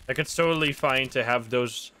 Like it's totally fine to have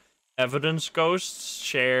those evidence ghosts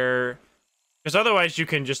share, because otherwise you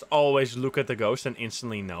can just always look at the ghost and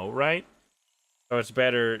instantly know, right? So it's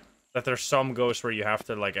better that there's some ghosts where you have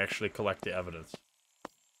to like actually collect the evidence.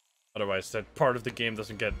 Otherwise, that part of the game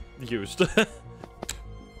doesn't get used.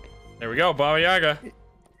 There we go, Baba Yaga.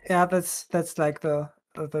 Yeah, that's like the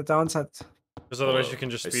downside. Because otherwise you can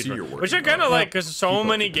just I see speedrun. you're Which I working kind of on it. like, because so Keep up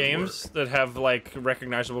many the good games work. that have like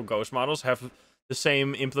recognizable ghost models have the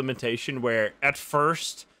same implementation where at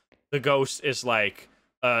first the ghost is like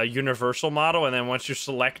a universal model, and then once you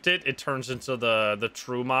select it, it turns into the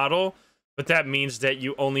true model. But that means that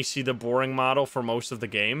you only see the boring model for most of the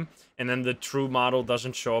game, and then the true model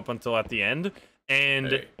doesn't show up until at the end. And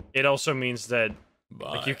Hey. it also means that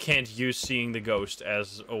Bye. like you can't use seeing the ghost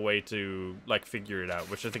as a way to like figure it out,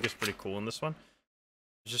 which I think is pretty cool in this one.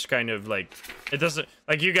 It's just kind of like it doesn't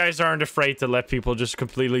like you guys aren't afraid to let people just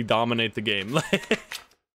completely dominate the game.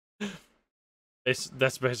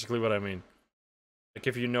 That's basically what I mean. Like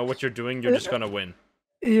if you know what you're doing, you're just gonna win.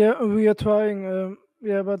 Yeah, we are trying.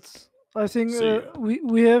 Yeah, but I think See ya.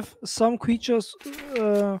 we have some creatures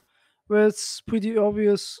where it's pretty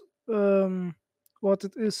obvious what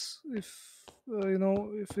it is. If you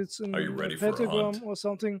know, if it's in Are you a ready for a pentagram hunt? or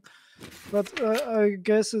something. But I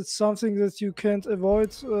guess it's something that you can't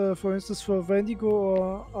avoid. For instance, for Wendigo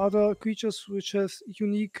or other creatures which have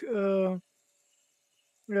unique,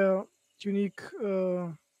 yeah, unique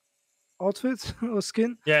outfit or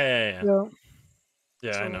skin. Yeah. Yeah. Yeah,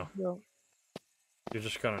 I So, know. yeah. You're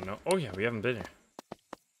just gonna know. Oh yeah, we haven't been here.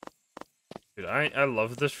 Dude, I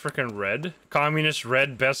love this freaking red. Communist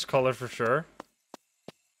red, best color for sure.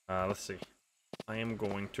 Let's see. I am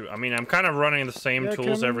going to. I mean, I'm kind of running the same Yeah,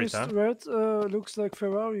 tools every Communist time. red looks like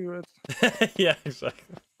Ferrari red. Yeah,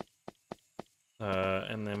 exactly.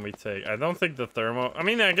 And then we take. I don't think the thermo. I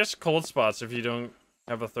mean, I guess cold spots. If you don't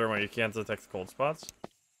have a thermo, you can't detect cold spots.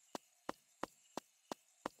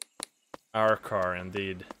 Our car,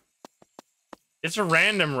 indeed. It's a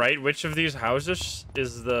random, right? Which of these houses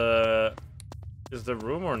is the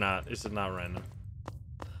room or not? Is it not random?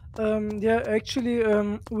 Yeah, actually,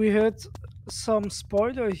 we had some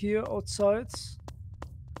spoiler here outside,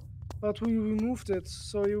 but we removed it,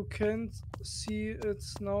 so you can't see it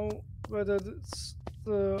now whether it's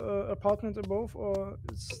the apartment above or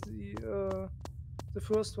it's the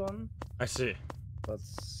first one. I see. But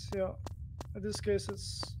yeah, in this case,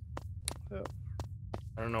 it's yeah.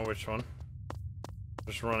 I don't know which one.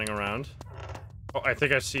 Just running around. Oh, I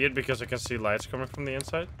think I see it because I can see lights coming from the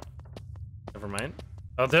inside. Never mind.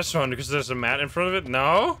 Oh, this one, because there's a mat in front of it?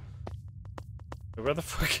 No? Where the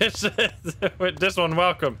fuck is it? Wait, this one,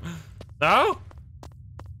 welcome. No?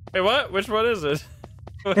 Wait, what? Which one is it?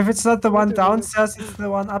 If it's not the one downstairs, it's the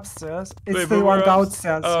one upstairs. It's Wait, the but one we're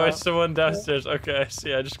downstairs. Oh, yeah. it's the one downstairs. Okay, I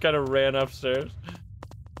see. I just kind of ran upstairs.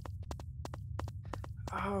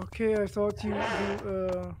 Ah, okay, I thought you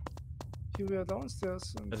were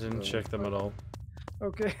downstairs. I didn't check them at all.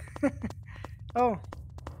 Okay. Oh,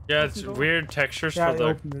 Yeah, it's Open door. weird textures Yeah, for I the...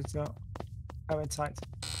 opened it. Yeah, I'm inside.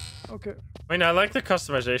 okay. I mean, I like the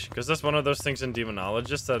customization, because that's one of those things in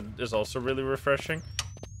Demonologist that is also really refreshing.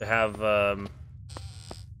 To have,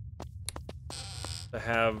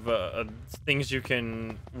 things you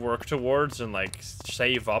can work towards and, like,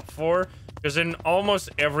 save up for. Because in almost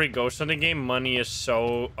every Ghost Hunting game, money is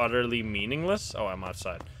so utterly meaningless. Oh, I'm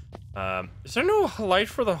outside. Is there no light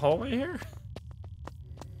for the hallway here?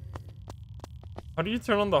 How do you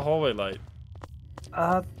turn on the hallway light?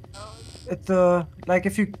 At the like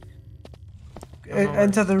if you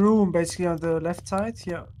enter the room, basically on the left side.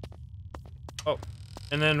 Yeah. Oh,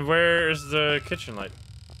 and then where is the kitchen light?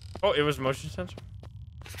 Oh, it was motion sensor.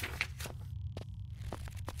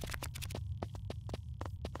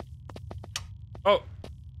 Oh,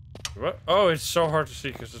 what? Oh, it's so hard to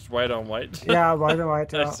see because it's white on white. Yeah, white and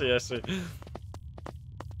white. I Yeah. see.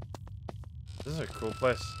 This is a cool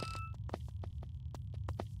place.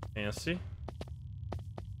 Fancy.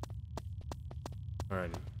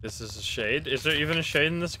 Alright, this is a shade. Is there even a shade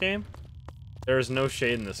in this game? There is no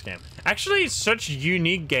shade in this game. Actually, such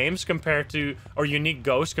unique games compared to, or unique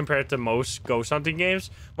ghosts compared to most ghost hunting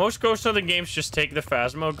games. Most ghost hunting games just take the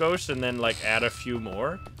Phasmo ghost and then like add a few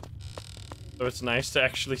more. So it's nice to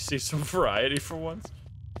actually see some variety for once.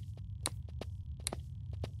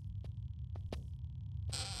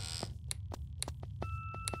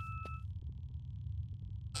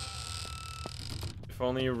 If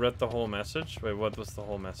only you read the whole message. Wait, what was the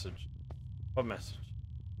whole message? What message?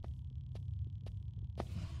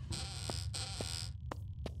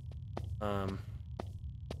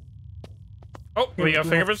 Oh, we got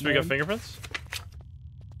fingerprints. We got fingerprints.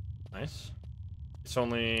 Nice. It's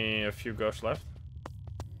only a few ghosts left.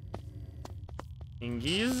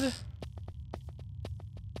 Ingies.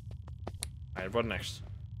 Alright, what next?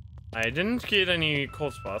 I didn't get any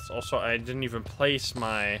cold spots. Also, I didn't even place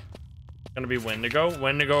my... Gonna be Wendigo.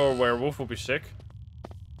 Wendigo or werewolf will be sick.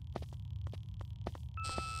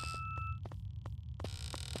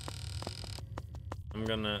 I'm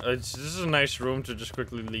gonna... this is a nice room to just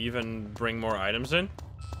quickly leave and bring more items in.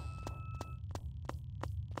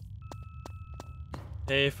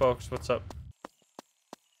 Hey folks, what's up?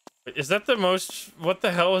 Wait, is that the most... What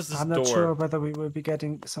the hell is this door? I'm not sure whether we will be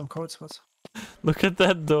getting some cold spots. Look at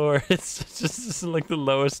that door. It's just like the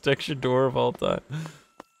lowest texture door of all time.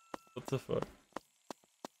 What the fuck?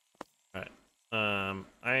 Alright.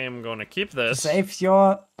 I am gonna keep this. Save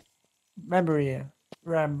your memory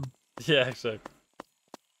RAM. Yeah, exactly.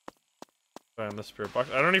 Find the spirit box.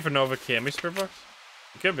 I don't even know if it can be spirit box.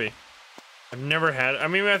 It could be. I've never had... I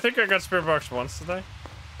mean, I think I got spirit box once today.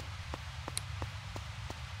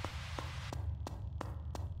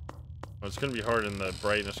 Oh, it's gonna be hard in the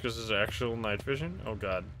brightness because it's actual night vision. Oh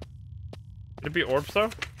god. Could it be orbs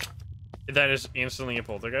though? That is instantly a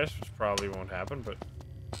poltergeist, which probably won't happen, but...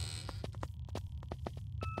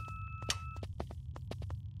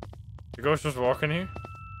 The ghost was walking here?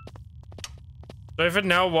 So if it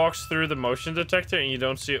now walks through the motion detector and you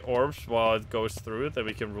don't see orbs while it goes through it, then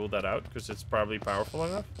we can rule that out, because it's probably powerful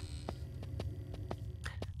enough.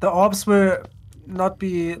 The orbs will not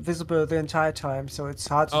be visible the entire time, so it's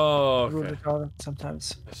hard to rule it out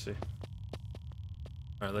sometimes. I see.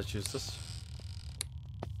 Alright, let's use this.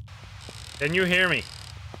 Can you hear me?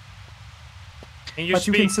 Can you but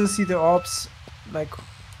speak? You can still see the orbs, like,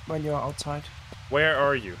 when you're outside. Where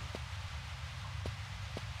are you?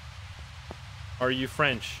 Are you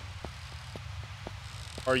French?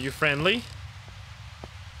 Are you friendly?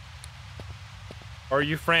 Are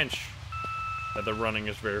you French? Yeah, the running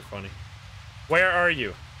is very funny. Where are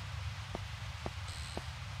you?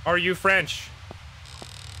 Are you French?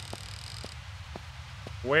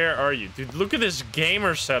 Where are you? Dude, look at this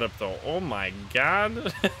gamer setup, though. Oh my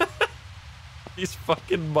god. These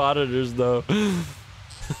fucking monitors, though.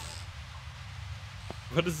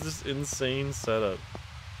 What is this insane setup?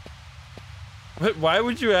 Why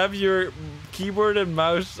would you have your keyboard and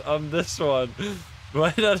mouse on this one?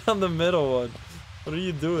 Why not on the middle one? What are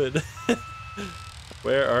you doing?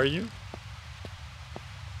 Where are you?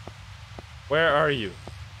 Where are you?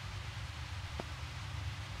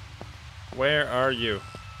 Where are you?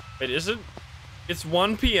 Wait, is it? It's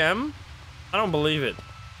 1 p.m.? I don't believe it.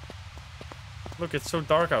 Look, it's so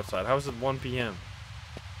dark outside. How is it 1 p.m.?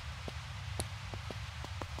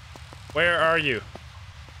 Where are you?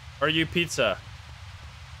 Are you pizza?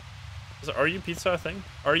 Is it, are you pizza a thing?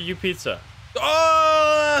 Are you pizza?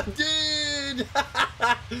 Oh, dude!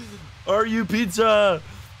 Are you pizza?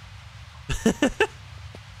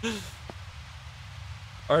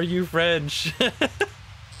 Are you French?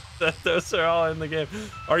 Those are all in the game.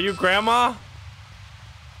 Are you grandma?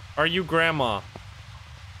 Are you grandma?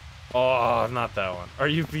 Oh, not that one. Are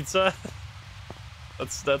you pizza?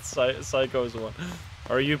 that's Psycho's one.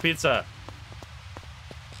 Are you pizza?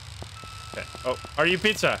 Okay. Oh, are you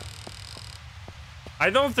pizza? I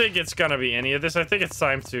don't think it's gonna be any of this. I think it's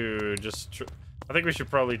time to just... I think we should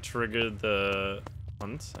probably trigger the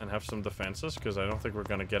hunt and have some defenses, because I don't think we're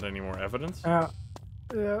gonna get any more evidence. Yeah.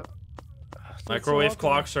 Microwave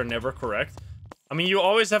clocks are never correct. I mean, you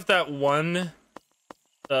always have that one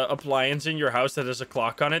appliance in your house that has a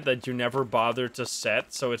clock on it that you never bother to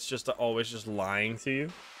set, so it's just always just lying to you.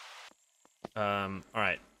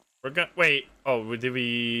 Alright. We're gonna... Wait. Oh, did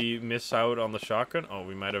we miss out on the shotgun? Oh,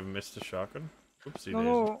 we might have missed the shotgun. Oopsie daisy.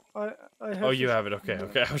 No, I have... Oh, you have it. Okay,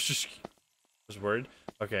 okay. I was worried.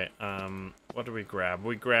 Okay, what do we grab?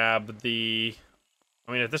 We grab the...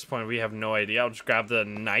 I mean, at this point, we have no idea. I'll just grab the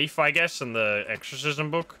knife, I guess, and the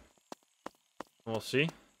exorcism book. We'll see.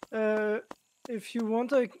 If you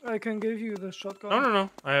want, I can give you the shotgun. No.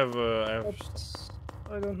 I have. But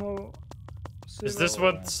I don't know. Is this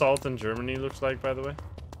what salt in Germany looks like, by the way?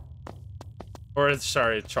 Or it's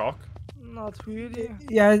sorry, chalk. Not really.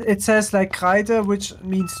 Yeah, it says like Kreide, which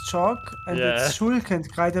means chalk, and Yeah. it's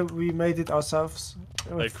Schulkindkreide. We made it ourselves.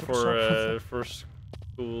 Like with chalk. for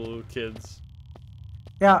school kids.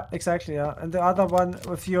 Yeah, exactly. Yeah, and the other one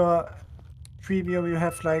with your premium, you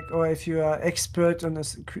have like, or if you are expert on a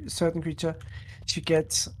certain creature, you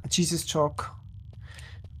get Jesus chalk,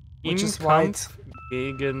 which is white.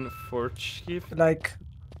 Gegen Fortschritt. Like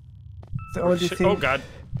the only thing. Oh god.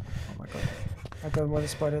 Oh my god! I don't want to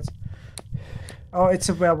spoil it. Oh, it's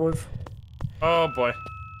a werewolf. Oh boy.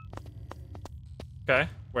 Okay,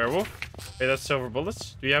 werewolf. Hey, that's silver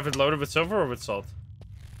bullets. Do you have it loaded with silver or with salt?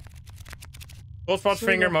 Cold spots,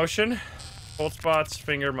 finger motion. Cold spots,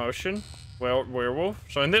 finger motion. Well, werewolf.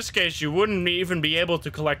 So in this case, you wouldn't even be able to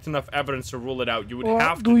collect enough evidence to rule it out. You would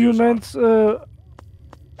have to do you use meant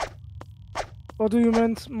or do you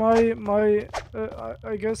meant my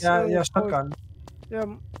I guess Yeah, shotgun. Yeah.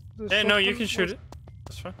 Hey, no, you shotgun can shoot was- it.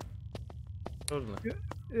 That's fine. Totally.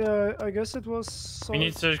 Yeah, I guess it was. We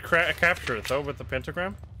need to capture it though with the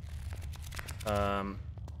pentagram.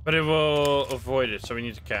 But it will avoid it, so we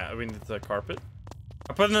need to we need the carpet.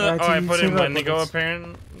 I put in the I put in Wendigo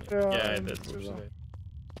apparently. Yeah, I did.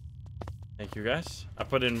 Thank you guys. I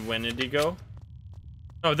put in Wendigo.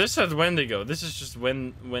 No, this says Wendigo. This is just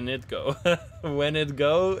when it go. When it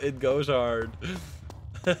goes hard.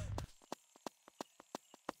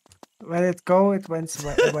 When it went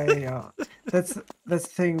away. Yeah, that's the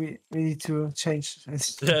thing we need to change.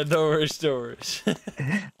 Yeah, no worries.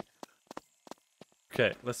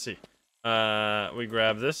 Okay, let's see. We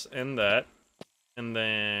grab this and that, and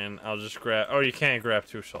then I'll just grab. Oh, you can't grab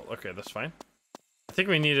 2 salt. Okay, that's fine. I think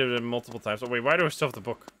we needed it multiple times. Oh wait, why do I still have the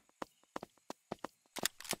book?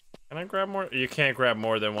 Can I grab more? You can't grab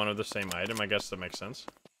more than one of the same item. I guess that makes sense.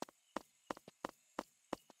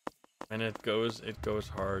 And it goes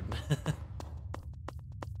hard.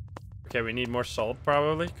 Okay, we need more salt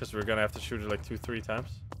probably, because we're gonna have to shoot it like 2-3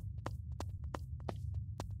 times.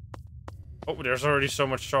 Oh, there's already so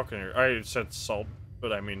much chalk in here. I said salt,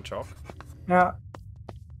 but I mean chalk. Yeah.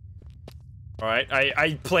 Alright,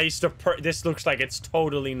 I placed this looks like it's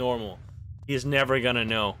totally normal. He's never gonna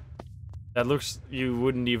know. That looks, you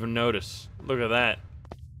wouldn't even notice. Look at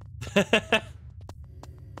that.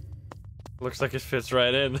 Looks like it fits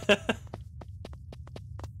right in.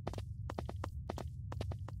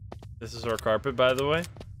 This is our carpet, by the way.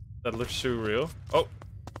 That looks surreal. Oh.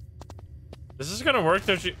 This is gonna work,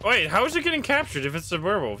 don't you? Wait, how is it getting captured if it's a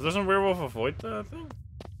werewolf? Doesn't werewolf avoid the thing?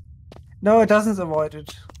 No, it doesn't avoid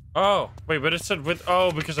it. Oh, wait, but it said with...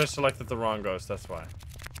 Oh, because I selected the wrong ghost, that's why.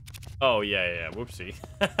 Oh, yeah. Whoopsie.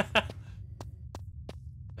 I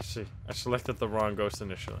see. I selected the wrong ghost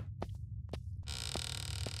initially.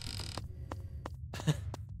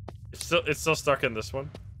 It's still stuck in this one.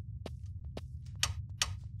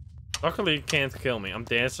 Luckily, it can't kill me. I'm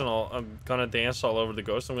gonna dance all over the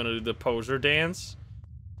ghost. I'm gonna do the poser dance.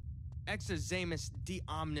 Exozamus de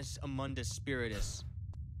omnis amundus spiritus.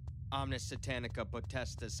 Omnis satanica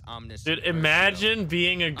potestas omnis. Dude, imagine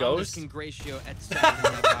being a ghost. Omnis congratio et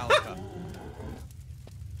sacramentum.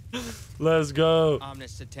 Let's go.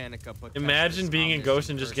 Omnis satanica potestas. Imagine being a ghost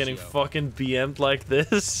and just getting fucking BM'd like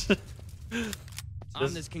this.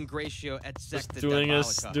 Omnis congratio et Just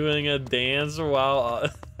secta doing a dance while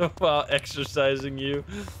while exercising you.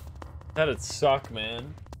 That'd suck,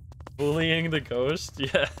 man. Bullying the ghost?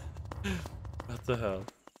 Yeah. What the hell?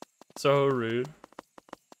 So rude.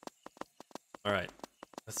 Alright.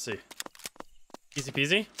 Let's see. Easy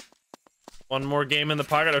peasy. One more game in the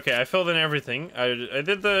pocket. Okay, I filled in everything. I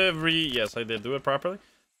did yes, I did do it properly.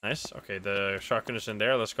 Nice. Okay, the shotgun is in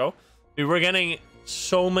there. Let's go. Dude, we're getting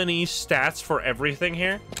so many stats for everything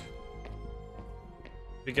here.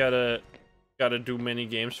 We gotta do many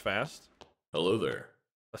games fast. Hello there.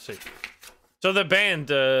 Let's see. So the band,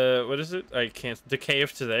 what is it? I can't. Decay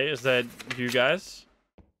of Today. Is that you guys?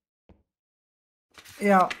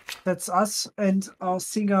 Yeah, that's us and our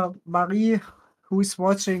singer Marie, who's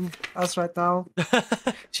watching us right now.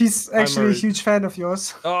 She's actually a Marie. huge fan of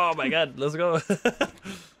yours. Oh my god, let's go.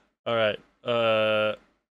 All right.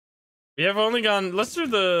 We have only gone. Let's do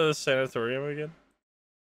the sanatorium again.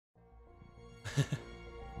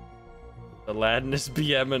 Aladdin is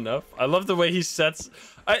BM enough. I love the way he sets.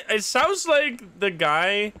 It sounds like the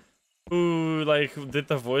guy who did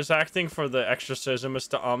the voice acting for the Exorcismus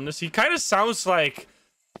to Omnis. He kind of sounds like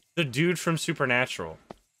the dude from Supernatural.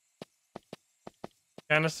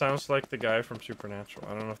 Kind of sounds like the guy from Supernatural.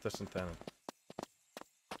 I don't know if that's intended.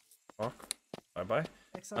 Fuck. Bye-bye.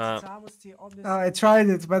 I tried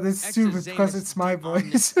it, but it's stupid because it's my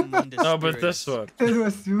voice. No, but this one. It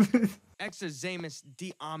was stupid. Exozamus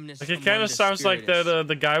de omnis. Like, it kind of sounds like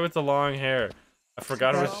the guy with the long hair. I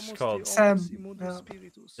forgot what it's called. Sam.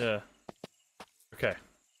 Yeah. Okay.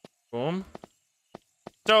 Boom.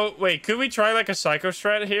 So, wait, could we try like a psycho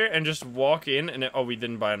strat here and just walk in and oh, we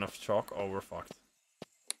didn't buy enough chalk. Oh, we're fucked.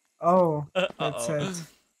 Oh, that's it.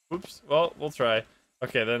 Oops. Well, we'll try.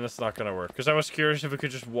 Okay, then it's not gonna work. Because I was curious if we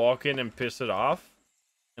could just walk in and piss it off.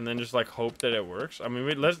 And then just like hope that it works. I mean,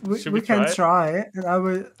 should we can try it? try, and I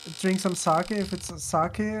will drink some sake if it's a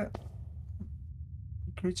sake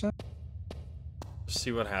creature.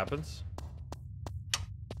 See what happens.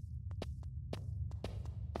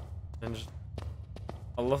 And just...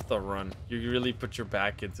 I love the run. You really put your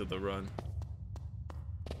back into the run.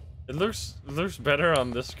 It looks better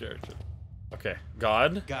on this character. Okay,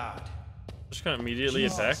 God. God. Just gonna immediately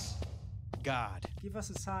attack. God. Give us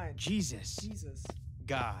a sign. Jesus. Jesus.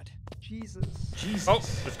 God. Jesus. Jesus. Oh,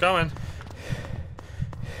 it's coming.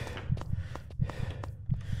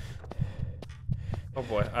 Oh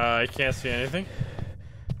boy, I can't see anything.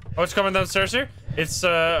 Oh, it's coming downstairs here? It's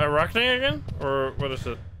erupting again? Or what is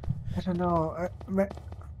it? I don't know.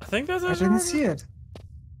 I think that's I didn't see it.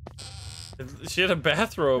 She had a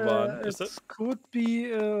bathrobe on. Is it? Could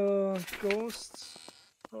be a ghost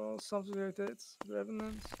or something like that.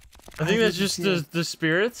 Revenant. I think that's just the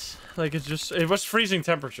spirits. Like it was freezing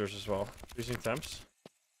temperatures as well. Freezing temps.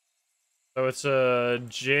 So it's a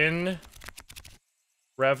Jinn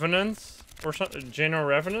Revenant or something. Jinn or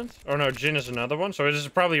Revenant? Oh no, Jinn is another one. So it is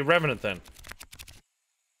probably a Revenant then.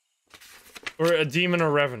 Or a demon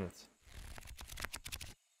or Revenant.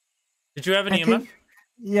 Did you have an EMF?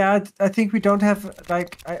 Yeah, I think we don't have,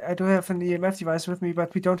 like, I do have an EMF device with me,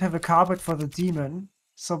 but we don't have a carpet for the demon.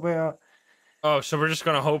 So we're... Oh, so we're just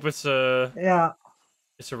gonna hope it's a... Yeah.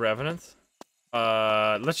 It's a Revenant?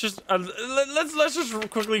 Let's just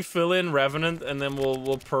quickly fill in Revenant, and then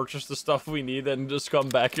we'll purchase the stuff we need and just come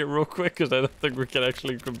back here real quick, because I don't think we can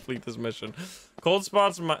actually complete this mission. Cold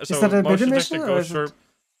spots... So is that a bigger mission?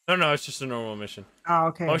 No, it's just a normal mission. Ah,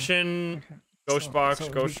 okay. Motion... Okay. Ghost box,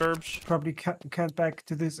 ghost herbs. Probably can't back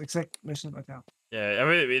to this exact mission, but yeah. Yeah, I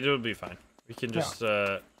mean it'll be fine. We can just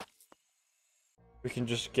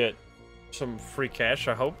get some free cash.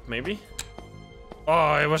 I hope, maybe.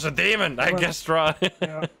 Oh, it was a demon. I guessed right.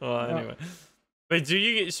 Yeah. Well, anyway. Wait,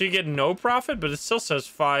 you get no profit, but it still says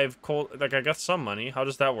 5 cold. Like I got some money. How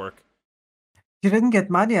does that work? You didn't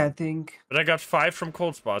get money, I think. But I got 5 from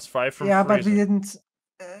cold spots, 5 from. Yeah, freezing. but we didn't.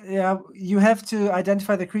 Yeah, you have to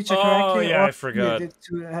identify the creature correctly. Oh yeah, or I forgot.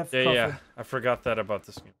 To have yeah, I forgot that about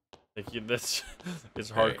this game. Like this,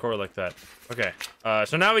 it's hardcore like that. Okay,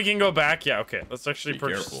 so now we can go back. Yeah, okay. Let's actually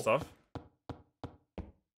purchase the stuff. And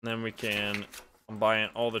then we can. I'm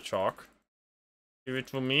buying all the chalk. Give it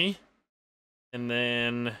to me. And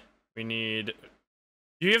then we need.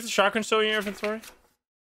 Do you have the shotgun still in your inventory?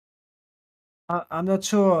 I'm not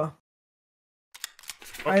sure.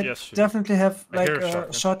 Oh, I yes, definitely have like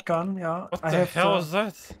a shotgun. Yeah. What the hell is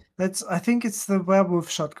that? That's. I think it's the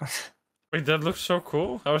werewolf shotgun. Wait, that looks so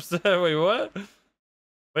cool. How's that? Wait, what?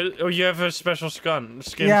 Wait, oh, you have a special skin.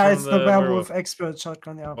 Yeah, from it's the werewolf expert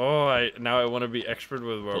shotgun. Yeah. Oh, now I want to be expert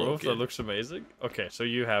with werewolf. Okay. That looks amazing. Okay, so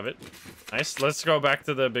you have it. Nice. Let's go back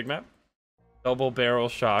to the big map. Double barrel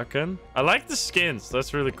shotgun. I like the skins.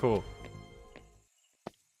 That's really cool.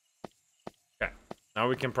 Okay, now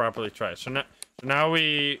we can properly try it. So now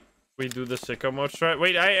we do the sicko mode strat.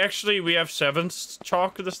 Wait, we have 7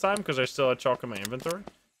 chalk this time because I still had chalk in my inventory.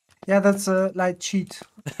 Yeah, that's a light cheat.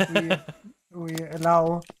 We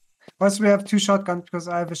allow. Plus, we have 2 shotguns because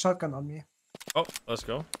I have a shotgun on me. Oh, let's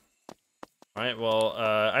go. All right. Well,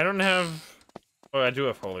 I don't have. Oh, I do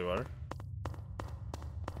have holy water.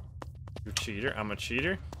 You cheater! I'm a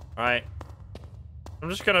cheater. All right. I'm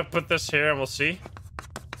just gonna put this here and we'll see.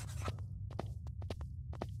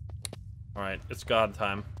 All right, it's God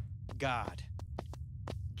time. God.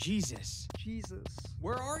 Jesus. Jesus.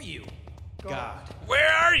 Where are you? God. Where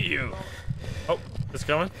are you? Oh, it's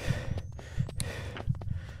coming.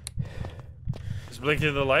 It's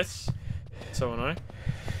blinking the lights. So annoying.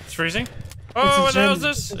 It's freezing. Oh, what the hell is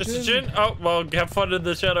this? It's a Jinn. Oh, well, have fun in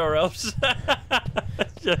the shadow realms.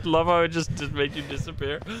 I love how it just made you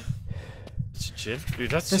disappear. It's a Jinn?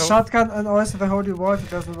 Dude, that's the shotgun and also the holy water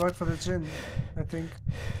doesn't work for the Jinn, I think.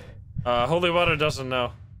 Holy water doesn't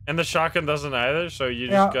know. And the shotgun doesn't either, so you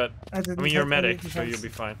just got... I mean, you're medic, so you'll be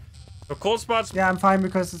fine. So cold spots... Yeah, I'm fine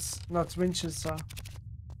because it's not winches, so...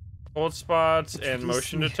 Cold spots and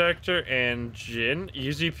motion detector and Jinn.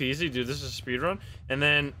 Easy peasy. Dude, this is a speedrun. And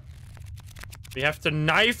then... We have to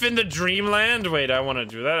knife in the dreamland. Wait, I want to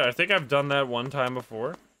do that. I think I've done that one time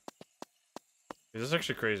before. This is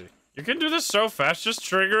actually crazy. You can do this so fast, just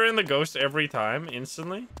triggering the ghost every time,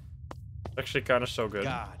 instantly. It's actually kind of so good.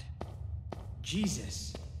 God.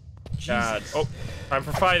 Jesus. God. Jesus. Oh, time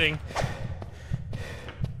for fighting.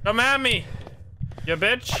 Come at me, you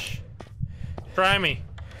bitch. Try me.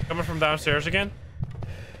 Coming from downstairs again?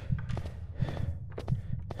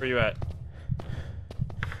 Where you at?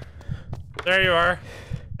 There you are.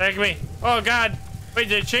 Take me. Oh, God. Wait,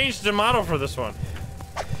 they changed the model for this one.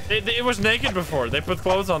 It was naked before. They put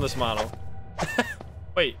clothes on this model.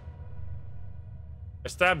 Wait. I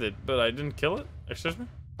stabbed it, but I didn't kill it? Excuse me?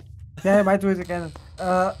 Yeah, I might do it again.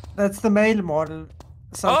 That's the male model.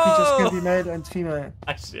 Some creatures can be male and female.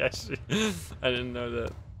 I see, I see. I didn't know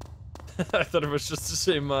that. I thought it was just the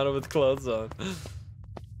same model with clothes on.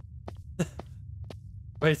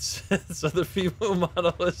 Wait, so the female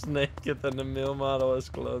model is naked and the male model has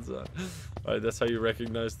clothes on. Alright, that's how you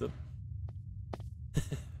recognize them.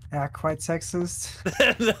 Yeah, quite sexist.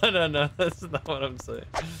 No, that's not what I'm saying.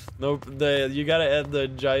 Nope, you gotta add the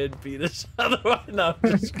giant penis. Otherwise, no,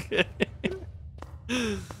 I'm just kidding.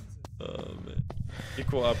 Oh, man.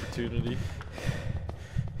 Equal opportunity.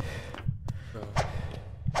 Oh.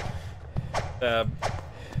 Stab.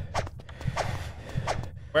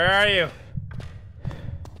 Where are you?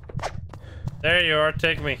 There you are,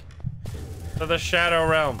 take me. To the Shadow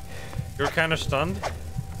Realm. You're kind of stunned?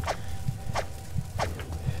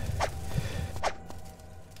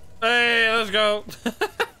 Hey, let's go.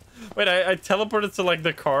 Wait, I teleported to like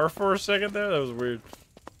the car for a second there? That was weird.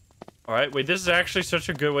 Alright, wait, this is actually such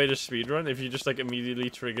a good way to speedrun if you just like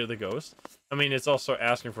immediately trigger the ghost. I mean, it's also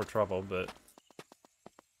asking for trouble, but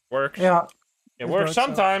works. Yeah. It works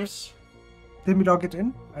sometimes. Did we log it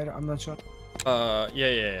in? I'm not sure.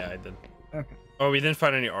 Yeah, I did. Okay. Oh, we didn't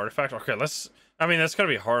find any artifacts? Okay, I mean, that's gonna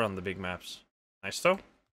be hard on the big maps. Nice, though.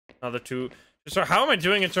 Another 2. So how am I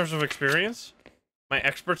doing in terms of experience? My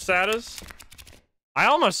expert status? I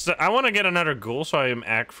want to get another ghoul, so I am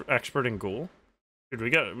expert in ghoul. Dude, we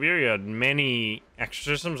got many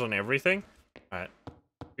exorcisms on everything. Alright.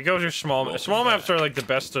 We go to small maps are like the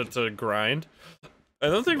best to grind. I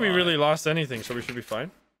don't think we really lost anything, so we should be fine.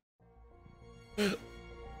 I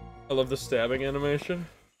love the stabbing animation.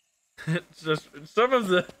 It's just some of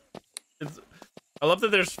the I love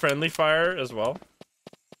that there's friendly fire as well.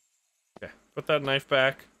 Okay, put that knife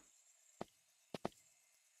back.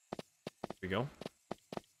 There we go.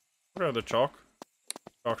 What are the chalk?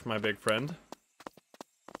 Chalk's my big friend.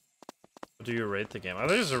 Do you rate the game? I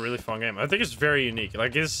think it's a really fun game. I think it's very unique.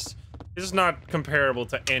 Like, it's not comparable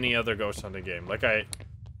to any other ghost hunting game. Like,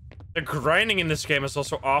 the grinding in this game is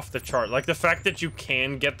also off the chart. Like, the fact that you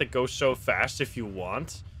can get the ghost so fast if you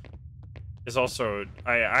want is also...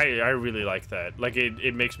 I really like that. Like,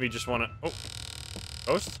 it makes me just want to... Oh.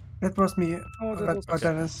 Ghost? That was me. Oh, that was okay.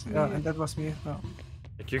 Dennis. Yeah, and that was me. No.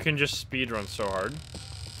 Like, you can just speedrun so hard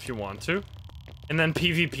if you want to. And then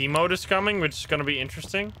PvP mode is coming, which is gonna be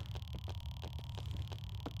interesting.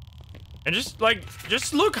 And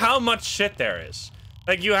just look how much shit there is.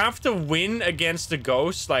 Like, you have to win against the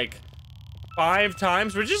ghost, like, 5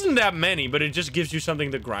 times, which isn't that many, but it just gives you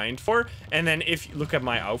something to grind for. And then if you look at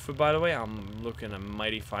my outfit, by the way, I'm looking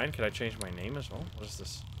mighty fine. Can I change my name as well? What is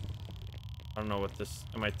this? I don't know what this...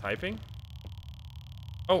 Am I typing?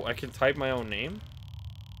 Oh, I can type my own name?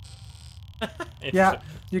 Yeah,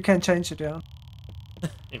 you can change it, yeah.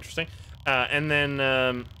 Interesting. And then,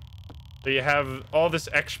 so you have all this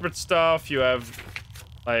expert stuff, you have,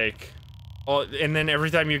 like, and then every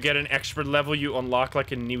time you get an expert level, you unlock,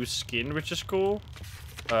 like, a new skin, which is cool.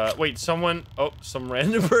 Wait, some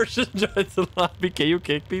random person joined the lobby. Can you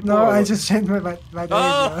kick people? No, I just changed my name.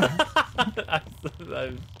 Oh!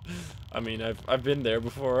 I mean, I've been there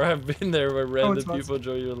before. I've been there where random people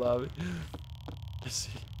join your lobby. I see.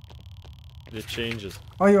 It changes.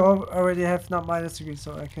 Oh, you already have not minus degree,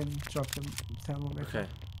 so I can drop them. Okay.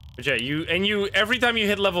 But yeah, every time you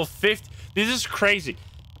hit level 50, this is crazy.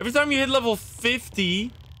 Every time you hit level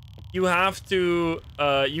 50, you have to,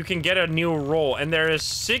 you can get a new roll. And there is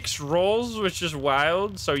 6 rolls, which is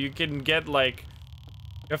wild. So you can get, like,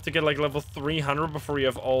 you have to get, like, level 300 before you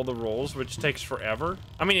have all the rolls, which takes forever.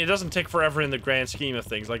 I mean, it doesn't take forever in the grand scheme of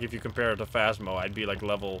things. Like, if you compare it to Phasmo, I'd be, like,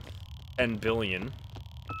 level 10 billion.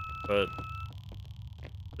 But...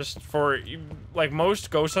 just for, like, most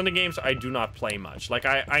ghost hunting games, I do not play much. Like,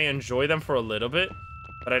 I enjoy them for a little bit,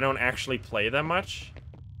 but I don't actually play them much.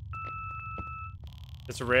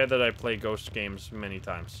 It's rare that I play ghost games many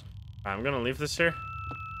times. I'm gonna leave this here.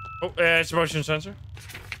 Oh, it's motion sensor.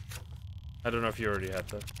 I don't know if you already had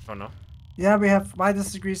that. Oh, no? Yeah, we have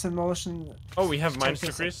minus degrees in motion. Oh, we have minus Check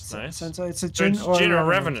this degrees. Nice. Sensor. It's a So Jinn it's or Jinn or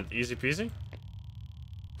Revenant. Revenant. Easy peasy.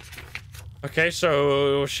 Okay,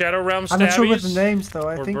 so Shadow Realm I'm not sure with the stabbies names though.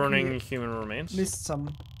 I or think burning we human remains. missed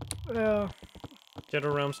some. Yeah.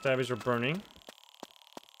 Shadow Realm stabbies are burning.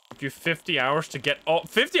 Give you 50 hours to get all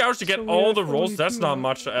 50 hours to get So we all have the rolls. only That's 2 not now.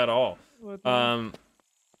 much at all. Right now.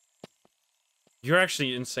 You're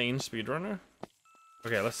actually insane speedrunner.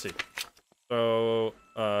 Okay, let's see. So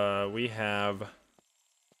we have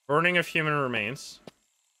burning of human remains,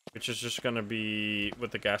 which is just gonna be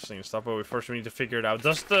with the gasoline stuff. But first we need to figure it out.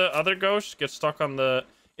 Does the other ghost get stuck on the?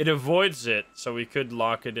 It avoids it, so we could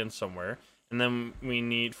lock it in somewhere. And then we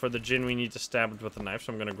need for the Jinn, we need to stab it with a knife.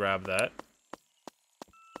 So I'm gonna grab that.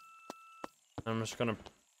 I'm just gonna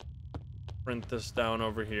print this down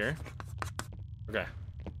over here. Okay.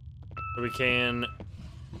 So we can.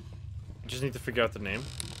 Just need to figure out the name.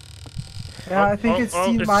 Yeah, I think it's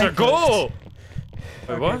Dean it's Michael. a goal!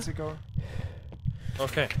 Wait, Okay, what? it's a goal.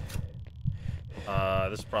 Okay.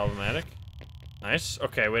 This is problematic. Nice.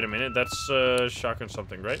 Okay, wait a minute. That's shotgun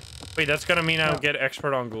something, right? Wait, that's gonna mean I'll get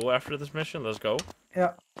expert on ghoul after this mission. Let's go.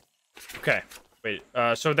 Yeah. Okay. Wait.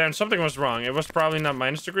 So then something was wrong. It was probably not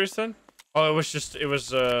minus degrees then. Oh, it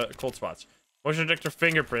was cold spots. Motion detector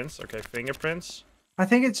fingerprints. Okay, fingerprints. I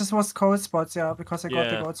think it just was cold spots, yeah, because I got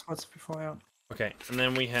the Yeah. cold spots before, yeah. Okay, and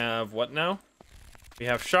then we have what now? We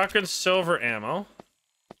have shotgun silver ammo.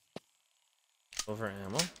 Silver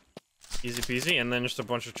ammo. Easy peasy, and then just a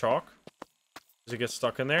bunch of chalk. Does it get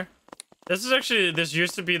stuck in there? This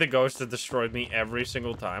used to be the ghost that destroyed me every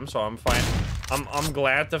single time, so I'm fine. I'm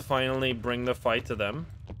glad to finally bring the fight to them.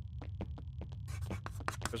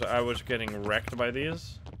 Because I was getting wrecked by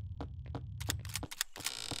these.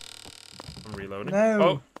 I'm reloading.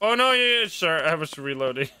 No. Oh no, yeah, sure. I was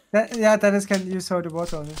reloading. Yeah, Dennis can use holy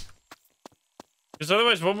water on it. Because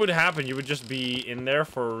otherwise, what would happen? You would just be in there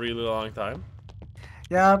for a really long time.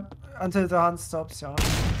 Yeah, until the hunt stops, yeah.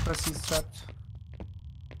 Because he's trapped.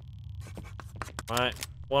 Alright,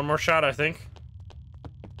 one more shot, I think.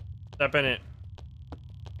 Step in it.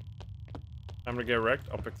 Time to get wrecked.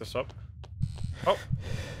 I'll pick this up. Oh,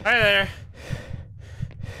 hi there.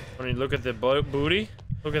 When you look at the booty,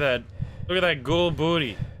 look at that. Look at that ghoul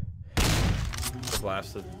booty.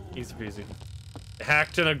 Blasted. Easy peasy.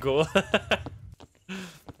 Hacked in a ghoul.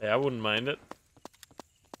 Yeah, I wouldn't mind it.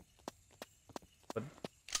 But...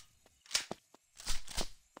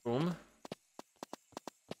 Boom.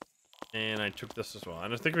 And I took this as well.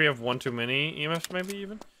 And I think we have one too many EMFs, maybe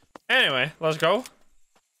even. Anyway, let's go.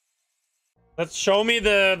 Let's show me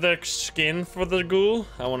the skin for the ghoul.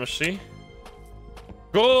 I want to see.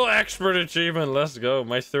 Ghoul expert achievement. Let's go.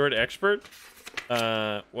 My third expert.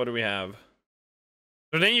 What do we have?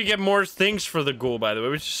 So then you get more things for the ghoul, by the way,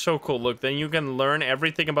 which is so cool. Look, then you can learn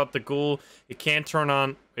everything about the ghoul. You can't turn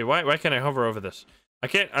on... Wait, why can't I hover over this? I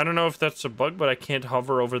can't... I don't know if that's a bug, but I can't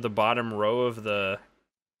hover over the bottom row of the...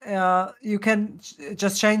 You can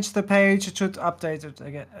just change the page. It should update it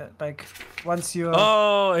again. Like, once you...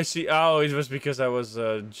 Oh, I see. Oh, it was because I was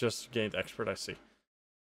just gained expert. I see.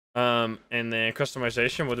 And then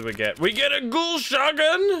customization. What do we get? We get a ghoul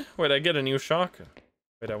shotgun. Wait, I get a new shotgun.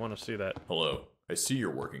 Wait, I want to see that. Hello. I see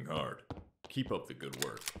you're working hard. Keep up the good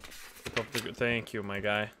work. Keep up the good. Thank you, my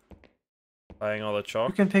guy. Buying all the chalk.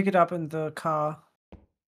 You can pick it up in the car.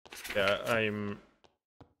 Yeah,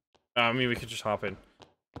 I mean, we could just hop in.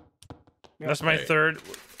 Yeah. That's my Okay. third.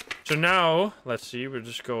 So now, let's see. We're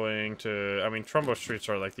just going to... I mean, Trumbo Streets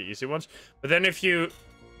are like the easy ones. But then if you...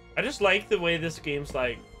 I just like the way this game's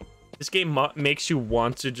like... This game makes you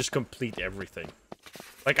want to just complete everything.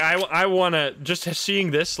 Like, I want to... Just seeing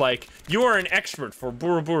this, like... You are an expert for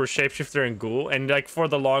Buru Buru, Shapeshifter, and Ghoul. And, like, for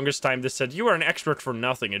the longest time, this said, you are an expert for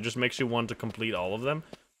nothing. It just makes you want to complete all of them.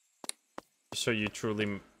 So you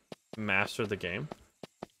truly master the game.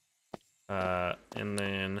 And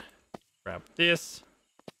then... Grab this.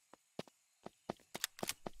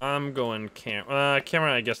 I'm going camera,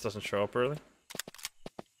 I guess, doesn't show up early.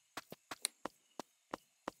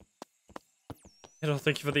 Hello,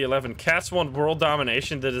 thank you for the 11. Cats want world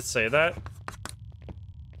domination. Did it say that?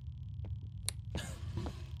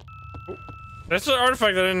 That's an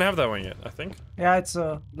artifact. I didn't have that one yet, I think. Yeah, it's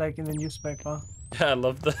like in the newspaper. Yeah, I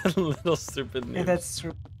love the little stupid news. Yeah, that's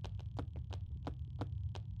true.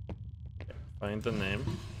 Find the name.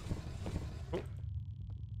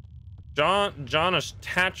 Jonas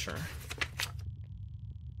Thatcher.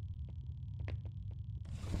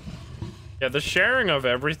 Yeah, the sharing of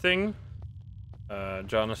everything,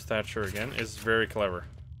 Jonas Thatcher again, is very clever.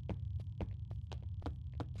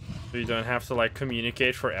 So you don't have to, like,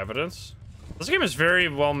 communicate for evidence. This game is very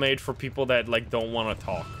well made for people that, like, don't want to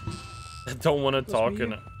talk. I don't want to That's talk me.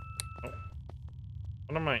 in.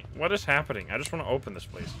 What is happening? I just want to open this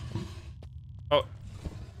place. Oh,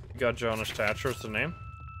 you got Jonas Thatcher. What's the name?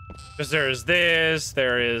 Because there is this.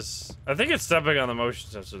 There is. I think it's stepping on the motion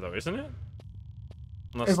sensor though, isn't it?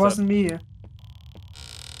 Unless It wasn't me. Did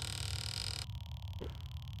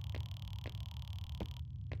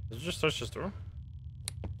you just touch this door?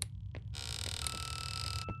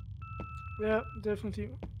 Yeah, definitely.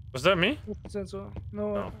 Was that me? Sensor.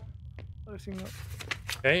 No, No. I think not.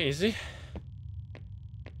 Okay, easy.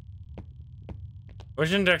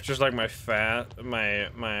 Which index is like my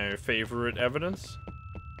favorite evidence?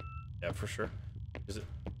 Yeah, for sure. Is it?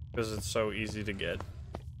 Because it's so easy to get.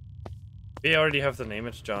 We already have the name.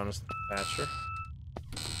 It's Jonas Thatcher.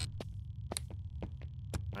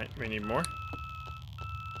 Right, we need more.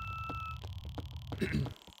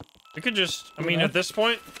 We could just. I mean, at this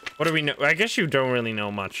point, what do we know? I guess you don't really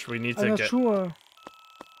know much. We need I'm to not get. sure.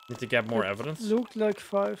 Need to get more evidence. Looked like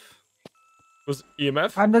 5. Was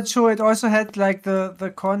EMF? I'm not sure. It also had like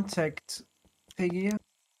the contact thingy.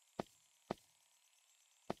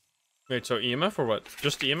 Wait, so EMF or what?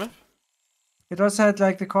 Just EMF? It also had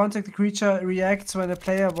like the contact. The creature reacts when a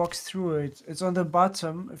player walks through it. It's on the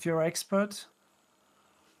bottom if you're expert.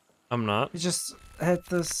 I'm not. It just had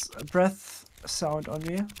this breath sound on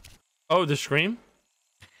me. Oh, the scream?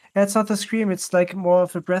 Yeah, it's not the scream. It's like more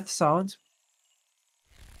of a breath sound.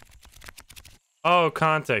 Oh,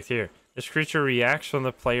 contact here. This creature reacts when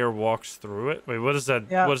the player walks through it. Wait, what does that?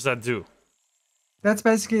 Yeah. What does that do? That's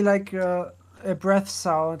basically like a breath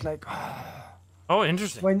sound, like Oh,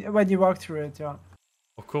 interesting. when you walk through it. Yeah.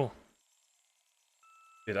 Oh, cool.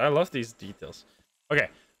 Dude, I love these details. Okay,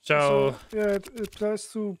 so yeah, it applies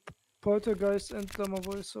to Poltergeist and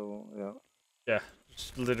Domovoy, so yeah. yeah,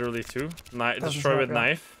 just literally 2. Doesn't Destroy with work, yeah.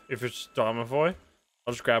 knife. If it's Domovoy,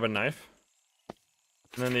 I'll just grab a knife.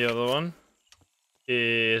 And then the other one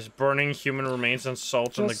is burning human remains and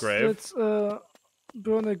salt in the Just grave. let's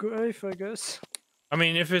burn a grave, I guess. I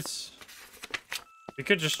mean, if it's, we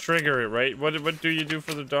could just trigger it, right? What do you do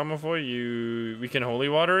for the Domovoy? We can holy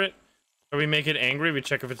water it. Or we make it angry. We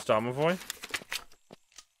check if it's Domovoy,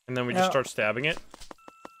 and then we just Yeah. start stabbing it.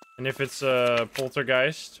 And if it's a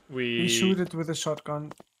poltergeist, We shoot it with a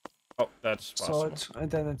shotgun, Oh, that's possible. sword, and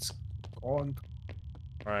then it's gone.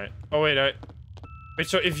 All right. Oh wait, wait.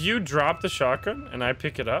 So if you drop the shotgun and I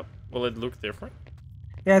pick it up, will it look different?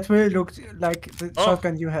 Yeah, it will look like the Oh.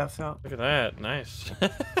 shotgun you have. Yeah. Look at that. Nice.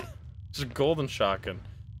 It's a golden shotgun.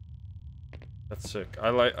 That's sick.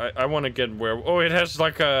 I want to get where. Oh, it has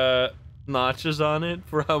like a notches on it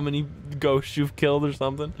for how many ghosts you've killed or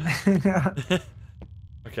something.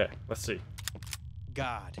 Okay, let's see.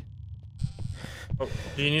 God. Oh,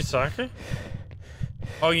 do you need sake?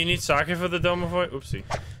 Oh, you need sake for the Domovoy? Oopsie.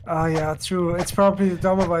 Oh yeah, true. It's probably the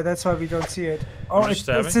Domovoy. That's why we don't see it. Oh, just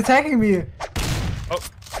it's stabbing? attacking me. Oh.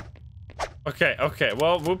 Okay, okay.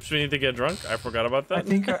 Well, whoops, we need to get drunk. I forgot about that. I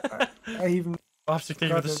think I even. I'll have to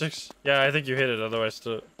think with got the it. 6. Yeah, I think you hit it, otherwise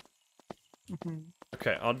to... Mhm.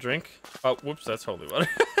 Okay, I'll drink. Oh, whoops, that's holy water.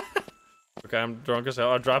 Okay, I'm drunk as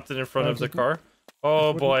hell. I dropped it in front of the car. Oh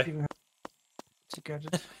Wouldn't boy. even have to get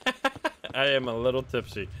it. I am a little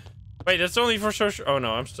tipsy. Wait, that's only for social... Oh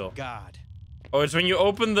no, I'm still... God. Oh, it's when you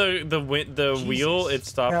open the wheel, it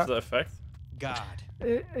stops Yeah. the effect? God.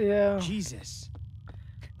 Yeah. Jesus.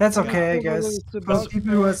 That's okay, I Yeah, guess. it's For about- people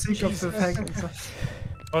who are sick of the Jesus. fact. and stuff.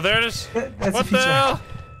 Oh, there it is. That's What a the feature. hell?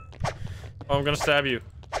 Oh, I'm gonna stab you.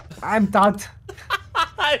 I'm done.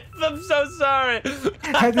 I'm so sorry.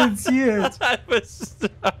 I didn't see it. I was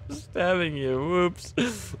stabbing you. Whoops.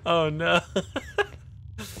 Oh no.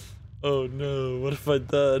 Oh no. What have I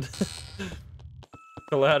done?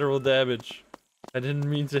 Collateral damage. I didn't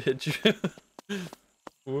mean to hit you.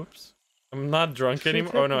 Whoops. I'm not drunk Shit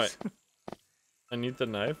anymore. Oh no. happens. I need the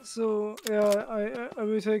knife. So yeah, I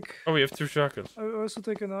will take. Oh, we have 2 shotguns. I will also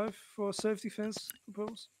take a knife for self-defense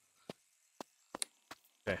purpose.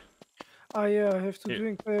 Okay. Ah yeah, I have to Here.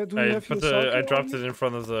 drink. Do you have your sake I on dropped you? it in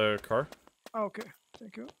front of the car. Ah, okay,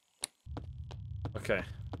 thank you. Okay.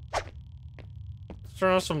 Let's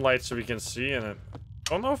turn on some lights so we can see and I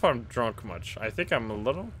don't know if I'm drunk much. I think I'm a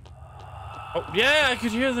little. Oh yeah, I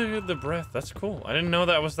could hear the breath. That's cool. I didn't know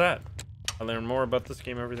that was that. I learn more about this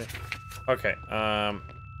game every day. Okay, now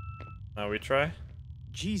we try.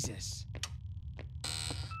 Jesus.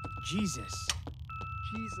 Jesus.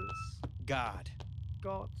 Jesus, God.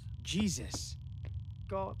 God, Jesus.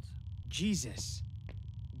 God. Jesus.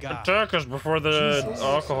 God. Attack us before the Jesus.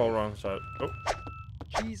 alcohol runs out. Oh,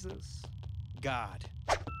 Jesus, God.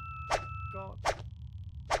 God.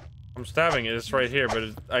 I'm stabbing it. It's right here, but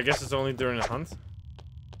I guess it's only during a hunt.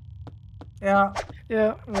 Yeah.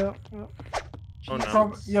 Yeah. Oh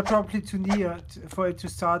no. You're probably too near for it to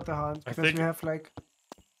start the hunt, I because think- we have like...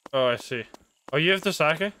 Oh, I see. Oh, you have the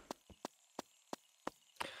sake?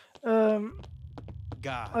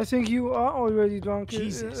 God. I think you are already drunk.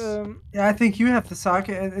 Jesus. Yeah, I think you have the sake,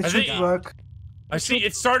 and it I should think- work. I see.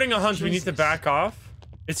 It's starting a hunt. We need to Jesus. back off.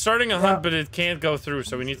 It's starting a Yeah. hunt, but it can't go through,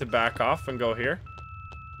 so we need to back off and go here.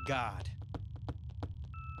 God.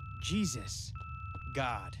 Jesus.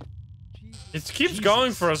 God. It keeps Jesus.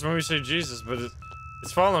 going for us when we say Jesus, but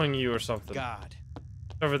it's following you or something. God.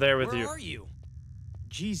 It's over there with Where you. are you?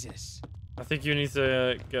 Jesus. I think you need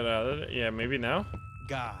to get out of it. Yeah, maybe now.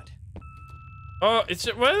 God. Oh, it's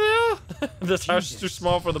what the hell? This house is too Jesus.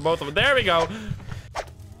 small for the both of them. There we go.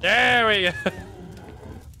 There we go.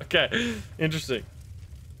 Okay, interesting.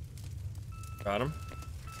 Got him.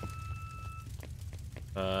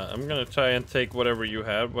 I'm gonna try and take whatever you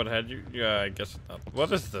had. What had you? Yeah, I guess not.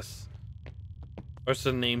 What is this? What's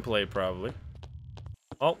the nameplate, probably?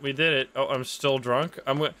 Oh, we did it. Oh, I'm still drunk.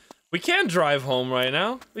 We can't drive home right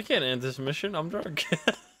now. We can't end this mission. I'm drunk.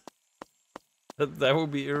 That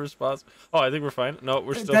would be irresponsible. Oh, I think we're fine. No,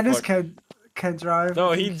 we're still Dennis fucked. can drive. No,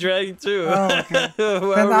 I he think. drank too. Oh, okay. How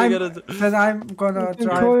Then are we gonna do? I'm gonna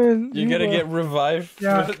drive. You're gonna get revived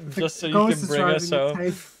Yeah, just so the you ghost can is bring us driving, home.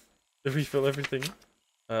 it's safe. Did we fill everything?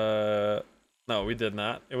 No, we did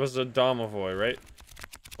not. It was a Domovoy, right?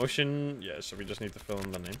 Motion, yeah, so we just need to fill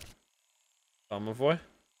in the name. Domovoy.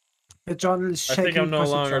 The John is I shaking. think I'm no because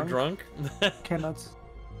he's longer drunk. Cannot.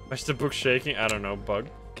 Why is the book shaking? I don't know, bug.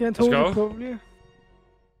 Can't Let's hold go. it probably.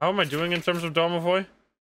 How am I doing in terms of Domovoy?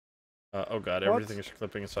 Oh god, What? everything is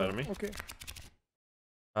clipping inside of me. Okay.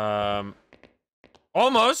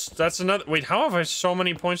 Almost! That's another- wait, how have I so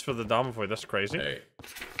many points for the Domovoy? That's crazy. Hey,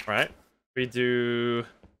 Right. We do...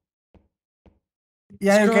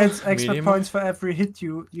 Yeah, you Let's get go. extra Medium. points for every hit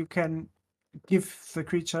you can give the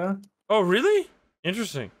creature. Oh, really?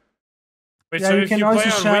 Interesting. Wait, Yeah, so you if can you also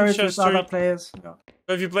play on share it with Winchester... other players. Yeah.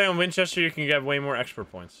 So if you play on Winchester, you can get way more expert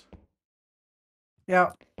points.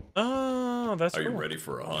 Yeah. Oh, that's are you cool. ready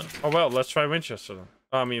for a hunt? Oh well, let's try Winchester then.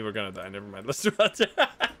 Oh, I mean, we're gonna die. Never mind. Let's do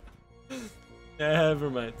that. Never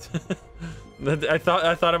mind. I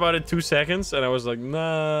thought about it 2 seconds, and I was like,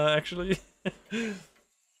 nah, actually,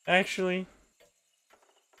 actually,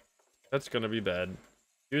 that's gonna be bad.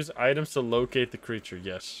 Use items to locate the creature.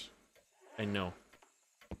 Yes, I know.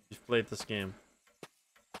 You've played this game.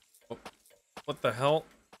 Oh, what the hell?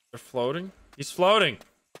 They're floating. He's floating.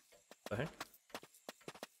 What the heck?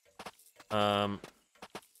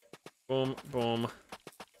 Boom, boom.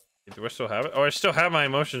 Do I still have it? Oh, I still have my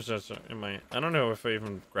emotion sensor in my... I don't know if I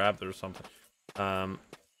even grabbed it or something.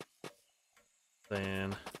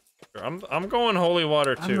 Then... I'm going holy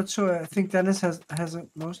water I'm too. not sure. I think Dennis has a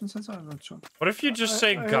motion sensor. I'm not sure. What if you just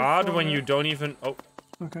say I have God when one, you yeah. don't even... Oh,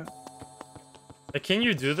 Okay. like, can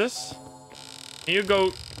you do this? Can you go...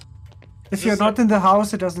 If Is you're this not in the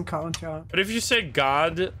house, it doesn't count. Yeah. But if you say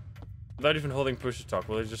God without even holding push to talk,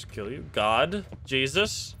 will it just kill you? God?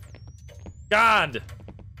 Jesus? God!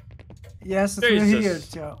 Yes, it's will heal.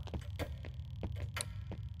 Jesus. Yeah.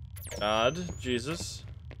 God, Jesus.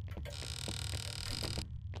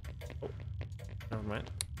 Oh, never mind.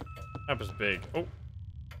 Map is big. Oh, is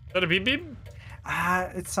that a beep beep? Ah,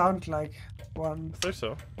 it sounds like one. I think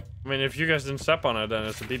so. I mean, if you guys didn't step on it, then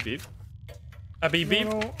it's a beep beep. A beep beep.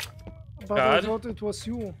 No, but God. I thought it was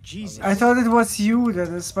you. Jesus. I thought it was you,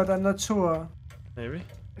 Dennis, but I'm not sure. Maybe.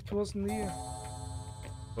 It was me.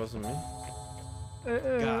 Wasn't me.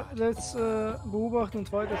 God. Let's beobachten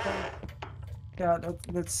und weiterfahren. Yeah,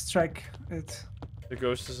 let's track it. The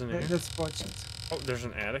ghost is in here. Let's watch it. Oh, there's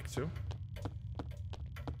an attic too.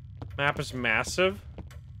 Map is massive.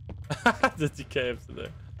 The decay of today.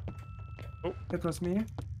 That was me.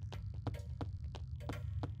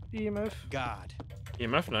 EMF. God.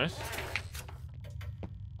 EMF, nice.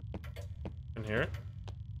 Can hear it.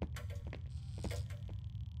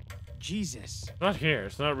 Jesus. It's not here.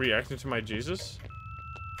 It's not reacting to my Jesus.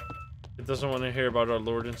 It doesn't want to hear about our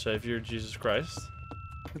Lord and Savior, Jesus Christ.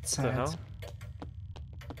 It's What the sad. hell?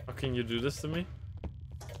 How can you do this to me?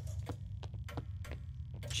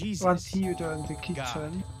 Jesus. Once he in the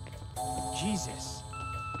kitchen. Jesus.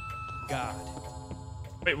 God.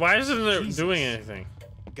 Wait, why isn't it Jesus. doing anything?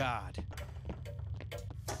 God.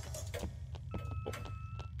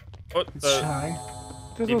 What It's the? shy.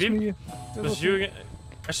 That Beep, was beep. me. That Was was you me. again?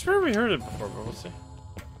 I swear we heard it before, but we'll see.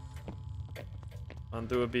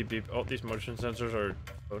 Undo a beep beep. Oh, these motion sensors are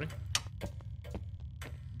floating.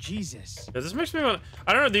 Jesus. Yeah, this makes me want.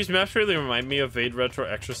 I don't know. These maps really remind me of Vaid Retro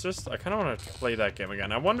Exorcist. I kind of want to play that game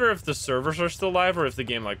again. I wonder if the servers are still live or if the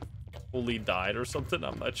game like fully died or something.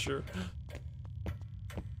 I'm not sure.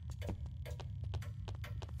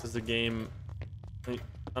 Is the game...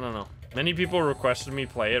 I don't know. Many people requested me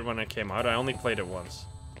play it when it came out. I only played it once.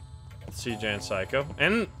 With CJ and Psycho.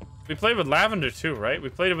 And we played with Lavender too, right? We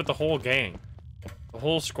played it with the whole gang. The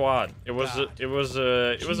whole squad. It was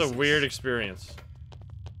a weird experience.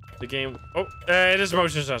 The game... Oh, it is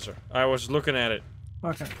motion sensor. I was looking at it.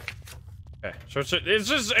 Okay. Okay, so it's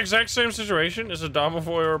this exact same situation. Is it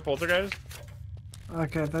Domovoy or Poltergeist?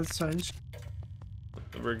 Okay, that's strange.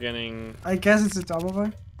 We're getting... I guess it's a double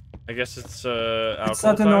one. I guess it's alcohol It's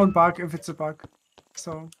not a time. known bug if it's a bug.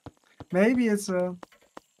 So maybe it's a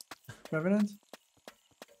Revenant.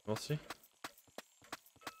 We'll see.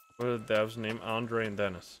 What are the devs' name? Andre and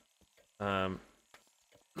Dennis.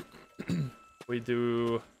 We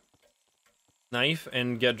do knife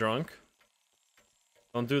and get drunk.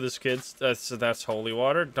 Don't do this, kids. That's holy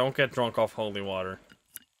water. Don't get drunk off holy water.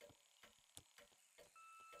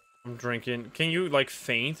 I'm drinking. Can you like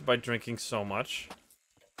faint by drinking so much?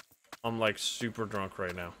 I'm like super drunk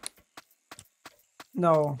right now.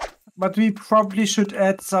 No, but we probably should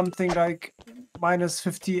add something like minus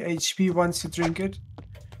 50 HP once you drink it.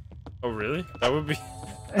 Oh really? That would be.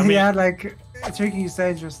 I mean, yeah, like drinking is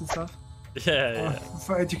dangerous and stuff. Yeah.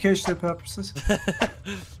 For educational purposes.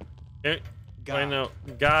 I know.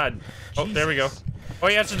 God. Oh, there we go. Oh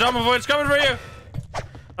yeah, it's a Domovoid. It's coming for you.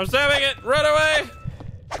 I'm stabbing it. Run away.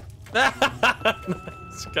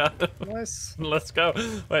 Nice. Got him. Nice. Let's go.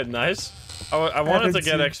 Wait, nice. I wanted to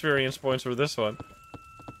get experience points for this one.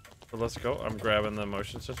 So let's go. I'm grabbing the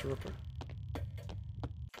motion sensor real quick.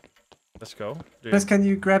 Let's go. Dude. Chris, can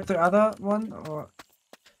you grab the other one? Or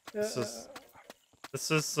This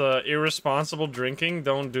is irresponsible drinking.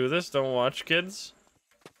 Don't do this. Don't watch, kids.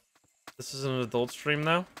 This is an adult stream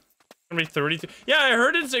now. It's gonna be 32. Yeah, I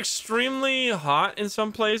heard it's extremely hot in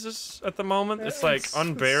some places at the moment. It's like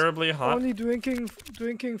unbearably hot. Only drinking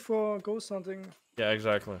for ghost hunting. Yeah,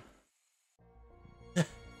 exactly.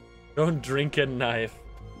 Don't drink and knife.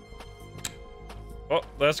 Oh,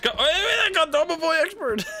 let's go. Oh, I got Domovoy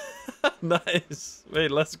expert. Nice.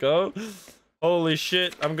 Wait, let's go. Holy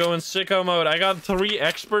shit, I'm going sicko mode. I got 3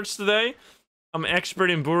 experts today. I'm expert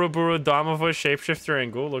in Buruburu, Domovoy, Shapeshifter,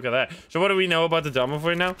 and Ghoul. Look at that. So what do we know about the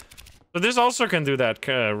Domovoy now? So this also can do that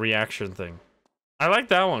reaction thing. I like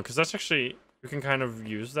that one, because that's actually... You can kind of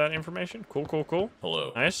use that information. Cool, cool, cool.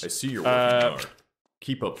 Hello. Nice. I see you're working hard.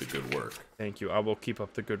 Keep up the good work. Thank you. I will keep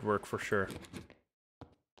up the good work for sure.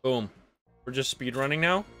 Boom. We're just speedrunning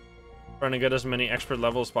now. Trying to get as many expert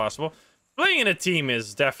levels as possible. Playing in a team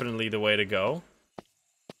is definitely the way to go.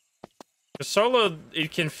 Because solo,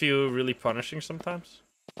 it can feel really punishing sometimes.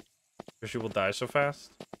 Because you will die so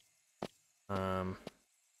fast.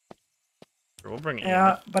 We'll bring it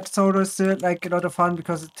yeah, but solo is still like a lot of fun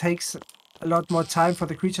because it takes a lot more time for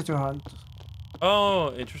the creature to hunt.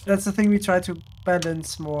 Oh, interesting. That's the thing we try to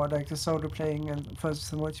balance more, like the solo playing and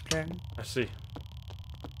versus the multiplayer. I see.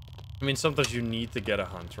 I mean, sometimes you need to get a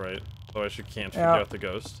hunt, right? Otherwise you can't figure out the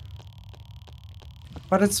ghost.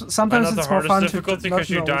 But it's sometimes it's more fun to difficulty not because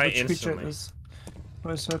you know die which creature instantly. it is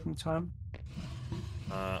for a certain time.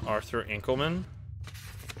 Arthur Inkelman.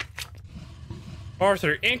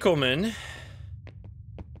 Arthur Inkelman.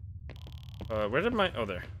 Where did my... Oh,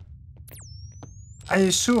 there. Are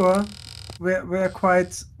you sure? We're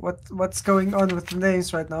quite... What's going on with the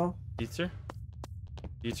names right now? Dieter?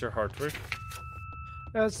 Dieter Hartwig.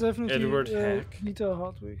 Yeah, it's definitely Edward Hack. Dieter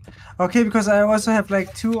Hartwig. Okay, because I also have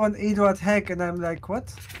like 2 on Eduard Hack and I'm like,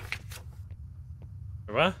 what?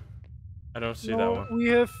 What? I don't see that No, one. we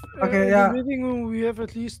have Okay, in yeah. the living room we have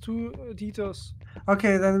at least 2 Dieters.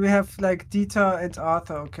 Okay, then we have like Dieter and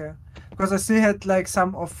Arthur, okay. Because I still had like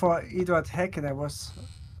some of for Eduard Hack and I was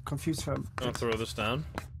confused for him. I'll throw this down.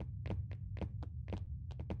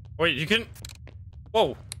 Wait, you can...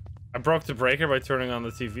 Whoa! I broke the breaker by turning on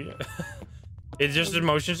the TV. It just did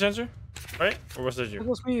motion sensor? Right? Or was that you? That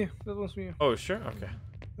was me. That was me. Oh, sure? Okay.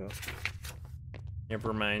 Yeah.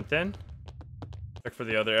 Never mind then. Check for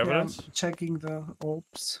the other evidence. Yeah, I'm checking the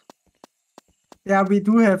orbs. Yeah, we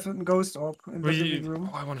do have a ghost orb in the living room.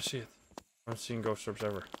 Oh, I want to see it. I'm seeing ghost orbs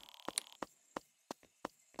ever.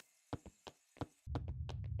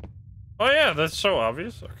 Oh yeah, that's so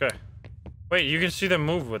obvious. Okay. Wait, you can see them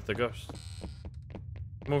move with the ghost.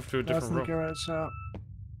 Move to a That's different in the room. garage,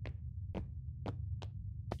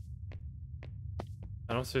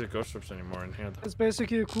 I don't see the ghost orbs anymore in here. Though. It's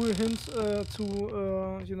basically a cool hint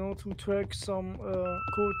to you know, to track some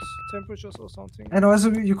cold temperatures or something. And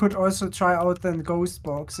also, you could also try out then ghost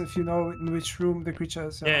box if you know in which room the creature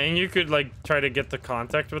is. Yeah, and you could like try to get the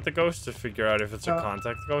contact with the ghost to figure out if it's a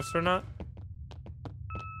contact ghost or not.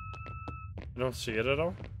 I don't see it at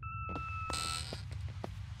all.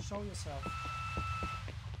 Show yourself.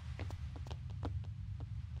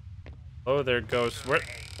 Oh, there it goes. Where?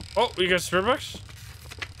 Oh, you got spirit box?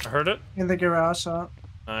 I heard it. In the garage,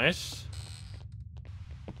 Nice.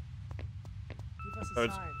 Oh,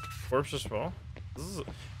 it's corpse as well.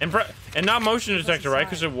 And not motion detector, right?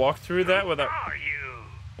 Because it walked through that without. Are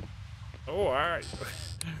you? Oh, alright.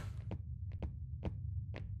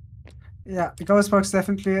 Yeah, the ghost box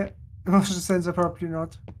definitely. Motion sensor probably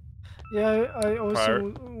not. Yeah, I also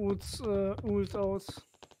Pirate. would ult out.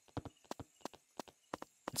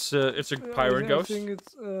 It's a pirate ghost. I think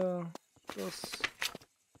it's just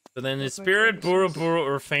So then it's That makes spirit, sense. Buru Buru,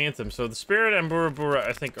 or phantom. So the spirit and Buru Buru,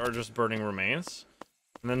 I think, are just burning remains.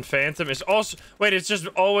 And then phantom is also it's just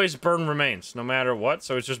always burn remains, no matter what.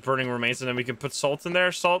 So it's just burning remains, and then we can put salt in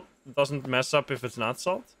there. Salt doesn't mess up if it's not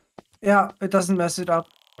salt. Yeah, it doesn't mess it up.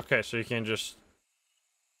 Okay, so you can just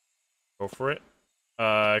go for it.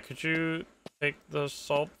 Could you take the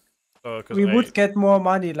salt? We would get more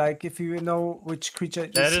money, like if you know which creature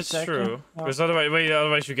it That is. is exactly. true. Yeah. Because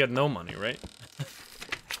otherwise you get no money, right?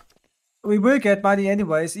 We will get money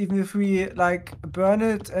anyways, even if we like burn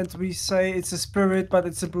it and we say it's a spirit, but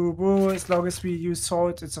it's a boo boo. As long as we use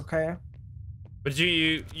salt, it's okay. But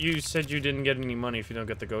you said you didn't get any money if you don't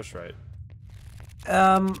get the ghost right.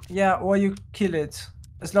 Yeah, or you kill it.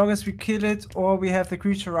 As long as we kill it or we have the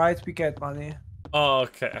creature right, we get money. Oh,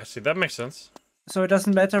 okay. I see. That makes sense. So it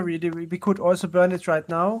doesn't matter really. We could also burn it right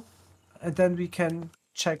now, and then we can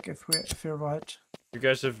check if we're right. You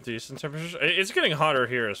guys have decent temperatures. It's getting hotter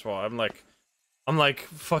here as well. I'm like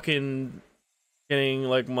fucking getting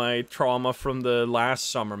like my trauma from the last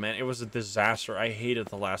summer, man. It was a disaster. I hated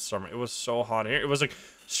the last summer. It was so hot here. It was like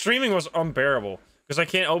streaming was unbearable because I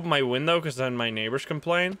can't open my window because then my neighbors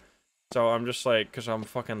complain. So I'm just like, because I'm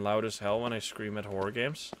fucking loud as hell when I scream at horror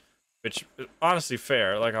games, which is honestly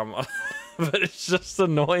fair. Like but it's just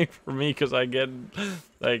annoying for me because I get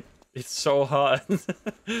like. It's so hot.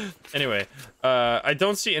 Anyway, I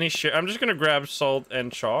don't see any shit. I'm just gonna grab salt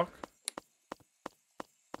and chalk.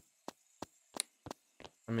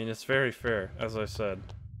 I mean, it's very fair, as I said.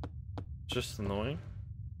 Just annoying.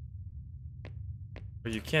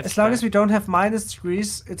 But you can't. As long as we don't have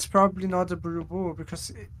 -degrees, it's probably not a boo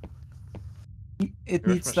because it Here's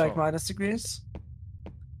needs my like salt. -degrees.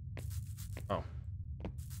 Oh.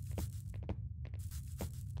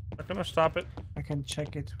 Not gonna stop it. I can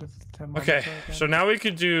check it with thermometer Okay, again. so now we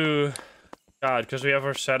could do. God, because we have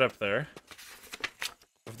our setup there.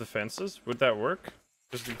 Of the fences. Would that work?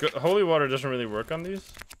 Because the holy water doesn't really work on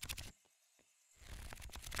these.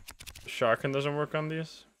 The Sharkin doesn't work on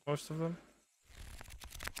these. Most of them.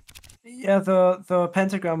 Yeah, the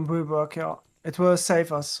pentagram will work. Yeah, it will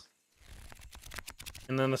save us.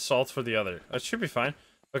 And then the salt for the other. That should be fine.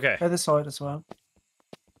 Okay. Yeah, the salt as well.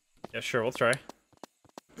 Yeah, sure, we'll try.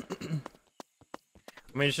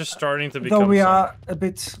 I mean, it's just starting to become. Though we summer. are a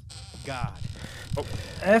bit God.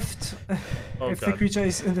 effed Oh, if the God. creature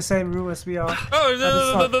is in the same room as we are. Oh,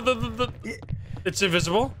 Yeah. it's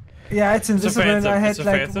invisible. Yeah, it's invisible, and phantom. I had It's a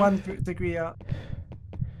like phantom? 1 degree. Yeah.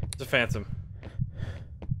 It's a phantom.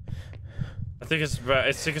 I think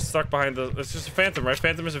it's stuck behind the. It's just a phantom, right?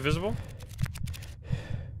 Phantom is invisible.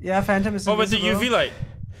 Yeah, phantom is Oh, but the invisible. UV light.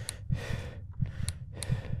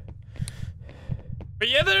 But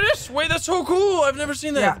yeah, there it is. Wait, that's so cool. I've never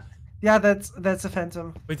seen that. Yeah, that's a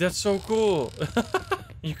phantom. Wait, that's so cool.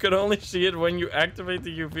 You can only see it when you activate the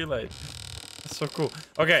UV light. That's so cool.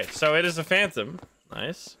 Okay, so it is a phantom.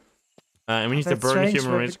 Nice. And we need to That's burn the strange,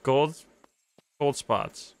 human but race. Gold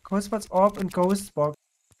spots. Cold spots, orb, and ghost box.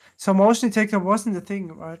 So motion detector wasn't a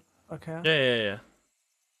thing, right? Okay. Yeah.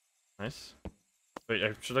 Nice. Wait,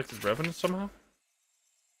 I selected Revenant somehow?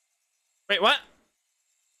 Wait, what?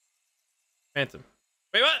 Phantom.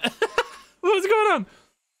 Wait, what? What's going on?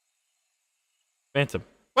 Phantom.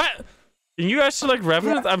 What? Can you guys select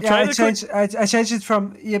Revenant? I'm trying to click. I changed it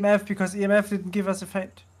from EMF because EMF didn't give us a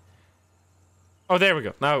faint. Oh, there we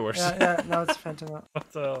go. Now it works. Yeah, now it's a phantom. now.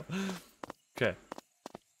 What the hell? Okay.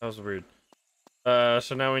 That was weird.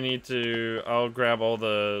 So now we need to... I'll grab all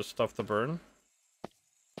the stuff to burn.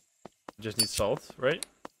 Just need salt, right?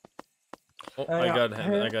 Oh, yeah.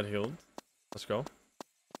 I got healed. Let's go.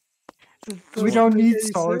 We don't need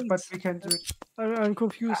Any salt, sense? but we can do it. I'm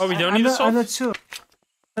confused. Oh, we don't I'm need the not, salt? I'm not sure.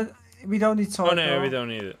 We don't need salt. Oh, no, no. we don't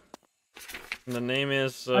need it. And the name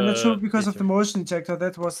is... I'm not sure because of the Peter. motion detector.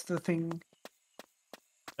 That was the thing.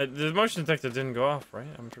 The motion detector didn't go off, right?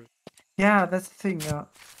 I'm pretty... Yeah, that's the thing. Yeah,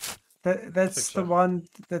 that's Fix the that. one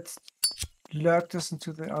that lurked us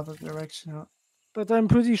into the other direction. Yeah. But I'm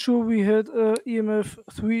pretty sure we had EMF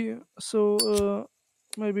 3, so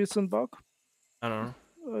maybe it's a bug. I don't know.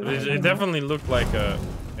 I But don't it know. definitely looked like a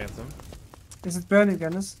phantom. Is it burning,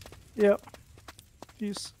 Dennis? Yeah.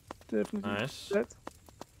 Please. Definitely. Nice. Dead.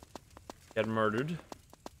 Get murdered.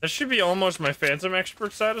 That should be almost my Phantom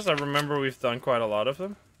expert status. I remember we've done quite a lot of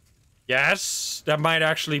them. Yes, that might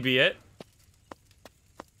actually be it.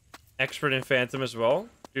 Expert in Phantom as well.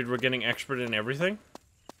 Dude, we're getting expert in everything.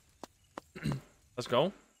 Let's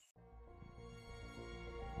go.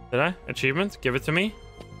 Did I? Achievement? Give it to me.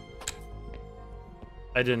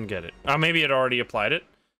 I didn't get it. Maybe it already applied it.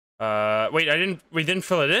 Wait, we didn't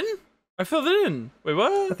fill it in? I filled it in. Wait, I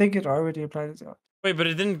what? think it already applied it. Wait, but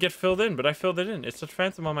it didn't get filled in, but I filled it in. It's a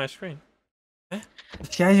Phantom on my screen.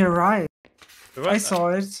 Yeah, you're right. Wait, what? I saw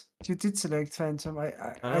it. You did select Phantom. I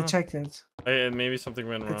Oh. checked it. Maybe something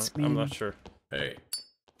went wrong. It's I'm me. not sure. Hey,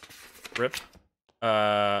 Rip.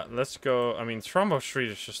 Let's go. I mean, Trombo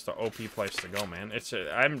Street is just the OP place to go, man.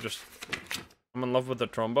 I'm in love with the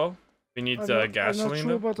Trombo. We need I'm gasoline. not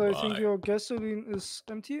sure, though. but I think Why? your gasoline is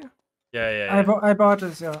empty. Yeah. I bought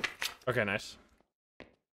it. Yeah. Okay, nice.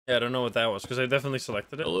 Yeah, I don't know what that was because I definitely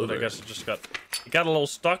selected it, Hello but I there. guess it got a little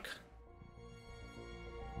stuck.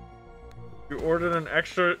 You ordered an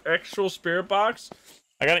actual spirit box.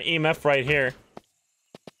 I got an EMF right here.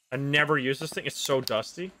 I never use this thing. It's so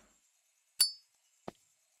dusty.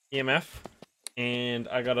 EMF, and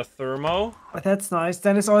I got a thermo. But that's nice.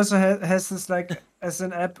 Dennis also has this like as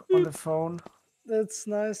an app on the phone. That's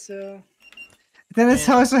nice, yeah. Dennis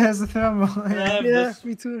also has a thermal. Yeah,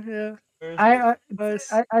 me too, yeah. I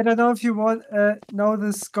Nice. I don't know if you want know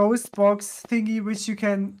this ghost box thingy which you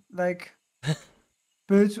can like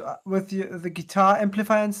build with the guitar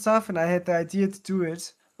amplifier and stuff, and I had the idea to do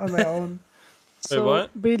it on my own. So,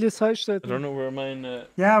 what? Bailey Zeitstedt. I don't know where mine.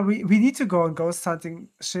 Yeah, we need to go on ghost hunting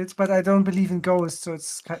shit, but I don't believe in ghosts, so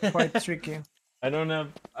it's quite tricky. I don't have.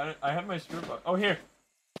 I have my spirit box. Oh, here.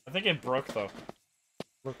 I think it broke though.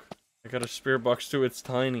 Look, I got a spirit box too. It's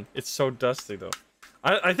tiny. It's so dusty though.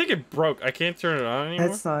 I think it broke. I can't turn it on anymore.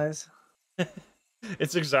 That's nice.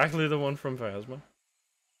 It's exactly the one from Phasma.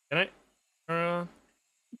 Can I? No,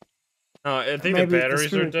 I think Maybe the batteries are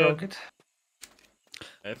spirit broke dead. it.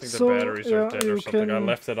 I think So, the batteries are yeah, dead you or something. I can-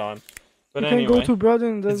 left it on. But You anyway, can go to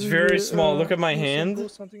Berlin. it's very small. Look at my hand.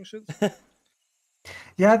 Something shit.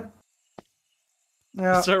 Yeah.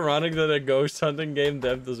 Yeah. it's ironic that a ghost hunting game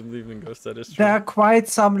dev doesn't believe in ghosts. That is true. There are quite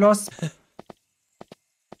some lost.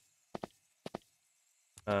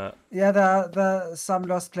 Yeah, there are some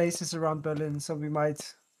lost places around Berlin, so we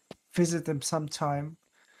might visit them sometime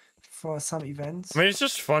for some events. I mean, it's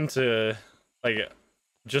just fun to, like,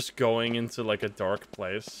 just going into, like, a dark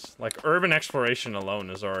place. Like, urban exploration alone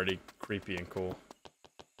is already creepy and cool.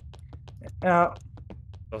 Yeah,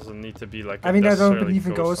 Doesn't need to be, like, I mean, I don't necessarily believe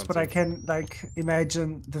in ghosts, but I hunting. can like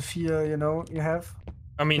imagine the fear, you have.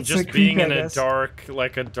 I mean, it's just so being creepy, in I a guess.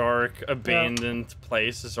 dark, abandoned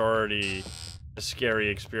place is already a scary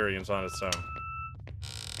experience on its own.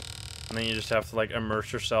 And then you just have to, like,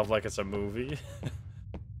 immerse yourself like it's a movie.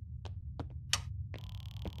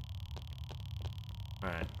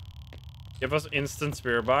 Alright. Give us instant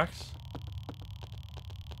spirit box.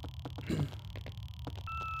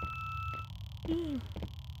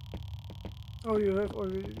 Oh, you have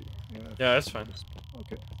already. Yeah, that's fine.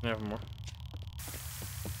 Okay. Never more.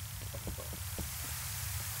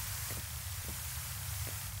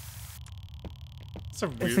 It's a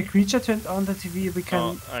If weird. the creature turned on the TV, we can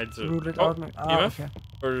Oh, I do. rule it Oh, out. EMF? Okay.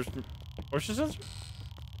 Or just motion sensor?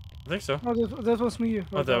 I think so. No, that was me. Oh,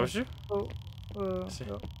 right that now. was you? So, see.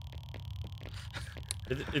 yeah.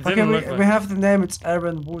 It Okay, didn't look we like have the name. It's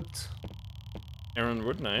Aaron Wood. Aaron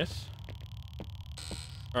Wood. Nice.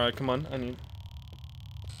 All right, come on. I need.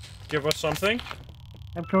 Give us something.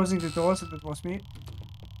 I'm closing the door, so that was me.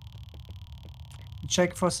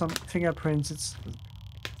 Check for some fingerprints. It's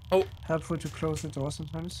Oh. helpful to close the door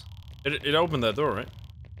sometimes. It opened that door, right?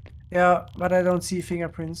 Yeah, but I don't see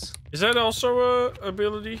fingerprints. Is that also a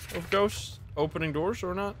ability of ghosts opening doors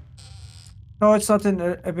or not? No, it's not an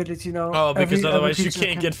ability now. Oh, because Every otherwise you creature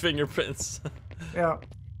can't can- get fingerprints. Yeah.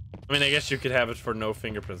 I mean, I guess you could have it for no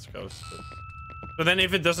fingerprints ghosts. But then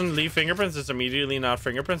if it doesn't leave fingerprints, it's immediately not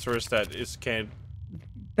fingerprints, or is that can't?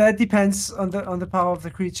 That depends on the power of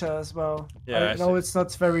the creature as well. Yeah, I I know see. it's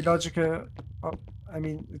not very logical. I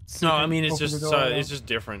mean, it's. No, you I can mean it's open the just door, yeah. it's just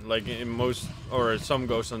different. Like in most or some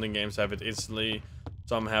ghost hunting games have it instantly,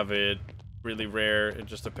 some have it really rare. It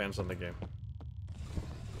just depends on the game.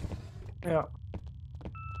 Yeah.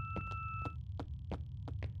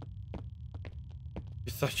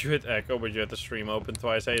 You thought you hit echo, but you had the stream open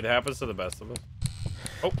twice. Hey, it happens to the best of us.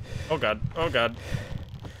 Oh, oh god, oh god.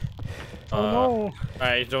 Oh no.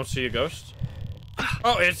 I don't see a ghost.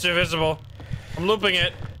 Oh, it's invisible. I'm looping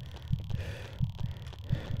it.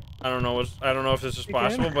 I don't know if this is Again?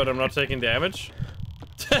 possible, but I'm not taking damage.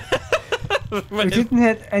 We didn't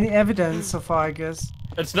have any evidence so far, I guess.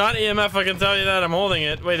 It's not EMF, I can tell you that. I'm holding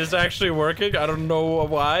it. Wait, it's actually working? I don't know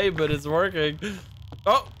why, but it's working.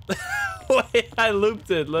 Oh! Wait, I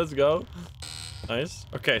looped it. Let's go. Nice.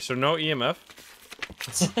 Okay, so no EMF.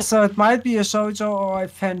 So it might be a soldier or a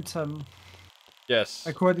phantom, Yes.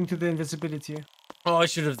 according to the invisibility. Oh, I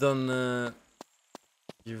should have done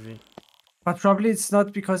UV. But probably it's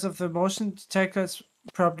not because of the motion detector. It's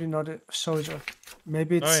probably not a soldier.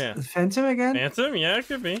 Maybe it's yeah. a phantom again. Phantom? Yeah, it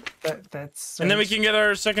could be. That's. And then we strange. can get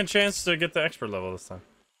our second chance to get the expert level this time.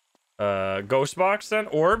 Ghost box then?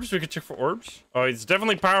 Orbs? We could check for orbs. Oh, it's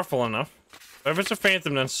definitely powerful enough. If it's a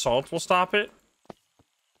phantom, then salt will stop it.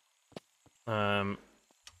 And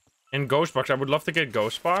ghost box. I would love to get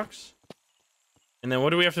ghost box. And then what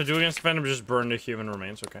do we have to do against the phantom? Just burn the human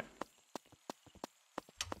remains. Okay.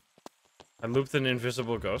 I looped an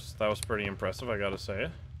invisible ghost. That was pretty impressive, I gotta say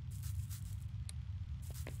it.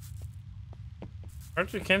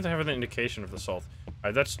 Actually, can't have an indication of the salt.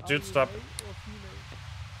 Alright, that's... Dude, stop.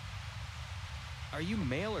 Are you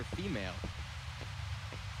male or female?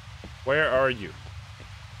 Where are you?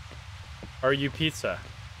 Are you pizza?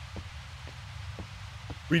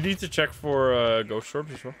 We need to check for ghost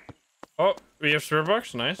orbs as well. Oh, we have spirit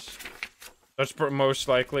box. Nice. That's most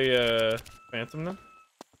likely phantom then.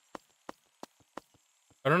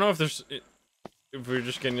 I don't know if there's if we're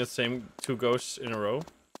just getting the same 2 ghosts in a row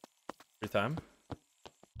every time,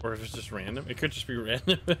 or if it's just random. It could just be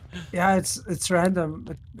random. Yeah, it's random.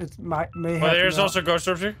 It may happen. Oh, there's also ghost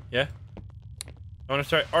orbs here. Yeah. I want to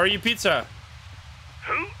try. Are you pizza?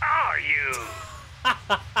 Who are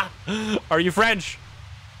you? Are you French?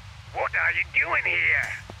 What are you doing here?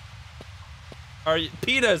 Are you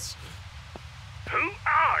penis? Who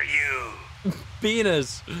are you?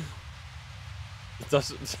 Penis. It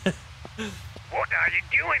doesn't. What are you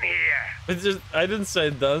doing here? It's just, I didn't say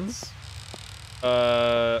duns.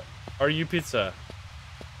 Are you pizza?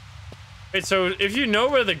 Wait, so if you know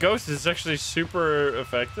where the ghost is, it's actually super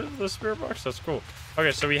effective, the spirit box? That's cool.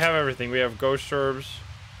 Okay, so we have everything. We have ghost orbs,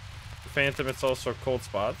 phantom, it's also cold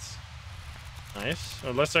spots. Nice.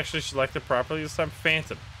 So let's actually select it properly this time.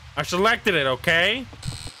 Phantom. I selected it, okay?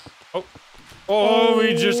 Oh. Oh,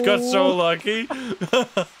 we just got so lucky.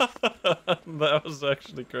 That was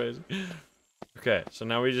actually crazy. Okay, so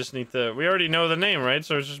now we just need to... We already know the name, right?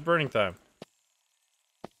 So it's just burning time.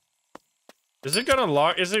 Is it gonna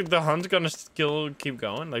lock? Is it the hunt gonna still keep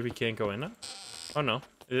going? Like we can't go in now? Oh no,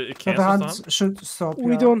 it So the cancels the hunt hunt. should stop.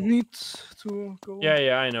 We yeah. don't need to go. Yeah,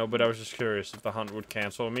 yeah, I know, but I was just curious if the hunt would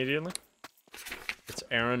cancel immediately. It's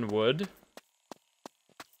Aaron Wood.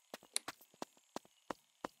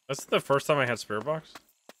 That's the first time I had Spirit Box.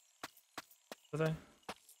 Did I?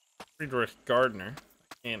 Friedrich Gardner.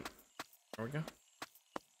 I can't. There we go.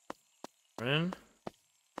 In.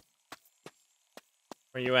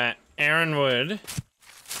 Where you at? Aaron Wood. Do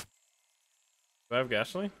I have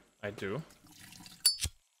gasoline? I do.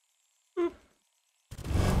 Boop.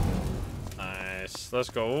 Nice. Let's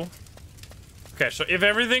go. Okay, so if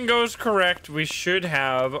everything goes correct, we should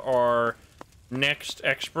have our next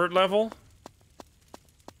expert level.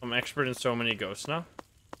 I'm expert in so many ghosts now.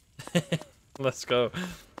 Let's go.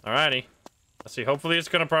 Alrighty. Let's see. Hopefully it's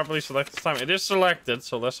gonna properly select this time. It is selected,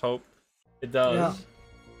 so let's hope it does. Yeah.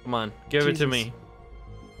 Come on, give it to Jesus. me.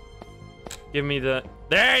 Give me the...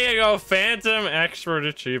 There you go! Phantom Expert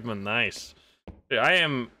Achievement. Nice. Dude, I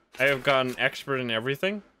have gotten expert in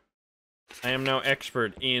everything. I am now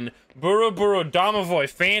expert in Buru Buru, Domovoy,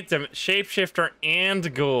 Phantom, Shapeshifter,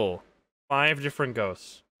 and Ghoul. 5 different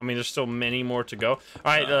ghosts. I mean, there's still many more to go.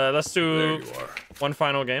 Alright, let's There do you are. one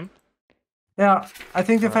final game. Yeah, I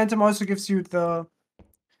think the Phantom also gives you the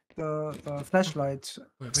flashlight.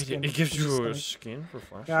 Wait, skin, it gives which is you a like- skin for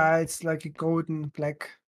flashlight? Yeah, it's like a golden Yeah,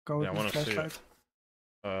 I want to see flashlight.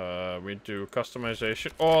 it. We do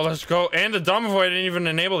customization. Oh, let's go. And the Domovoy, I didn't even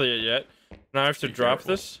enable it yet. Now I have to Be drop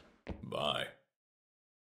careful. this. Bye.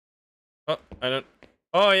 Oh, I don't...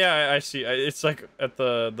 Oh, yeah, I see. It's like at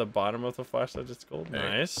the bottom of the flashlight. It's gold. Hey.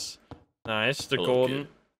 Nice. Nice. The Hello, golden...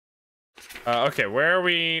 okay, where are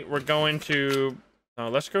we? We're going to...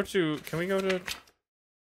 let's go to... Can we go to...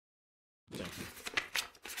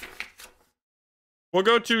 We'll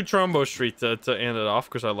go to Trumbo Street to end it off,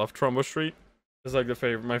 because I love Trumbo Street. It's like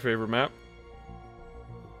my favorite map.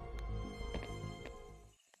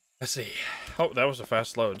 Let's see. Oh, that was a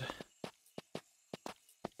fast load.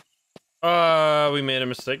 We made a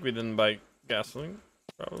mistake. We didn't buy gasoline,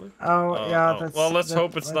 probably. Oh, yeah, oh. that's... Well, let's that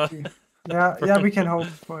hope it's might not... be- Yeah, we can hope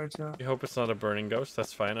for it, yeah. We hope it's not a burning ghost.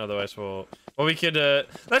 That's fine. Otherwise, well, we could,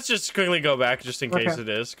 let's just quickly go back just in case Okay. it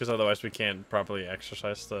is, because otherwise we can't properly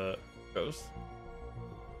exercise the ghost.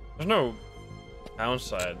 There's no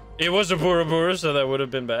downside. It was a Buru, so that would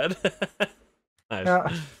have been bad. Nice.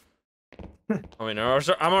 Yeah. I mean,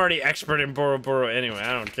 I'm already expert in Buru anyway.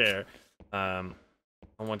 I don't care. I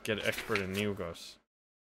want to get expert in new ghosts.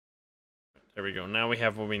 There we go. Now we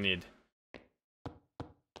have what we need.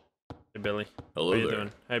 Hey, Billy. Hello How you there.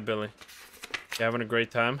 doing? Hey, Billy. You having a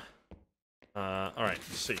great time? Alright,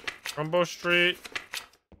 let's see. Trumbo Street.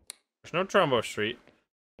 There's no Trumbo Street.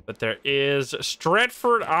 But there is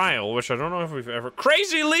Stratford Isle, which I don't know if we've ever...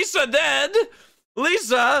 Crazy Lisa dead!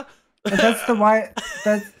 Lisa! And that's the why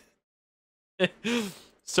that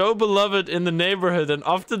So beloved in the neighborhood and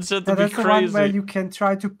often said to be that's the one where crazy. you can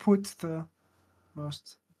try to put the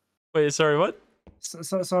most. Wait, sorry, what? So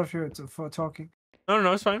sorry for talking.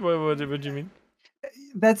 No, it's fine. What do you mean?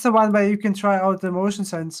 That's the one where you can try out the motion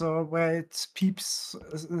sensor where it peeps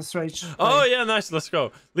in a strange Oh, way. yeah, nice. Let's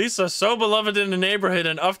go. Lisa, so beloved in the neighborhood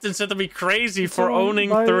and often said to be crazy for So, owning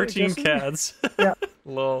by 13 Jesse? cats. Yeah.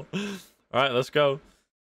 Lol. Alright, let's go.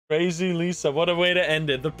 Crazy Lisa. What a way to end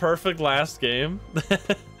it. The perfect last game.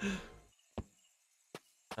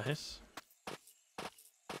 Nice.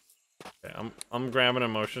 Okay, I'm grabbing a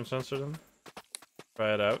motion sensor then.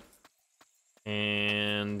 Try it out.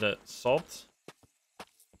 And salt.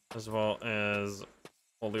 As well as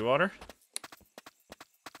holy water.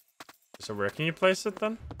 So where can you place it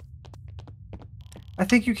then? I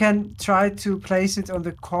think you can try to place it on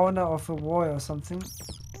the corner of a wall or something.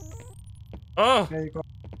 Oh! There you go.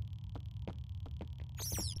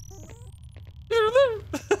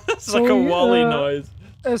 It's So, like a Wally uh, noise.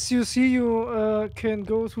 As you see, you can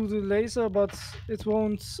go to the laser, but it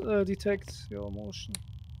won't detect your motion.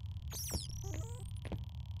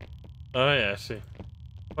 Oh yeah, I see.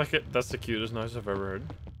 Like it. That's the cutest noise I've ever heard.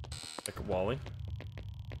 Like a Wally.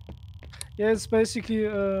 Yeah, it's basically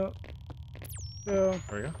There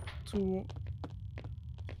we go.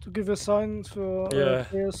 to give a sign for Yeah.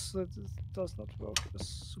 players that it does not work as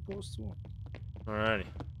supposed to. Alrighty.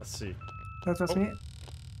 Let's see. That was Oh. me.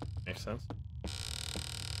 Makes sense.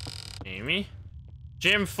 Amy?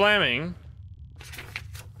 Jim Fleming?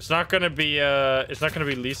 It's not gonna be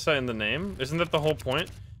Lisa in the name? Isn't that the whole point?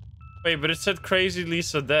 Wait, but it said Crazy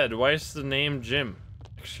Lisa dead. Why is the name Jim?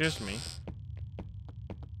 Excuse me.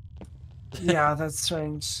 Yeah, that's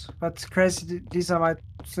strange. But Crazy Lisa might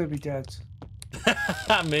still be dead.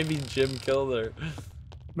 Maybe Jim killed her.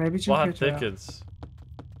 Maybe Jim Plot killed her. thickens.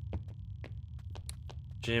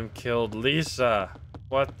 Jim killed Lisa.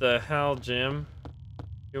 What the hell, Jim?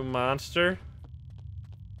 You monster.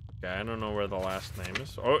 Okay, I don't know where the last name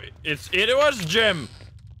is. Oh, it was Jim!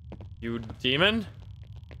 You demon?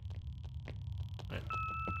 Right.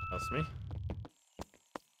 That's me.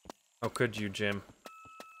 How could you, Jim?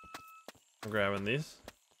 I'm grabbing these.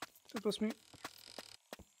 That was me.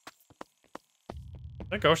 Are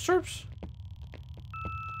that ghost troops?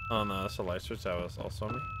 Oh no, that's a light switch. That was also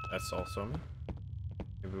me. That's also me.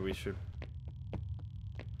 Maybe we should...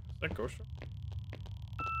 Is that ghost troop?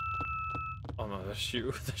 Oh no, that's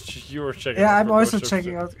you. You were checking Yeah, out I'm for also ghost troops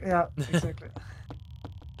checking too. out. Yeah, exactly.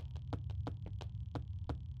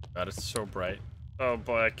 God, it's so bright. Oh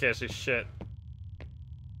boy, I can't see shit.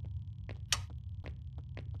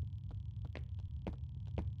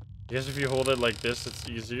 I guess if you hold it like this, it's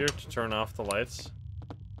easier to turn off the lights.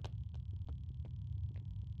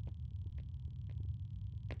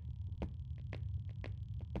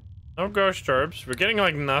 No ghost orbs. We're getting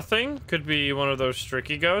like nothing. Could be one of those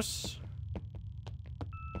tricky ghosts.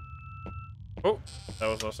 Oh, that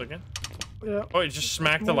was us again. Yeah. Oh, you just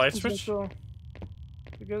smacked the light Motion switch? sensor.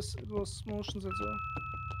 I guess it was motion sensor.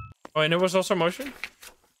 Oh, and it was also motion?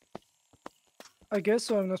 I guess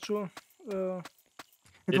so, I'm not sure.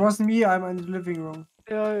 It wasn't me, I'm in the living room.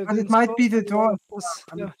 Yeah, But it might be the door.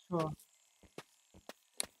 I'm Yeah. not sure.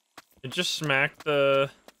 It just smacked the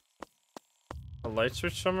light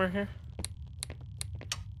switch somewhere here.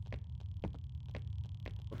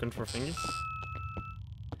 Looking for thingies.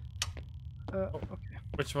 Okay.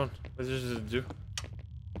 Which one? What does it do?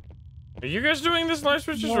 Are you guys doing this light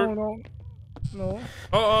switches or? No.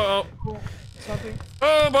 Oh. Oh, something.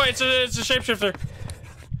 Oh boy, it's a shapeshifter.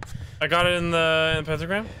 I got it in the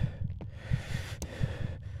pentagram.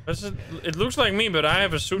 It looks like me, but I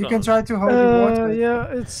have a suit You on. can try to hold the water. Yeah,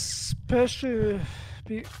 it's special.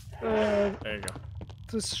 There you go.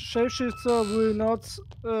 This shapeshifter will not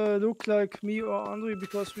look like me or Andre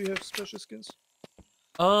because we have special skins.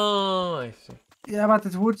 Oh, I see. Yeah, but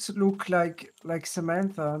it would look like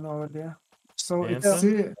Samantha over there. So it Samantha?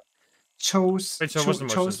 still chose Wait, so it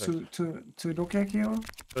wasn't motion chose to look like you.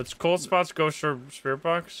 So it's Cold Spot's Ghost or Spirit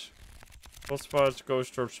Box. Both spots goes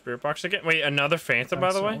towards spirit box again. Wait, another phantom,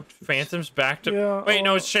 by the way? outfits. Phantom's back to... Yeah, Wait,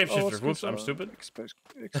 no, it's our shapeshifter. Whoops, skills I'm are stupid.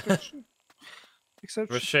 Exception. It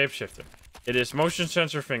was shapeshifter. It is motion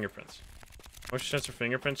sensor fingerprints. Motion sensor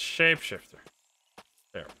fingerprints, shapeshifter.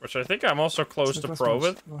 There, which I think I'm also close to pro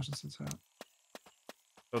with.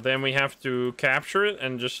 So then we have to capture it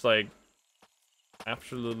and just like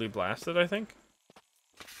absolutely blast it, I think.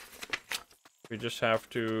 We just have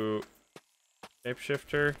to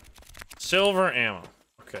shapeshifter. Silver ammo.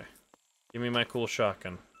 Okay. Give me my cool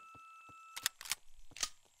shotgun.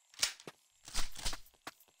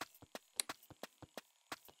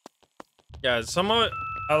 Yeah, somewhat.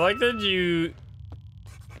 I like that you.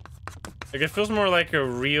 Like, it feels more like a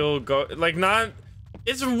real like, not.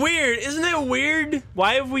 It's weird, isn't it weird?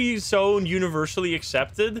 Why have we so universally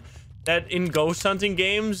accepted that in ghost hunting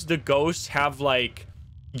games, the ghosts have, like,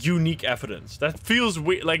 unique evidence? That feels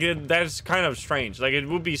weird. Like, that's kind of strange. Like, it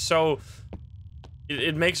would be so...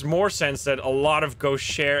 It makes more sense that a lot of ghosts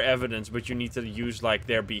share evidence, but you need to use, like,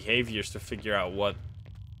 their behaviors to figure out what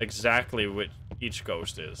exactly what each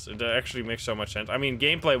ghost is. It actually makes so much sense. I mean,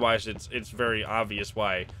 gameplay-wise, it's very obvious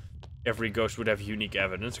why every ghost would have unique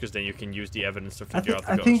evidence, because then you can use the evidence to figure out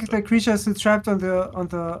the ghost. I think the creature is trapped on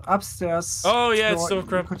the upstairs. Oh yeah, it's floor. still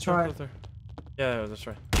trapped. Could try. Yeah, that's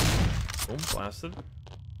right. Boom, blasted.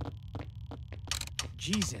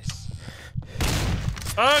 Jesus.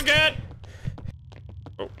 Oh god!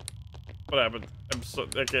 Oh, what happened?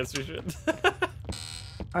 I can't see shit.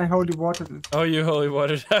 I holy watered it. Oh, you holy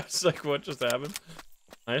watered. I was like, what just happened?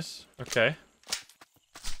 Nice. Okay.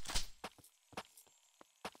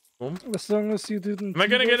 Boom. As long as you didn't. Am I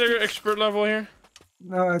gonna get an expert level here?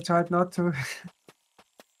 No, I tried not to.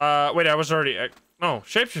 Wait, I was already... No,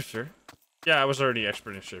 shapeshifter. Yeah, I was already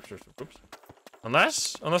expert in shapeshifter. Oops.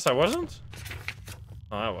 Unless I wasn't?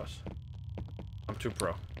 Oh, I was. I'm too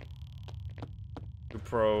pro. Too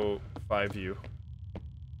pro 5U.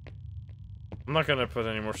 I'm not gonna put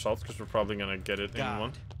any more salt because we're probably gonna get it in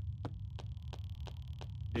one.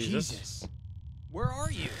 Jesus. Where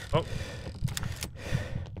are you? Oh.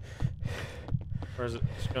 Where is it?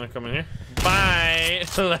 It's gonna come in here. Bye!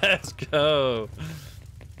 Let's go.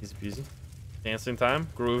 Easy peasy. Dancing time.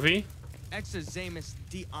 Groovy. Exozamus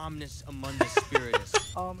de omnis amundus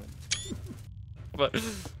spiritus. Amen. But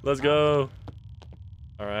let's go.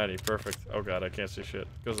 Alrighty, perfect. Oh god, I can't see shit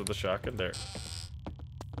because of the shotgun there.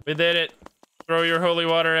 We did it. Throw your holy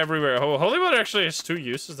water everywhere. Oh, holy water actually has 2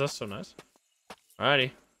 uses. That's so nice.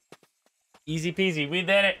 Alrighty. Easy peasy. We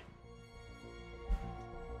did it.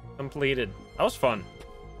 Completed. That was fun.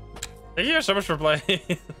 Thank you guys so much for playing.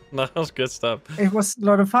 That was good stuff. It was a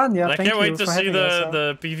lot of fun, yeah. And I can't wait to see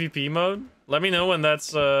the PvP mode. Let me know when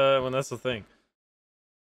that's a thing.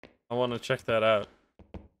 I want to check that out.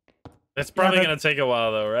 It's probably gonna take a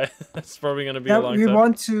while though, right? It's probably gonna be a long time. We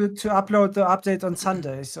want to upload the update on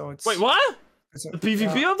Sunday, so it's... Wait, what? The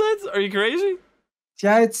PvP updates? Are you crazy?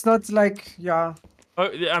 Yeah, it's not like, yeah. Oh,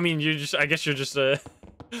 I mean, I guess you're just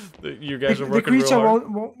you guys are working real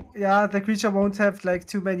hard. The creature won't have like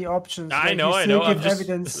too many options. I like, know. I'm just,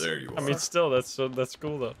 evidence. There you are. I mean, still, that's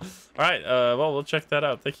cool though. All right, well, we'll check that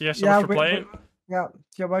out. Thank you guys so much for playing. Yeah,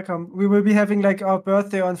 you're welcome. We will be having like our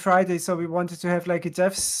birthday on Friday, so we wanted to have like a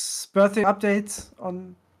Jeff's birthday update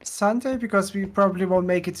on Sunday because we probably won't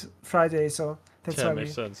make it Friday, so that's why we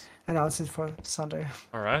announced it for Sunday.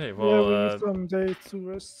 All righty, well, we need some day to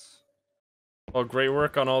rest. Well, great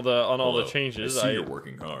work on all the changes. I see you're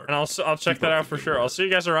working hard. And I'll check that out for sure. I'll see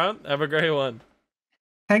you guys around. Have a great one.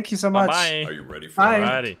 Thank you so much. Bye. Are you ready for Bye.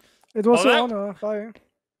 Alrighty. It was an honor. Bye.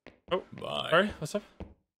 Oh, Bye. sorry. What's up?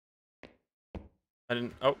 I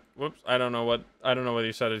didn't. Oh, whoops. I don't know what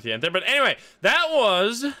you said at the end there. But anyway, that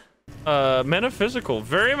was MetaPhysical.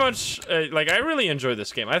 Very much like, I really enjoy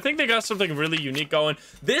this game. I think they got something really unique going.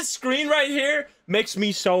 This screen right here makes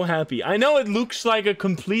me so happy. I know it looks like a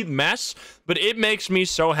complete mess, but it makes me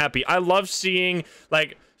so happy. I love seeing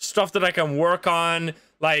like stuff that I can work on,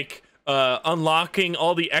 like unlocking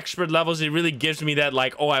all the expert levels. It really gives me that,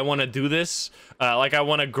 like, oh, I want to do this. Like, I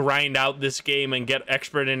want to grind out this game and get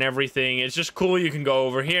expert in everything. It's just cool. You can go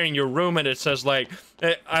over here in your room and it says, like,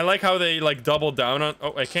 I like how they, like, double down on...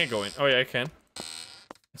 Oh, I can't go in. Oh, yeah, I can.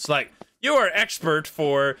 It's like, you are expert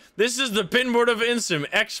for... This is the pinboard of Insym.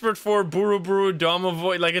 Expert for Buru Buru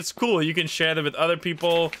Domovoid. Like, it's cool. You can share them with other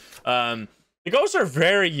people. The ghosts are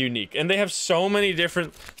very unique, and they have so many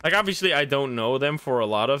different, like, obviously I don't know them for a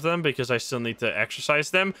lot of them because I still need to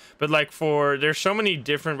exercise them, but like there's so many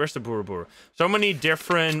different, where's the Buruburu? So many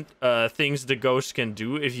different things the ghosts can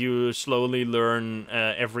do if you slowly learn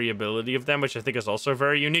every ability of them, which I think is also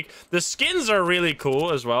very unique. The skins are really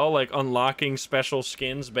cool as well, like unlocking special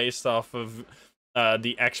skins based off of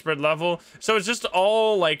the expert level. So it's just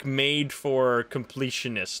all like made for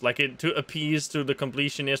completionists, like to appease to the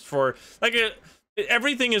completionist for like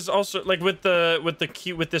everything is also like with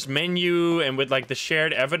this menu and with like the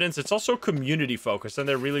shared evidence, it's also community focused, and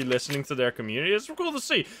they're really listening to their community. It's cool to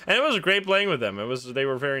see, and it was great playing with them. They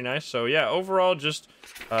were very nice. So yeah, overall just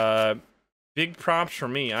big props for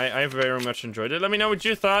me. I very much enjoyed it. Let me know what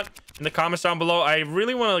you thought in the comments down below. I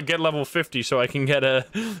really want to get level 50 so I can get a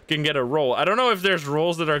roll. I don't know if there's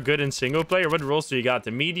rolls that are good in single player. What rolls do you got?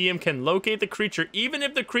 The medium can locate the creature even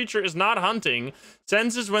if the creature is not hunting.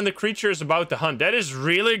 Senses when the creature is about to hunt. That is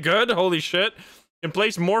really good. Holy shit. Can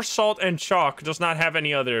place more salt and chalk. Does not have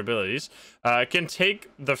any other abilities. Can take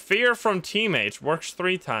the fear from teammates. Works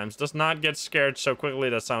 3 times. Does not get scared so quickly.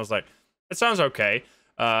 That sounds okay.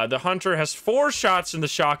 The hunter has 4 shots in the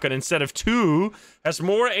shotgun instead of 2, has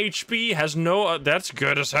more HP, has no... that's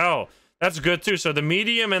good as hell. That's good too. So the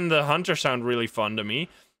medium and the hunter sound really fun to me.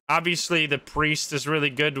 Obviously, the priest is really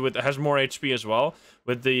good, has more HP as well.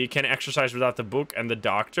 With the can exercise without the book, and the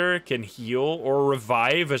doctor can heal or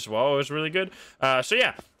revive as well. It was really good. So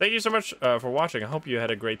yeah, thank you so much for watching. I hope you had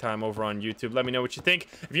a great time over on YouTube. Let me know what you think.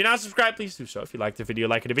 If you're not subscribed, please do so. If you liked the video,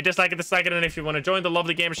 like it. If you dislike it, dislike it. And if you want to join the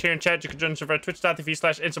lovely gamers here in chat, you can join us over at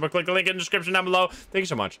twitch.tv/Instagram. Click the link in the description down below. Thank you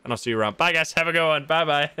so much, and I'll see you around. Bye, guys. Have a good one.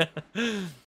 Bye-bye.